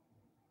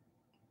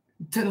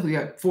 Technically,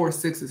 yeah, 4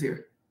 6s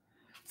here.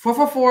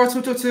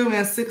 444, 222,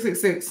 and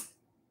 666.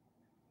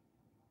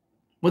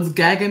 What's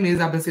gagging me is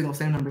I've been seeing those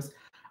same numbers.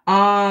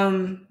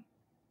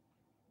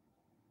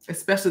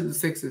 Especially the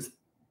 6s.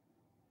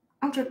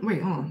 I'm tripping.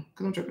 Wait, hold on,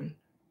 because I'm tripping.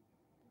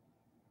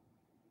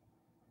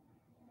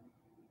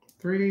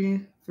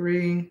 3,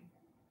 3.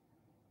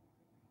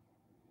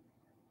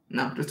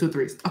 No, there's 2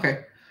 3s.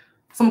 Okay.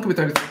 Someone could be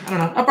 33. I don't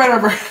know. Upright or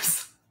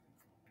reverse.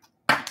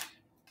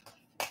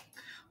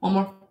 One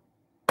more.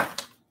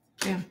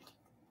 Damn.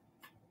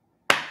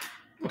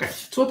 Okay.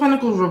 2 of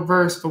Pentacles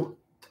reverse for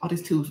all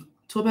these 2s.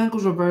 2 of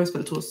Pentacles reverse for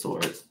the 2 of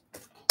Swords.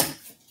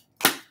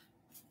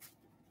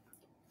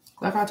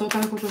 Clarify 2 of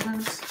Pentacles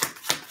reverse.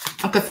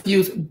 I'm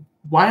confused.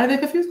 Why are they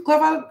confused?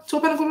 Clarify 2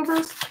 of Pentacles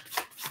reverse.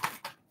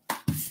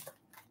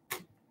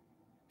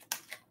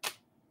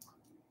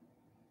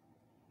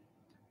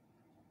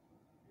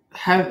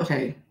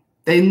 Okay.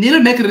 They need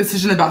to make a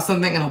decision about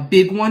something and a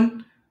big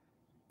one,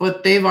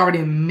 but they've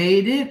already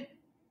made it.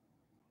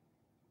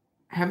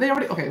 Have they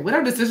already? Okay,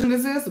 whatever decision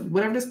this is,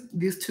 whatever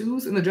these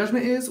 2s in the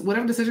Judgment is,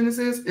 whatever decision this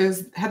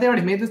is have they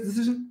already made this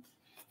decision?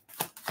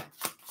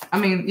 I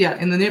mean, yeah,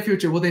 in the near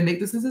future, will they make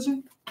this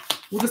decision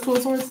with this 2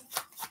 of Swords?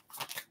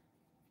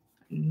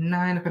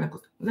 9 of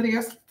Pentacles. Is that a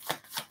yes?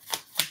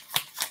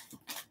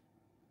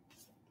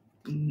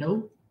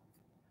 No.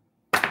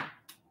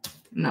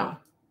 No.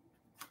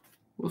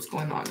 What's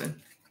going on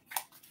then?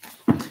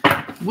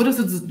 What is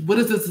this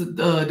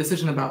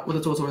decision about with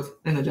the 2 of Swords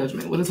in the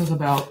Judgment? What is this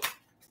about?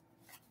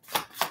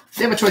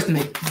 They have a choice to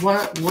make.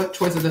 What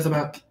choice is this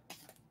about?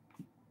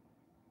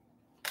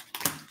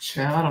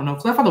 Child, I don't know.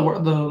 Clarify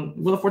the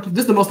Wheel of Fortune.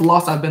 This is the most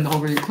lost I've been the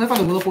whole read. Clarify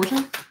the Wheel of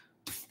Fortune.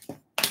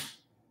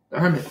 The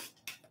Hermit.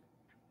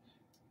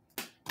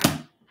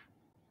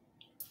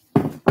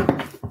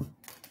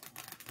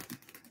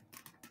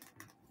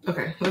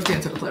 Okay, let's get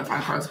into the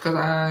clarifying cards because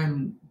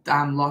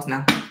I'm lost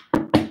now.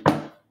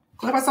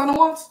 Clarify 7 of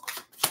Wands.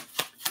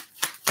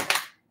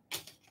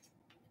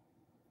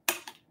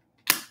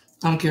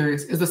 I'm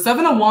curious. Is the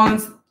 7 of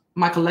Wands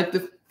my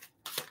collective?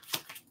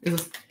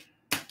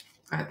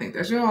 I think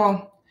that's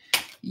y'all.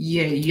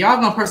 Yeah,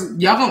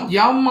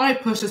 y'all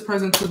might push this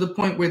person to the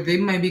point where they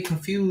might be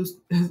confused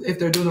if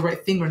they're doing the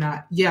right thing or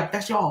not. Yeah,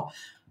 that's y'all.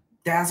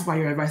 That's why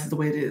your advice is the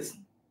way it is.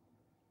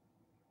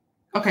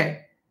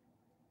 Okay.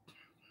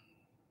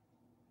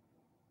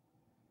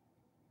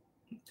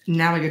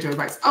 Now I get your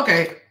advice.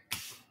 Okay.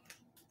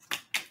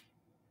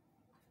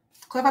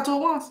 Clarify 2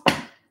 of Wands.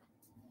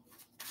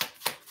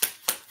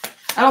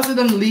 I don't see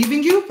them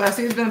leaving you, but I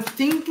see them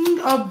thinking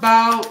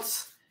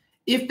about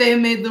if they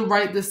made the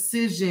right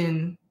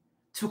decision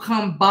to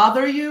come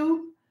bother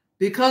you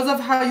because of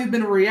how you've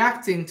been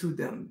reacting to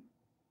them.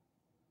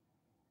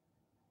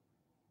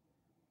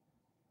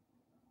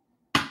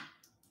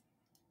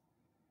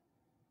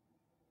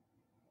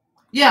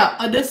 Yeah,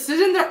 a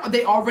decision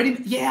they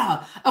already,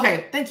 yeah.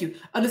 Okay, thank you.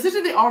 A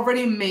decision they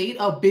already made,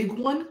 a big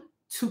one,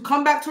 to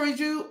come back towards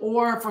you,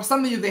 or for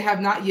some of you, they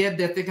have not yet,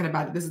 they're thinking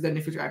about it. This is their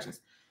near future actions.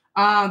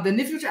 The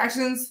near future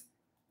actions,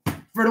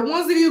 for the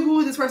ones of you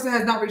who this person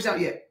has not reached out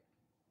yet,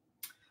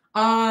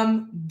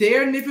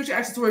 their near future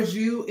action towards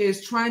you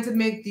is trying to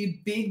make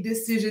the big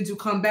decision to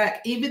come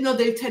back, even though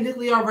they've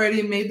technically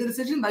already made the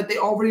decision, like they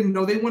already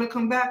know they want to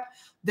come back.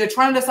 They're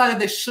trying to decide if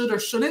they should or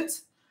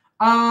shouldn't,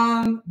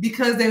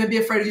 because they may be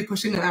afraid of you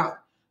pushing them out.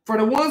 For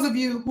the ones of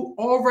you who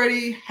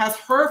already has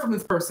heard from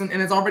this person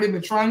and has already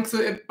been trying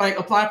to like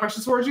apply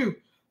pressure towards you,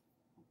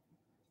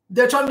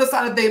 they're trying to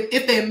decide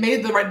if they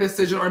made the right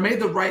decision or made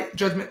the right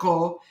judgment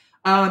call,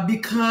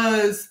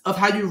 because of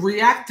how you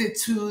reacted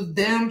to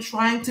them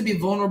trying to be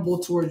vulnerable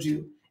towards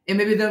you, and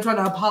maybe them trying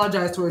to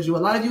apologize towards you. A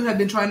lot of you have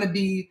been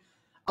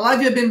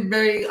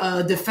very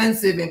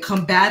defensive and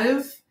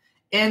combative,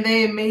 and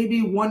they may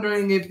be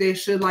wondering if they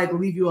should like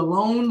leave you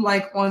alone,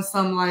 like on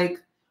some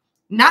like,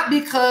 not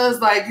because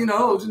like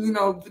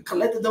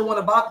collective don't want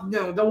to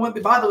bother, don't want to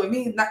be bothered with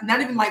me, not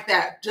even like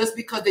that, just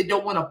because they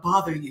don't want to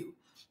bother you.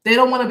 They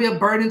don't want to be a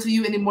burden to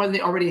you any more than they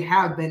already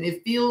have been.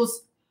 It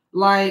feels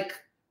like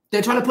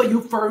they're trying to put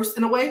you first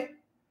in a way.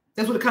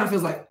 That's what it kind of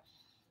feels like.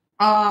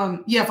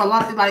 Yeah, for a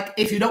lot of, like,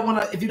 if you don't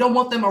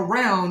want them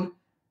around,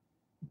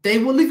 they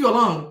will leave you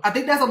alone. I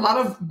think that's a lot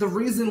of the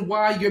reason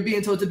why you're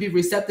being told to be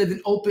receptive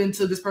and open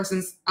to this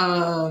person's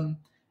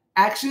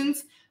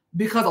actions,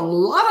 because a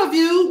lot of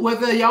you,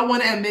 whether y'all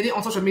want to admit it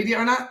on social media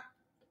or not,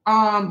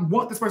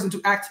 want this person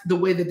to act the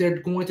way that they're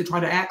going to try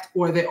to act,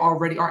 or they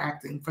already are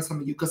acting for some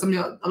of you. Because some of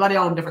y'all, a lot of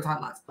y'all on different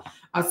timelines.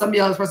 Some of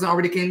y'all, this person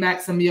already came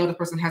back. Some of y'all, this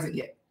person hasn't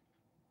yet.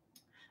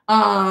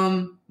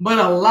 But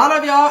a lot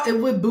of y'all, it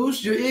would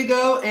boost your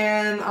ego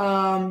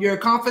and your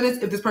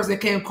confidence if this person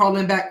came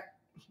crawling back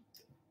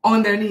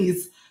on their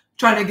knees,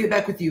 trying to get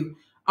back with you,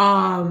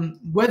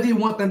 whether you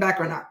want them back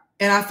or not.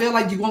 And I feel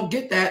like you won't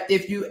get that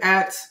if you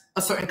act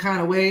a certain kind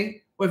of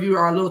way, or if you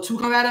are a little too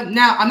combative.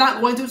 Now, I'm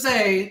not going to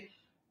say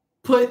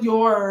put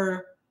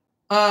your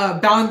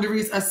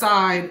boundaries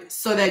aside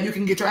so that you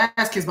can get your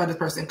ass kissed by this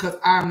person, because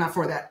I'm not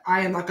for that.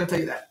 I am not going to tell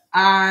you that.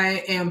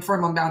 I am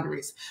firm on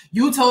boundaries.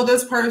 You tell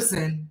this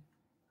person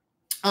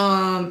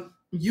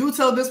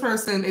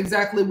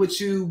exactly what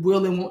you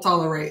will and won't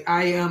tolerate.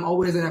 I am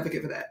always an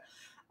advocate for that.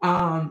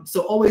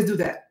 So always do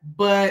that,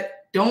 but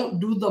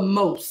don't do the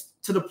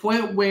most to the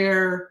point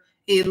where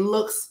it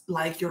looks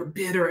like you're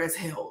bitter as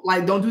hell.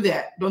 Like, don't do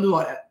that. Don't do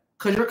all that,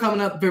 because you're coming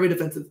up very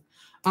defensive.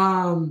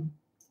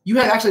 You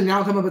have actually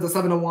now come up with the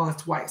 7 of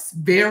Wands twice.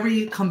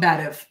 Very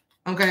combative.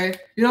 Okay?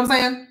 You know what I'm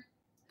saying?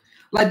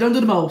 Like, don't do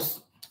the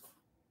most.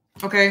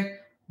 Okay?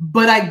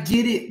 But I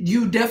get it.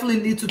 You definitely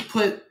need to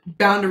put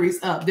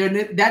boundaries up.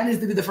 That needs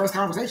to be the first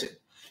conversation.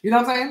 You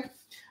know what I'm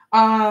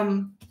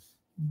saying?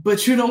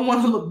 But you don't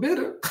want to look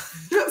bitter.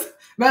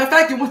 Matter of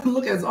fact, you want to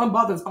look as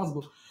unbothered as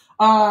possible.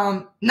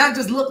 Not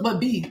just look, but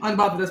be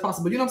unbothered as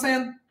possible. You know what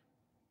I'm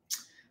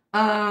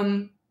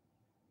saying?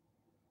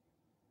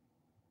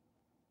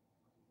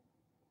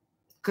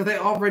 Because they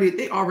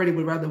already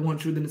would rather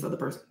want you than this other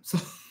person. So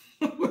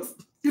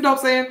you know what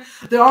I'm saying?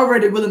 They're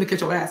already willing to kick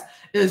your ass.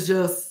 It's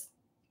just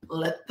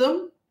let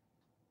them.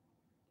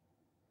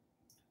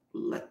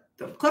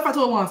 Clarify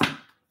 2 of Wands.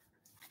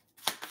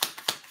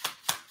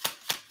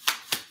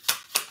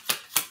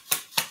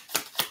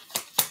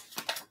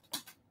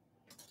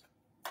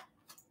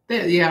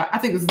 Yeah, I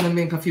think this is them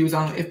being confused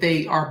on if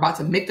they are about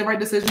to make the right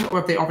decision or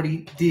if they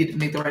already did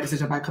make the right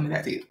decision by coming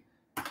back to you.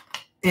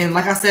 And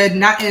like I said,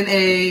 not in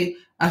a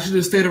I should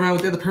have stayed around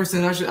with the other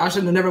person. I should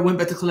have never went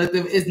back to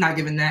collective. It's not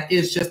giving that.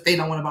 It's just they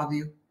don't want to bother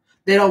you.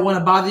 They don't want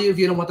to bother you if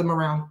you don't want them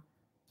around.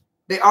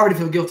 They already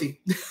feel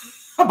guilty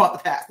about the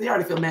past. They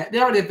already feel mad. They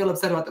already feel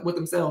upset with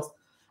themselves.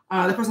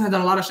 The person has done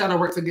a lot of shadow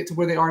work to get to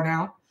where they are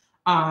now.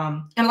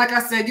 And like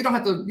I said, you don't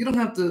have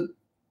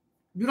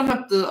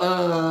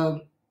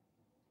to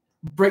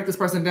break this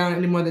person down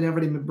any more than they've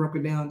already been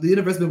broken down. The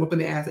universe has been whipping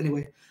their ass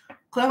anyway.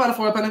 Clarify the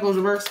 4 of Pentacles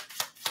reverse.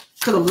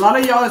 Because a lot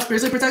of y'all are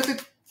spiritually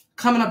protected,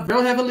 coming up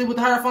real heavily with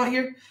the Hierophant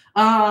here.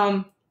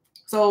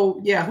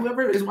 So yeah,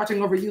 whoever is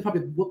watching over you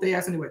probably whoop their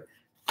ass anyway.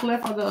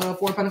 Clarify the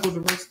 4 of Pentacles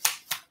reverse.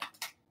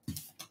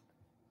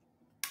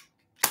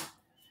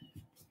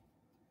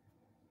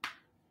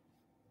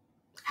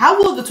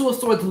 How will the 2 of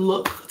Swords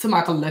look to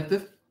my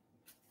collective?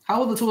 How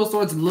will the 2 of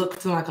Swords look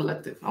to my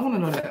collective? I want to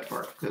know that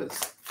part because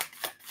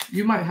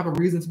you might have a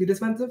reason to be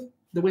defensive,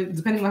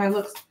 depending on how it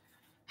looks.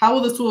 How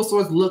will the 2 of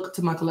Swords look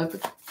to my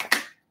collective?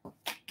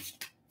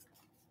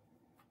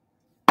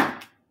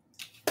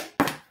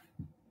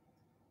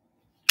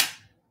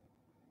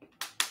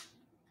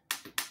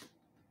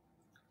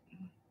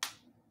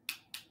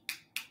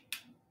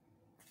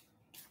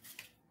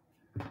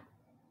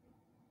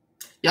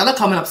 Y'all are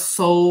coming up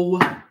so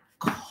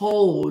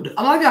cold.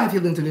 A lot of y'all have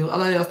healing to do. A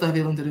lot of y'all still have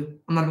healing to do.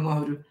 I'm not even going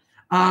to hold you.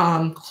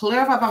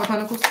 Clarify 5 of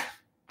Pentacles.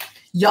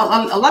 Y'all,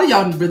 a lot of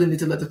y'all really need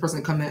to let this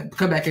person come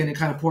back in and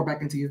kind of pour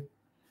back into you.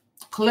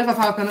 Clarify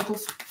 5 of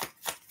Pentacles.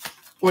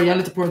 Or y'all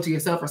need to pour into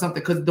yourself or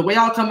something. Because the way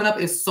y'all coming up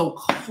is so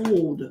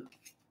cold.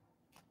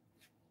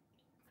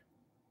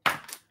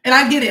 And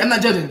I get it. I'm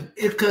not judging.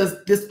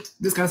 Because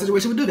this kind of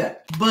situation would do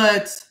that.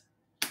 But,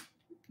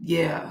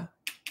 yeah.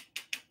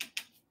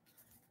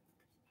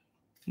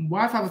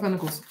 Why 5 of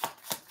Pentacles?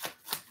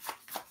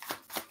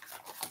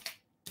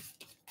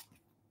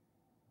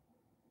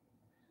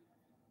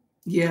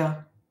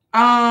 Yeah.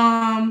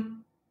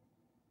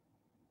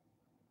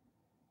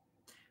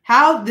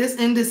 How this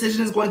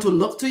indecision is going to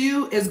look to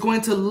you is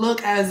going to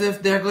look as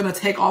if they're going to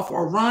take off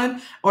or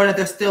run, or that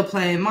they're still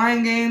playing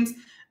mind games,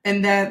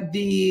 and that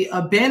the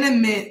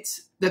abandonment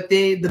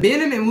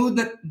wound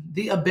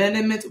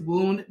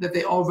that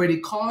they already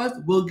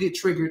caused will get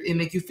triggered and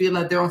make you feel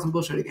like they're on some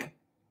bullshit again.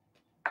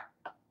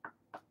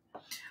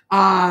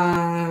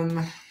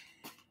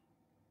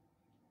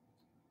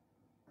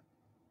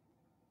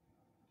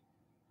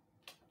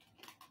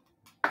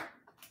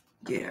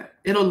 Yeah,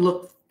 it'll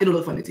look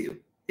funny to you.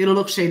 It'll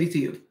look shady to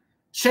you.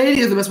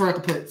 Shady is the best word I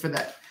could put for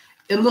that.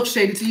 It'll look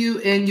shady to you,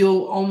 and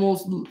you'll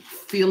almost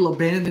feel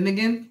abandoned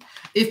again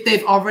if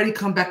they've already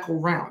come back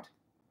around.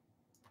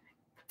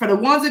 For the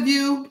ones of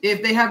you,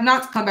 if they have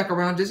not come back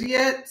around just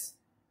yet,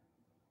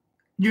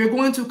 you're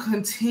going to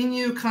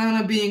continue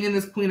kind of being in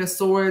this Queen of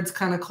Swords,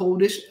 kind of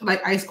coldish,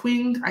 like Ice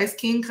King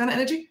kind of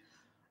energy,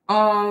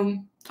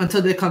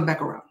 until they come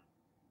back around.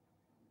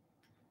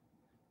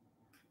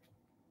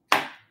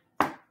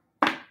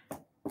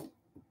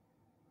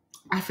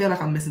 I feel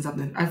like I'm missing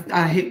something.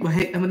 I hate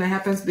when that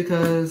happens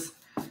because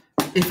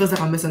it feels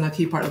like I'm missing a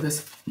key part of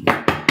this.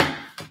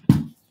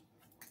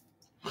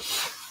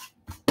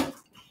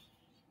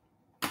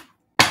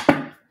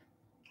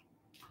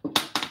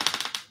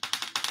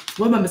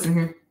 What am I missing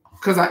here?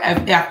 Because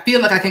I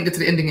feel like I can't get to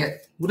the ending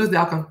yet. What is the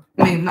outcome?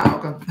 I mean, not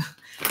outcome.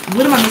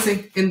 What am I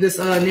missing in this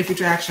near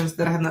future actions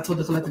that I have not told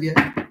the collective yet?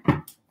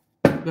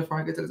 Before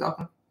I get to this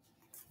outcome.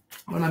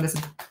 What am I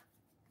missing?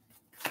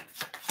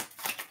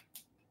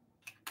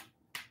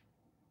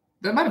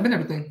 That might have been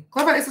everything.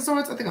 Clarify Ace of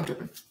Swords? I think I'm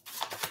tripping.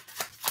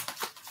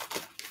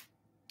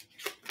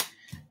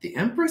 The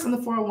Empress and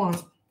the 4 of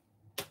Wands.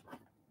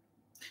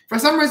 For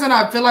some reason,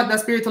 I feel like that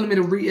spirit telling me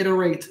to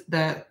reiterate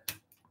that.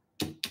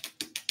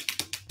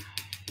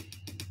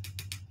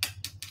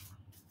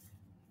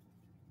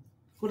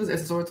 What is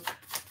Ace of Swords?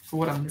 For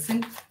what I'm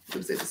missing? What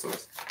is Ace of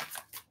Swords?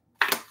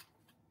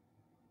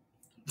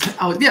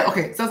 Oh, yeah,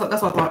 okay. So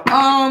that's what I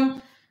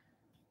thought.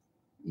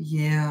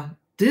 Yeah.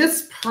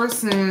 This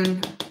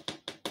person...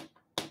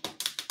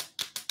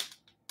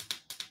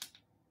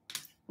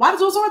 Why the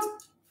 2 of Swords?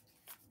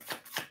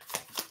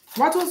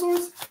 Why Two of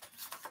Swords?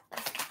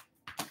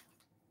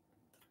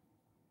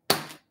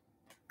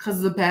 Because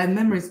of the bad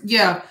memories.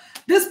 Yeah,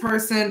 this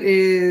person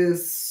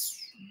is...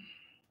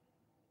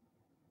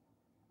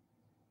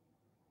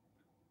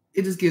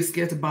 It just gets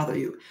scared to bother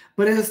you.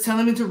 But it is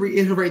telling me to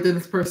reiterate that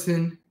this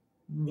person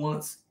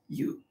wants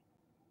you.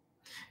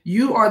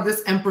 You are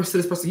this Empress to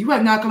this person. You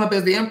have not come up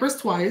as the Empress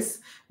twice.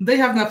 They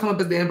have not come up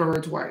as the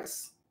Emperor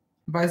twice.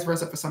 Vice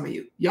versa for some of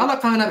you. Y'all are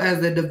coming up as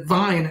the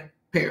divine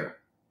pair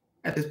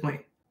at this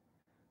point.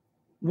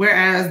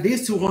 Whereas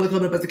these two only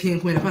come up as the King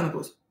and Queen of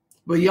Pentacles.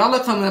 But y'all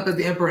are coming up as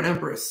the Emperor and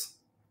Empress.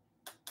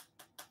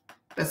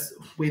 That's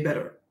way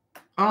better.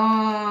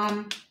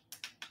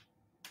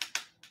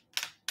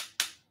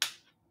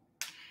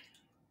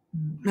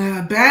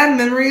 Bad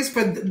memories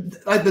for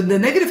the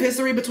negative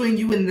history between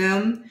you and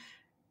them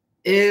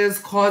is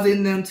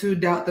causing them to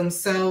doubt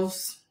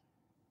themselves.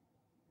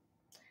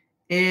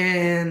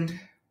 And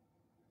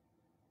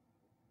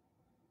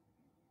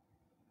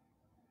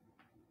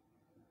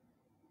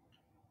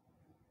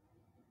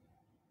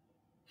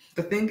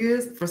the thing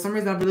is, for some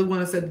reason, I really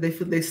want to say that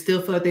they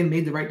still feel like they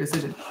made the right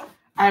decision.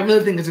 I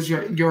really think it's just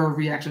your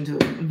reaction to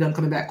them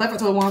coming back. Clap for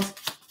Total Wands.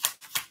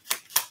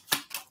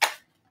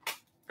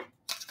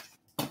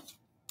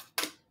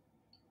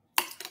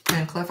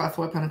 And clarify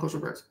Four of Pentacles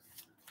reverse.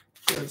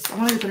 Because I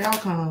want to get to the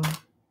outcome.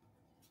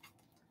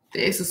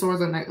 The Ace of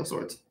Swords and Knight of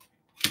Swords.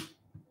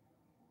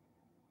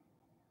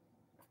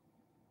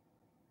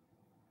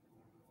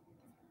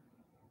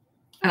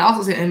 And I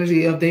also see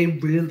energy of they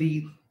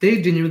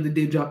genuinely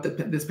did drop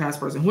this past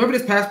person. Whoever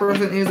this past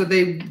person is that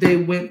they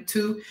went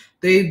to,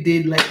 they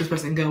did let this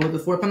person go. With the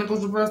Four of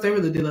Pentacles reverse, they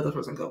really did let this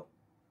person go.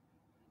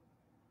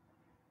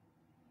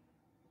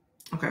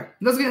 Okay,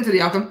 let's get into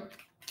the outcome.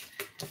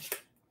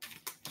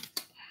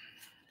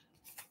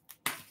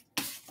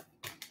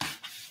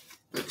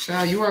 But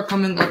child, you are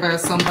coming up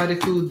as somebody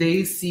who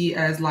they see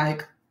as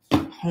like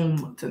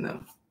home to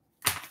them.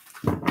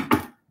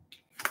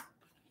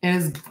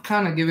 And it's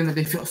kind of given that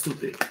they feel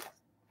stupid.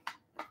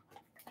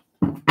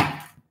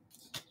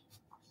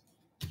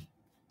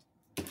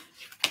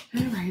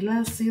 All right,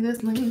 let's see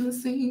this.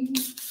 Let's see.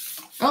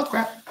 Oh,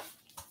 crap.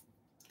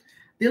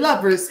 The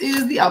Lovers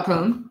is the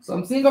outcome. So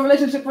I'm seeing a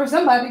relationship for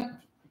somebody.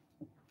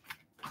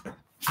 I'm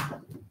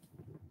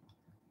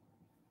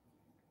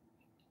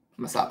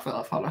going to stop for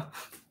hold on.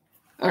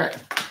 All right.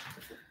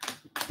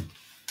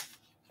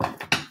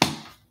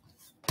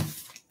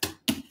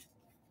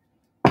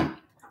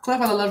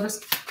 Clarify the Lovers.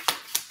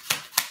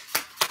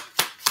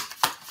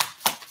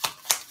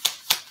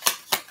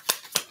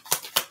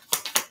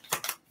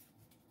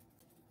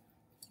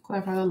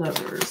 Clarify the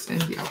Lovers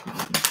and the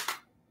outcome.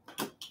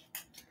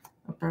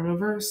 Upper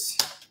reverse.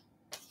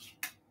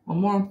 One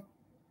more.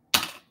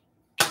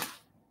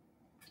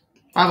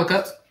 Five of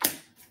Cups.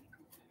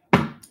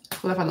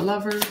 Clarify the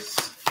Lovers.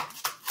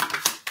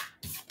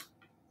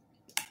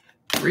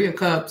 Three of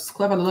Cups.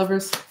 Clarify the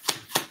Lovers.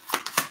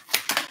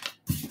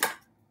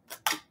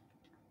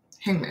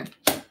 Hangman.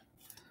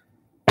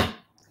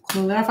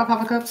 Clarify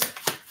Five of Cups.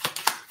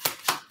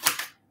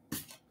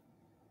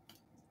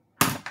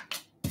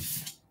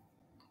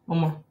 One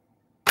more.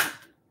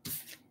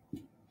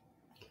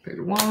 Page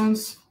of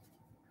Wands.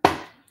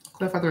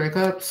 Clarify Three of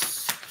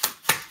Cups.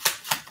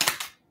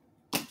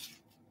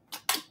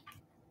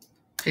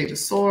 Page of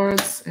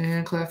Swords.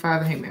 And clarify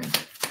the Hangman.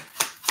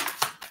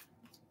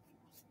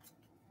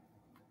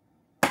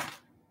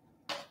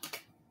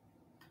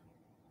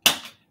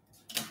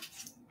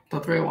 The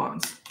Three of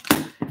Wands.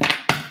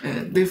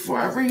 And before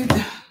I read,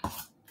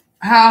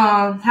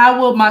 how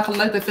will my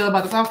collective feel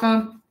about this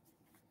outcome?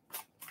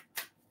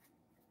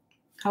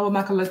 How will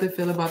my collective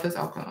feel about this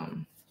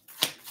outcome?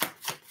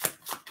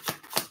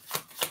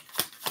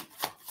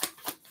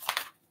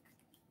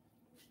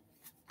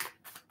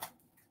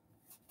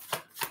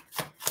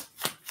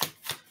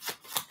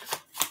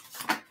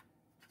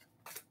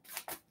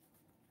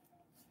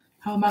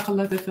 How will my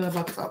collective feel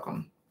about this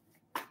outcome?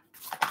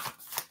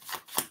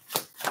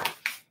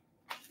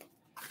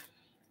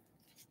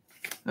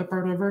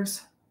 Upper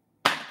reverse.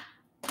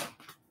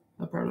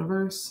 Upper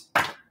reverse.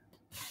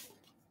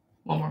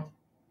 One more.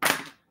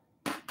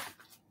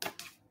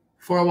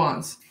 Four of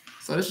Wands.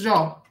 So this is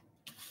y'all.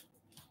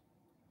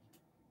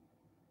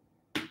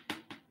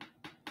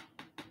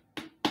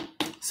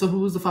 So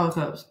who's the Five of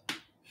Cups?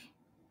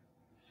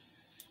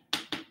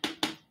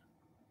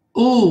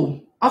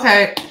 Ooh.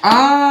 Okay.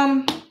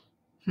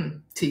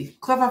 T.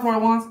 Clarify Four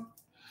of Wands.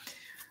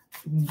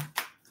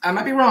 I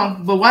might be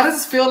wrong, but why does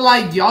this feel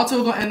like y'all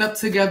two are going to end up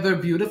together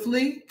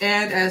beautifully?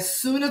 And as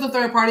soon as the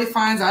third party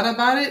finds out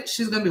about it,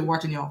 she's going to be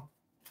watching y'all.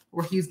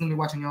 Or he's going to be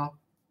watching y'all.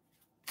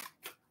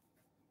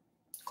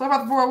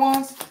 Clarify the Four of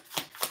Wands.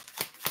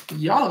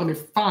 Y'all are going to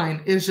be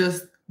fine. It's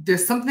just,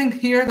 there's something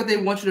here that they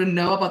want you to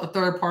know about the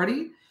third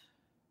party.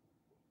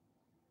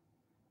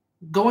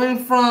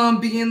 Going from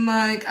being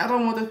like, I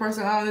don't want this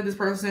person, I don't need this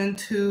person,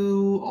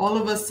 to all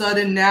of a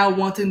sudden now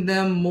wanting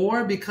them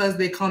more because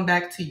they come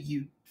back to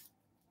you.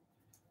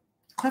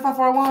 Clarify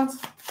Four of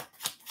Wands.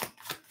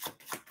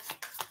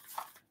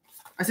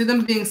 I see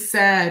them being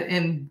sad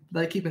and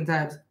like keeping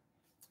tabs.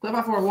 Flip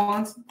out 4 of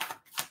Wands.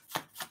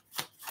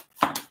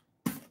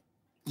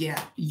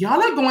 Yeah, y'all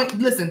are going,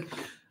 listen,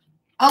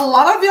 a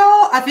lot of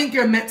y'all, I think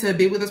you're meant to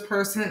be with this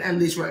person, at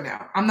least right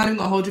now. I'm not even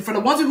gonna hold you. For the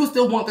ones who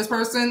still want this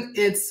person,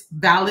 it's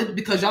valid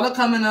because y'all are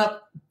coming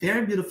up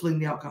very beautifully in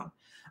the outcome.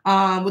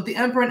 With the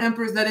Emperor and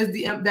Empress, that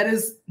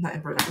is not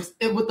Emperor and Empress.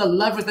 With the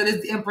Lovers, that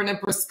is the Emperor and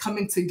Empress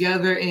coming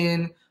together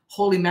in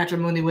holy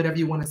matrimony, whatever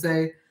you want to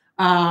say.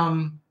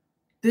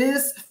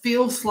 This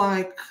feels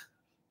like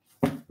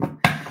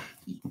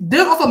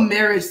there's also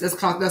marriage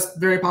that's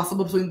very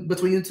possible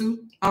between you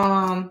two.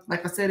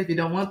 Like I said, if you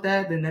don't want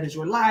that, then that is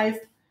your life.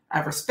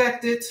 I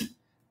respect it,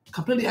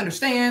 completely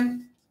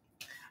understand.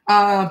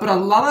 But a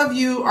lot of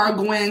you are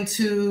going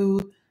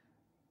to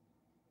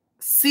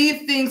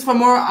see things from a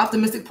more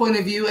optimistic point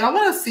of view. And I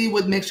want to see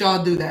what makes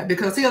y'all do that.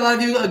 Because I see a lot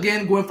of you,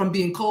 again, going from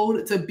being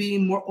cold to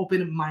being more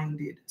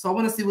open-minded. So I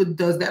want to see what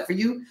does that for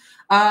you.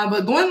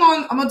 But going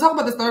on, I'm going to talk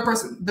about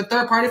the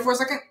third party for a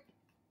second.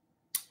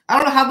 I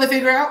don't know how they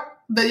figure out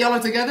that y'all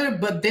are together,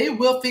 but they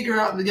will figure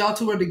out that y'all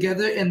two are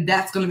together, and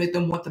that's going to make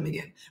them want them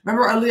again.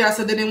 Remember earlier I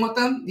said they didn't want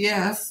them?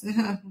 Yes.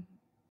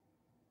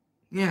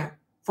 Yeah.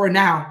 For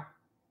now.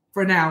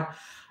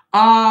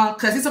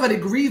 Because I see somebody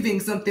grieving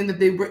something that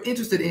they were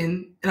interested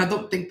in, and I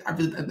don't think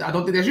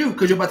that's you,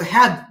 because you're about to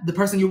have the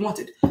person you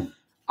wanted.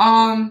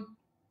 Why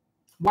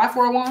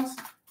 4 of Wands?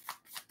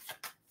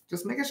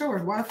 Just making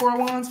sure. Why 4 of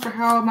Wands for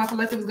how my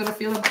collective is going to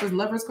feel about this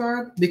Lovers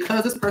card?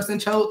 Because this person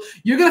chose,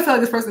 you're going to feel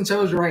like this person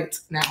chose right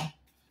now.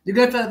 You're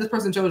going to feel like this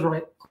person chose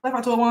right.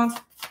 Clarify 2 of Wands.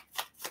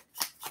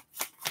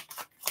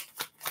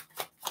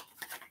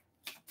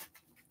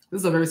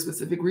 This is a very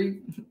specific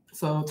read.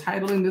 So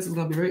titling this is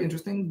going to be very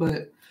interesting,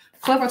 but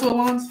clarify 2 of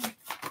Wands.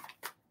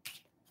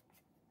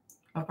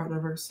 Upright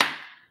reverse.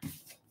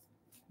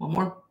 One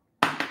more.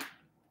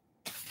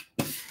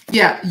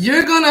 Yeah,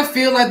 you're gonna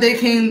feel like they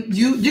came.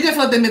 You're gonna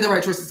feel like they made the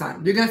right choice this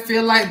time. You're gonna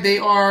feel like they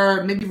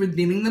are maybe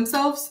redeeming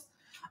themselves,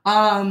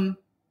 and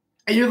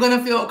you're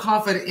gonna feel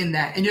confident in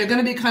that. And you're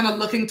gonna be kind of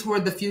looking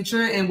toward the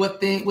future and what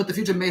the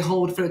future may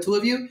hold for the two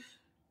of you.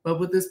 But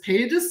with this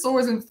Page of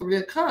Swords and 3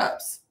 of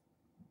Cups,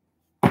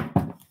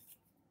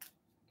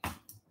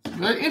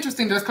 very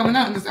interesting. That's coming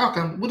out in this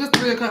outcome. What is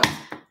 3 of Cups?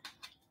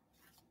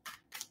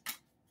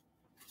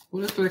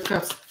 What is 3 of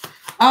Cups?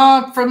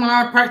 For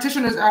my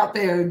practitioners out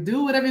there,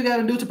 do whatever you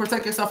gotta do to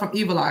protect yourself from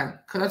evil eye.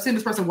 Because I've seen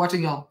this person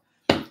watching y'all.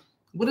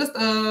 What is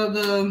 3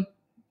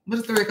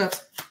 of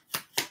Cups?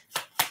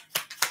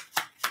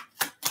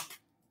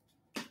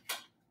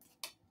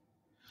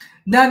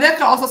 Now that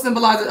could also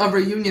symbolize a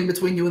reunion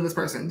between you and this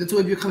person. The two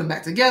of you coming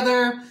back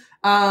together.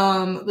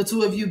 The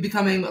two of you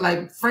becoming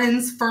like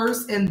friends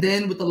first, and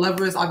then with the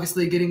Lovers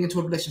obviously getting into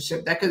a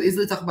relationship. That could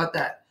easily talk about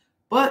that.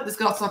 But this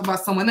could also talk about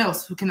someone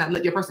else who cannot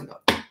let your person go.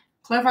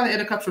 Clarify the 8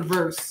 of Cups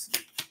reverse.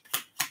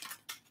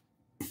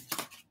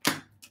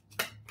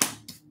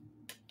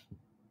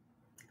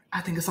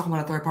 I think it's talking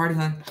about a third party,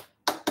 hon.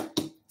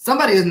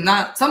 Somebody is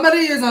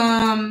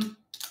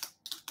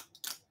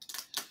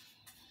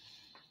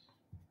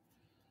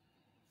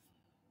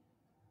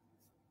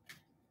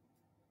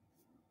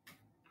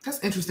that's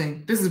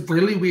interesting. This is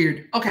really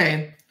weird.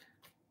 Okay.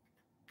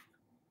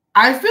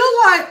 I feel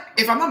like,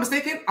 if I'm not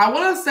mistaken, I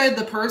want to say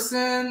the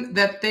person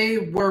that they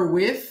were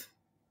with,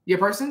 your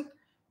person,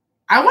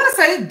 I want to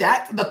say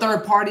that the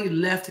third party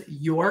left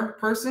your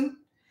person.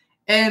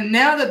 And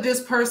now that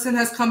this person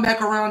has come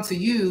back around to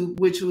you,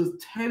 which was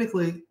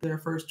technically their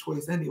first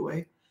choice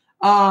anyway,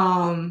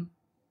 now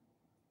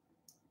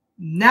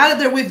that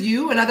they're with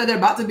you and now that they're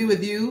about to be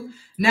with you,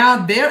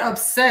 now they're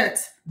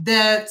upset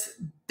that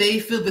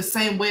they feel the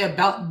same way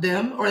about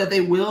them, or that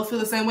they will feel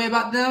the same way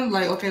about them.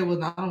 Like, okay, well,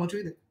 no, I don't want you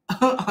either.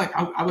 Like,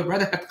 I would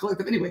rather have the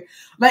collective anyway.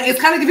 Like, it's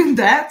kind of giving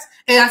that.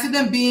 And I see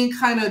them being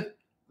kind of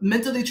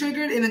mentally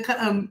triggered and kind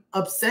of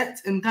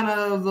upset and kind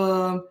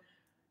of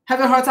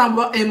having a hard time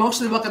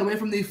emotionally walking away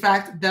from the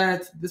fact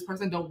that this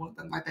person don't want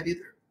them like that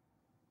either.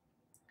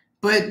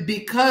 But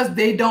because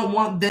they don't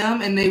want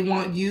them and they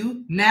want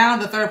you, now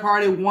the third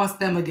party wants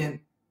them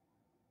again.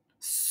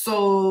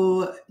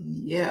 So,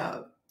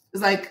 yeah.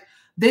 It's like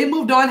they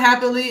moved on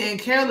happily and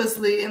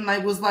carelessly and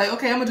like was like,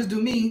 okay, I'm going to just do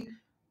me.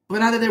 But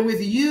now that they're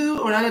with you,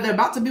 or now that they're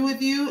about to be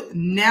with you,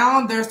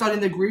 now they're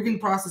starting the grieving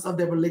process of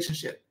their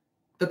relationship.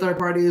 The third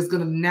party is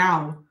going to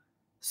now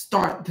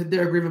start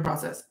their grieving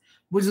process,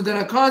 which is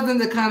going to cause them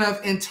to kind of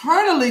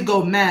internally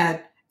go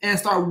mad and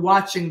start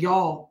watching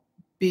y'all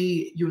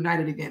be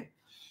united again.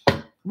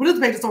 What is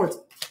the Page of Swords?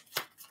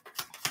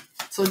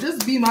 So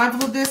just be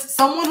mindful of this.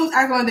 Someone who's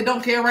acting like they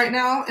don't care right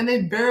now, and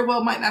they very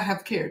well might not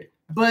have cared,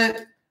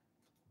 but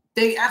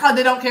they act like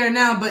they don't care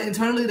now, but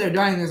internally they're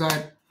dying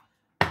inside.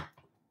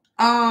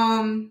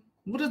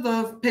 What is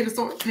the Page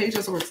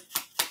of Swords?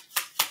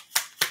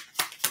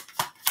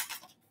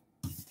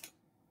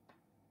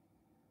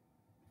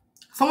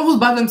 Someone who's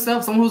by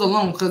themselves, someone who's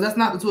alone, because that's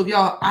not the two of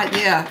y'all.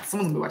 Yeah,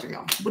 someone's gonna be watching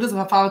y'all. What is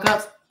the 5 of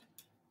Cups?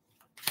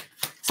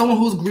 someone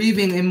who's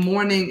grieving and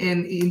mourning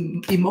and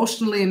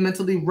emotionally and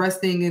mentally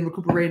resting and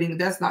recuperating.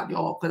 That's not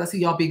y'all, because I see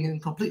y'all being in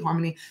complete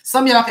harmony.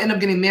 Some of y'all can end up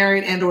getting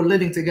married and or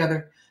living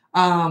together.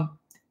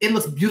 It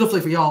looks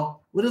beautifully for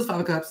y'all. What is 5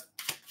 of Cups?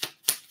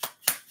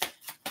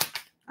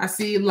 I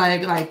see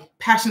like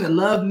passionate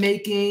love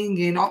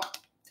making and all.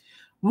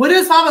 What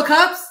is 5 of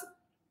Cups?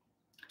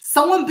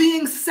 Someone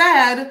being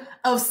sad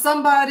of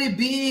somebody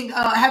being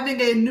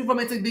having a new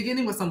romantic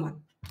beginning with someone.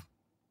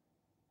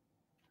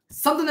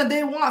 Something that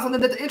they want,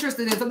 something that they're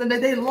interested in, something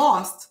that they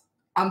lost.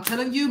 I'm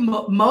telling you,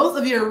 most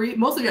of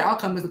your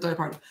outcome is the third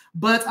party.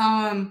 But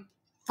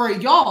for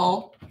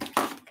y'all,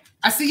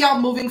 I see y'all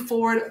moving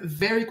forward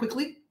very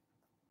quickly.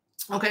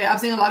 Okay, I'm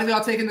seeing a lot of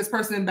y'all taking this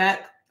person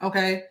back.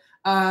 Okay,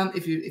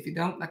 if you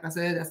don't, like I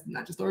said, that's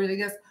not your story, I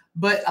guess.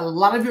 But a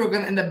lot of you are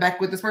gonna end up back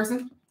with this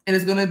person, and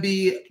it's gonna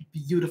be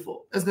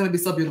beautiful. It's gonna be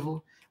so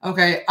beautiful.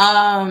 Okay,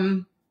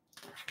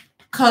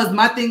 because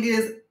my thing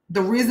is,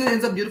 the reason it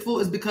ends up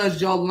beautiful is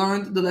because y'all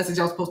learned the lessons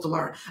y'all supposed to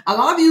learn. A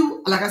lot of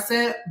you, like I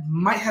said,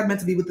 might have meant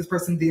to be with this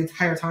person the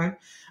entire time.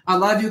 A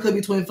lot of you could be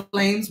twin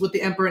flames with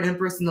the Emperor and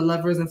Empress and the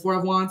Lovers and 4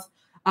 of Wands.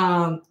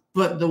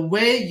 But the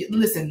way,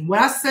 listen, when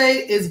I say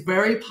it's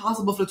very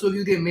possible for the two of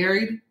you to get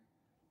married,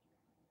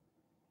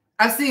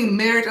 I'm seeing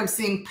marriage. I'm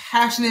seeing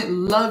passionate,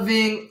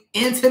 loving,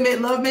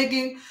 intimate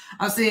lovemaking.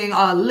 I'm seeing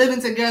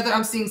living together.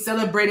 I'm seeing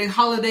celebrating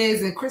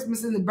holidays and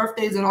Christmases and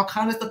birthdays and all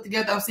kinds of stuff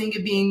together. I'm seeing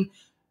it being,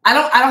 I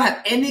don't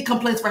have any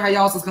complaints for how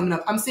y'all is coming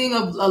up. I'm seeing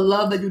a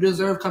love that you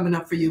deserve coming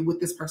up for you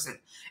with this person.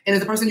 And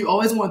it's a person you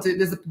always wanted.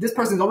 This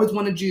person's always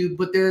wanted you,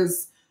 but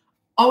there's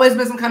always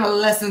been some kind of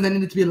lesson that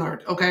needed to be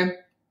learned, okay?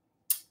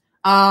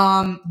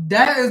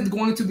 That is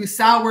going to be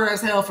sour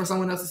as hell for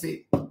someone else to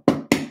see.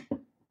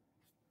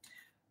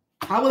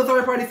 How will the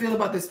third party feel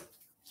about this?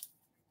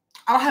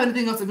 I don't have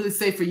anything else to really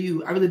say for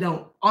you. I really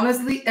don't.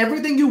 Honestly,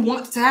 everything you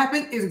want to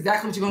happen is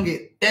exactly what you're going to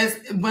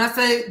get. When I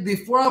say the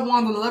 4 of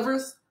Wands and the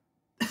Lovers,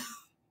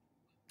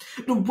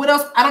 what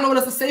else? I don't know what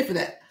else to say for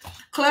that.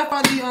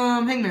 Clarify the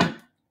Hangman.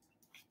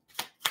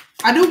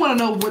 I do want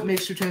to know what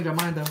makes you change your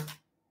mind, though.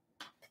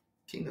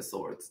 King of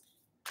Swords.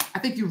 I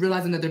think you're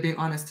realizing that they're being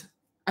honest.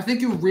 I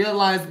think you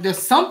realize there's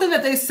something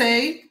that they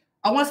say.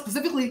 I want to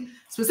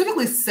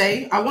specifically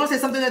say, I want to say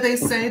something that they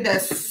say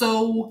that's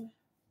so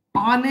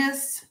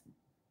honest.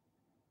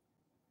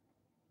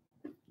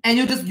 And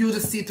you'll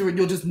just see through it.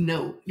 You'll just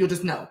know. You'll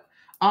just know.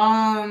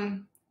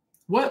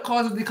 What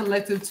causes the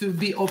collective to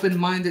be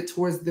open-minded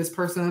towards this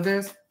person of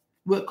theirs?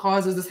 What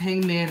causes this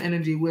Hangman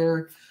energy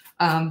where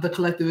the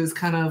collective is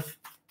kind of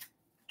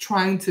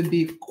trying to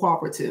be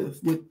cooperative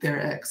with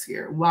their ex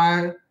here?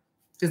 Why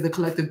is the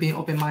collective being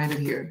open-minded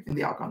here in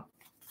the outcome?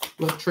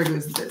 What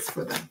triggers this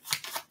for them?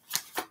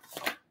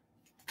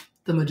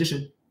 The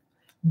Magician.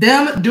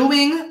 Them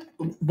doing,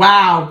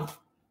 wow.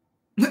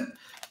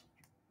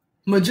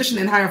 Magician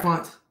in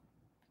Hierophant.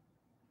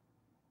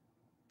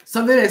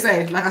 Something they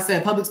say, like I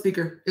said, public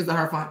speaker is the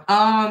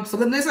Hierophant.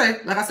 Something they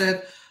say, like I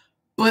said,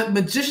 but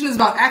Magician is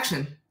about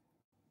action.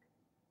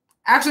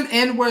 Action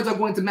and words are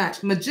going to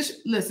match. Magician,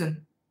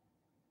 listen.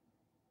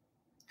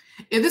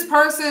 If this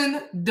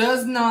person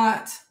does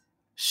not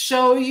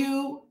show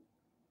you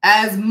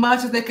as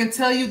much as they can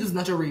tell you, this is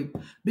not your read.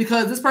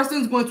 Because this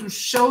person is going to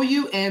show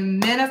you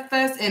and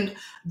manifest. And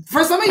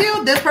for some of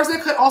you, this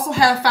person could also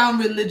have found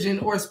religion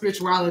or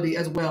spirituality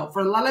as well.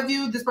 For a lot of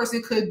you, this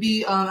person could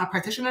be a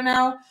practitioner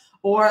now,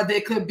 or they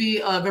could be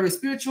very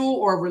spiritual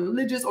or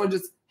religious or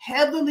just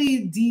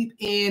heavily deep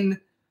in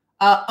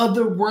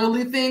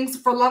otherworldly things.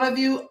 For a lot of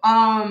you,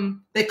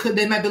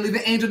 they might believe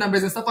in angel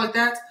numbers and stuff like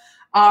that.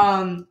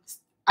 I'm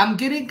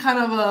getting kind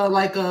of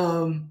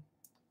a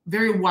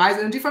very wise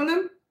energy from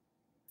them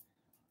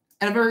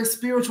and a very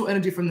spiritual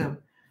energy from them.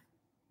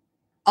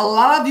 A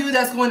lot of you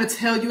that's going to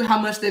tell you how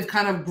much they've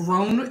kind of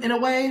grown in a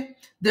way.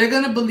 They're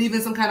going to believe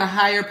in some kind of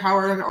higher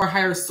power or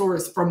higher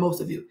source for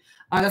most of you.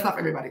 That's not for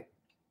everybody.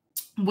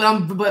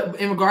 But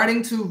in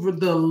regarding to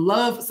the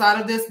love side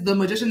of this, the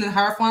Magician and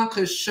Hierophant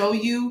could show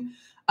you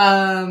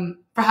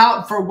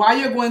for why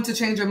you're going to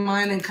change your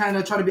mind and kind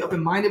of try to be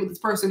open-minded with this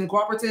person and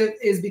cooperative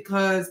is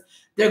because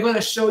they're going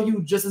to show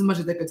you just as much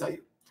as they can tell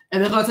you.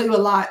 And they're going to tell you a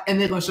lot, and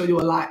they're going to show you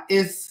a lot.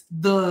 It's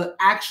the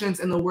actions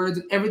and the words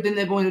and everything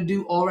they're going to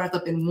do all wrapped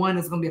up in one.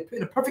 It's going to be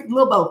in a perfect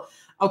little bow,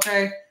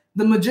 okay?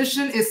 The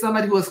Magician is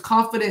somebody who is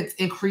confident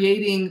in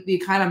creating the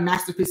kind of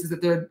masterpieces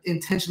that they're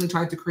intentionally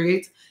trying to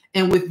create.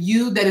 And with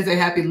you, that is a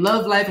happy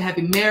love life, a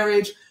happy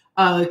marriage,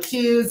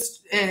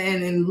 kids,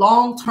 and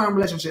long-term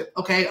relationship,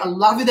 okay? A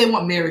lot of you, they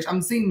want marriage.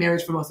 I'm seeing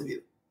marriage for most of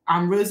you.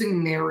 I'm really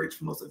seeing marriage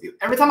for most of you.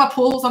 Every time I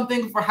pull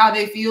something for how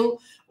they feel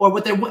or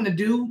what they're wanting to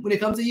do when it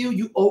comes to you,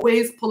 you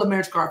always pull a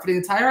marriage card. For the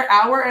entire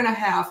hour and a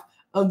half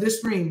of this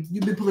stream,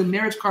 you've been pulling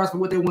marriage cards for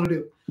what they want to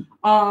do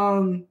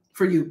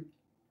for you.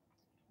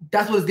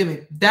 That's what it's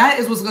giving. That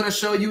is what's going to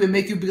show you and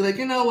make you be like,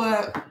 you know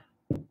what?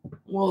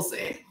 We'll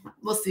see.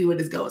 We'll see where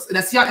this goes. And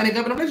that's y'all ending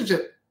up in a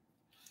relationship.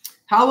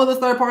 How will the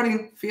third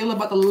party feel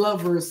about the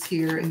Lovers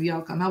here in the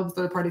outcome? How will the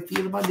third party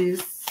feel about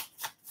this?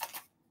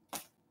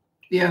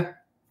 Yeah.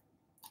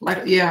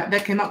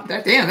 That came out.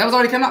 Damn, that was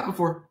already come out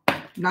before.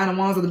 9 of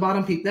Wands at the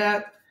bottom. Peep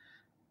that.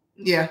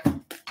 Yeah.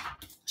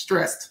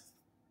 Stressed.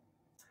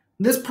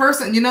 This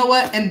person, you know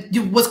what? And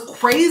what's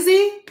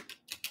crazy?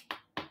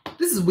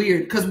 This is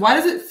weird. Because why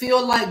does it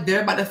feel like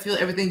they're about to feel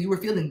everything you were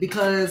feeling?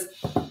 Because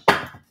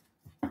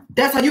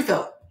that's how you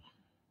felt.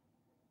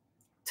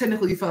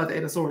 Technically, you felt at the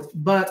 8 of Swords.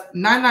 But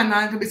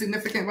 999 could be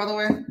significant, by the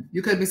way.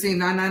 You could be seeing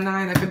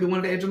 999. That could be one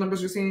of the angel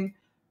numbers you're seeing.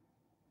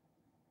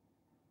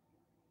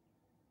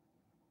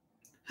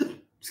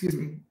 Excuse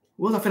me.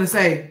 What was I finna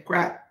say?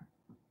 Crap.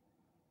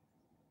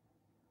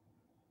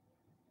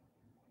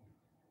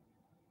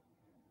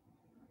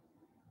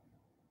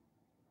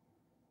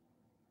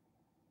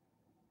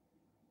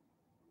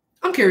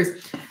 I'm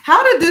curious.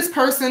 How did this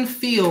person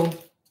feel?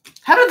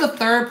 How did the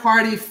third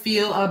party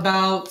feel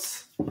about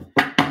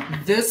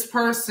this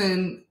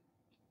person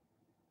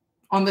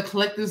on the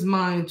collective's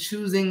mind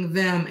choosing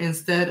them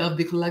instead of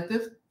the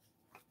collective?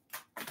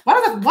 Why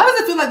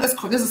does it feel like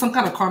this is some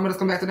kind of karma that's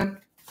come back to them?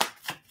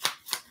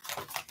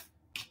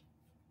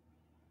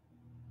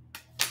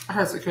 I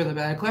heard secure the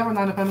bag. Clever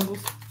 9 of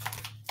Pentacles.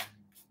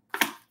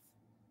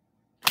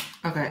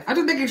 Okay. I'm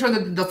just making sure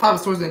that the 5 of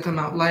Swords didn't come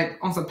out like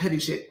on some petty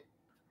shit.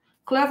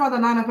 Clarify the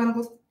 9 of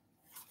Pentacles.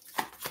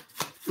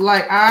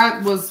 Like I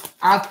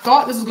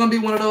thought this was gonna be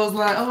one of those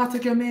like, oh, I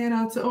took your man,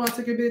 I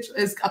took your bitch.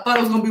 I thought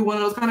it was gonna be one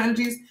of those kind of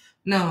energies.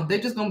 No, they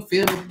just gonna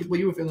feel what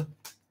you were feeling.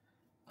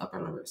 Upper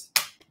reverse.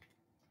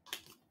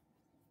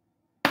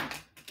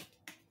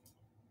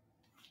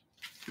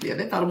 Yeah,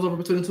 they thought it was over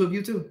between the two of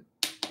you too.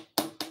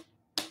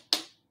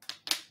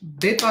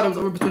 They thought it was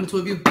over between the two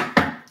of you.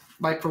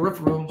 Like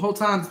peripheral. The whole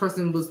time this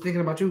person was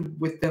thinking about you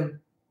with them.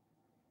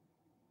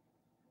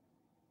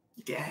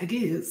 Yeah, it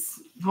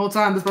is. The whole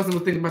time this person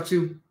was thinking about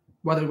you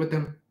while they're with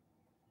them.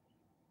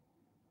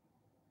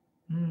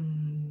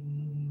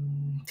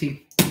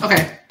 T.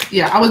 Okay.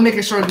 Yeah, I was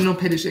making sure that no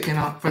petty shit came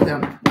out for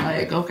them.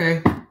 Like,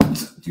 okay,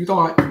 you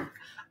thought.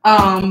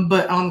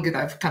 But I don't get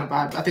that kind of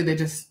vibe. I think they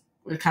just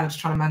were kind of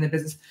just trying to mind their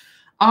business.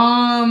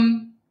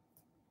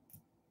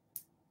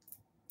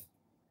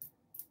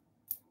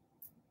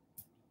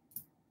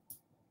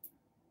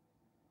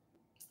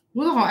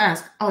 What was I gonna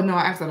ask? Oh no,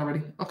 I asked that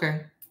already.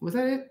 Okay. Was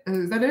that it?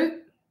 Is that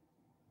it?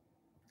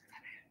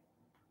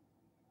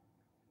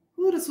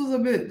 Ooh, this was a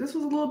bit. This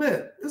was a little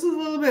bit. This was a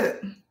little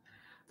bit.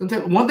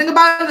 One thing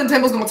about it, the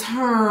table's gonna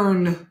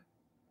turn.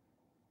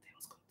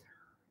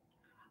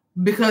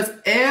 Because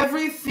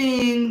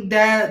everything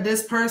that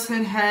this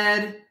person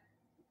had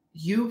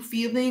you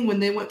feeling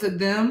when they went to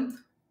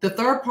them, the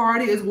third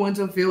party is going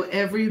to feel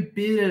every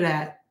bit of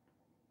that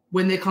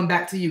when they come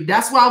back to you.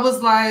 That's why I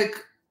was like,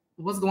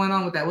 what's going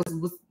on with that?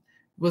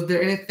 Was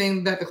there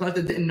anything that the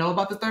collective didn't know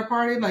about the third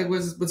party? Like,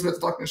 was Ritz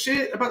talking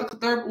shit about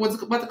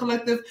the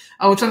collective?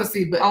 I was trying to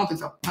see, but I don't think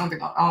so. I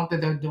don't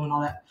think they're doing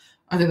all that.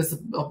 I think it's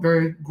a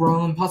very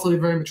grown, possibly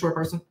very mature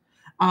person.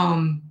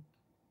 But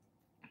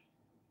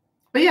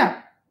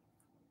yeah,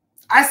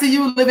 I see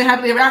you living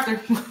happily ever after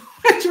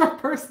with your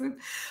person.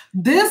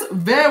 This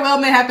very well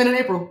may happen in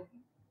April,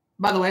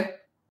 by the way.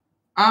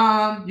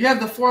 You have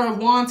the 4 of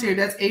Wands here.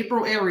 That's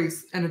April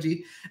Aries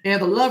energy.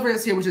 And the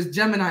Lovers here, which is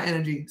Gemini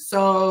energy.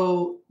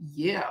 So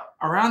yeah,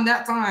 around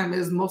that time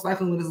is most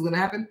likely when this is going to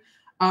happen.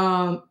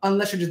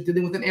 Unless you're just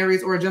dealing with an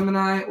Aries or a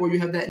Gemini, or you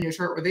have that in your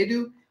chart, or they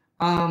do.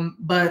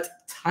 But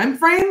time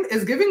frame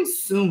is giving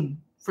soon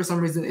for some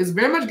reason. It's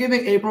very much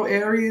giving April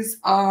Aries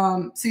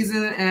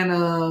season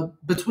and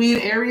between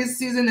Aries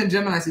season and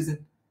Gemini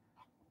season.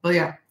 But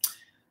yeah,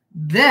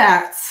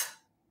 that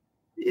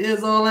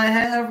is all I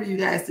have for you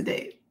guys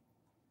today.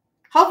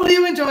 Hopefully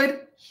you enjoyed.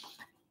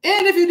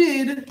 And if you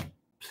did,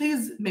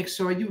 please make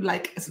sure you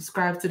like and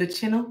subscribe to the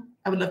channel.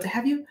 I would love to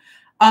have you.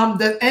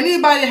 Does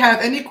anybody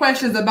have any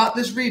questions about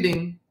this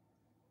reading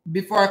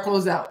before I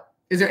close out?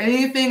 Is there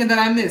anything that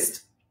I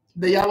missed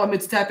that y'all want me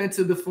to tap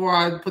into before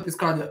I put this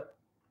card up?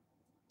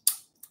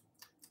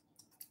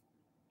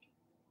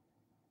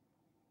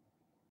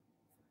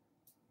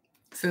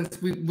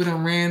 Since we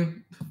done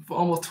ran for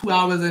almost 2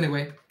 hours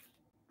anyway.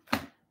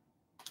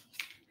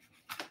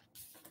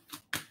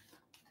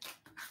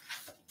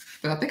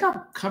 But I think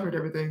I've covered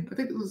everything. I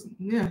think it was,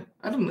 yeah,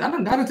 I done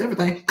got into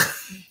everything.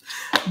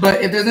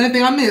 But if there's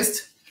anything I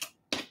missed,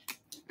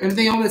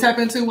 anything I want to tap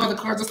into while the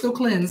cards are still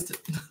cleansed,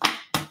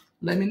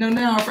 let me know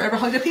now. Forever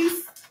hold your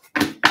peace.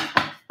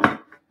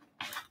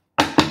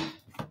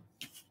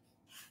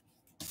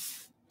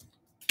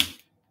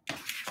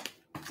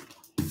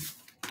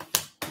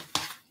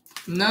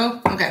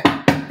 No? Okay.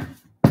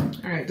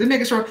 All right. Just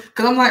making sure.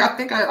 Because I'm like, I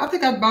think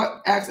I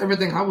about asked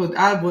everything I would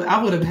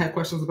have had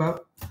questions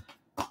about.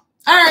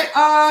 All right,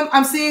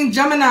 I'm seeing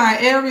Gemini,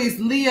 Aries,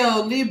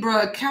 Leo,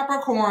 Libra,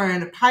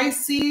 Capricorn,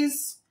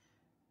 Pisces,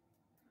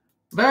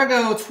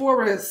 Virgo,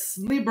 Taurus,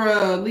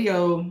 Libra,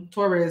 Leo,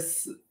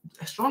 Taurus,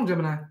 strong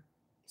Gemini,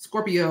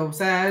 Scorpio,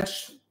 Sag,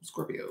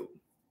 Scorpio.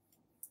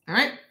 All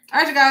right,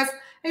 you guys.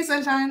 Hey,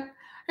 Sunshine.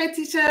 Hey,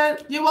 teacher.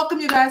 You're welcome,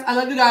 you guys. I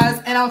love you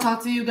guys, and I'll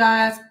talk to you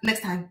guys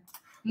next time.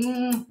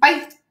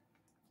 Bye.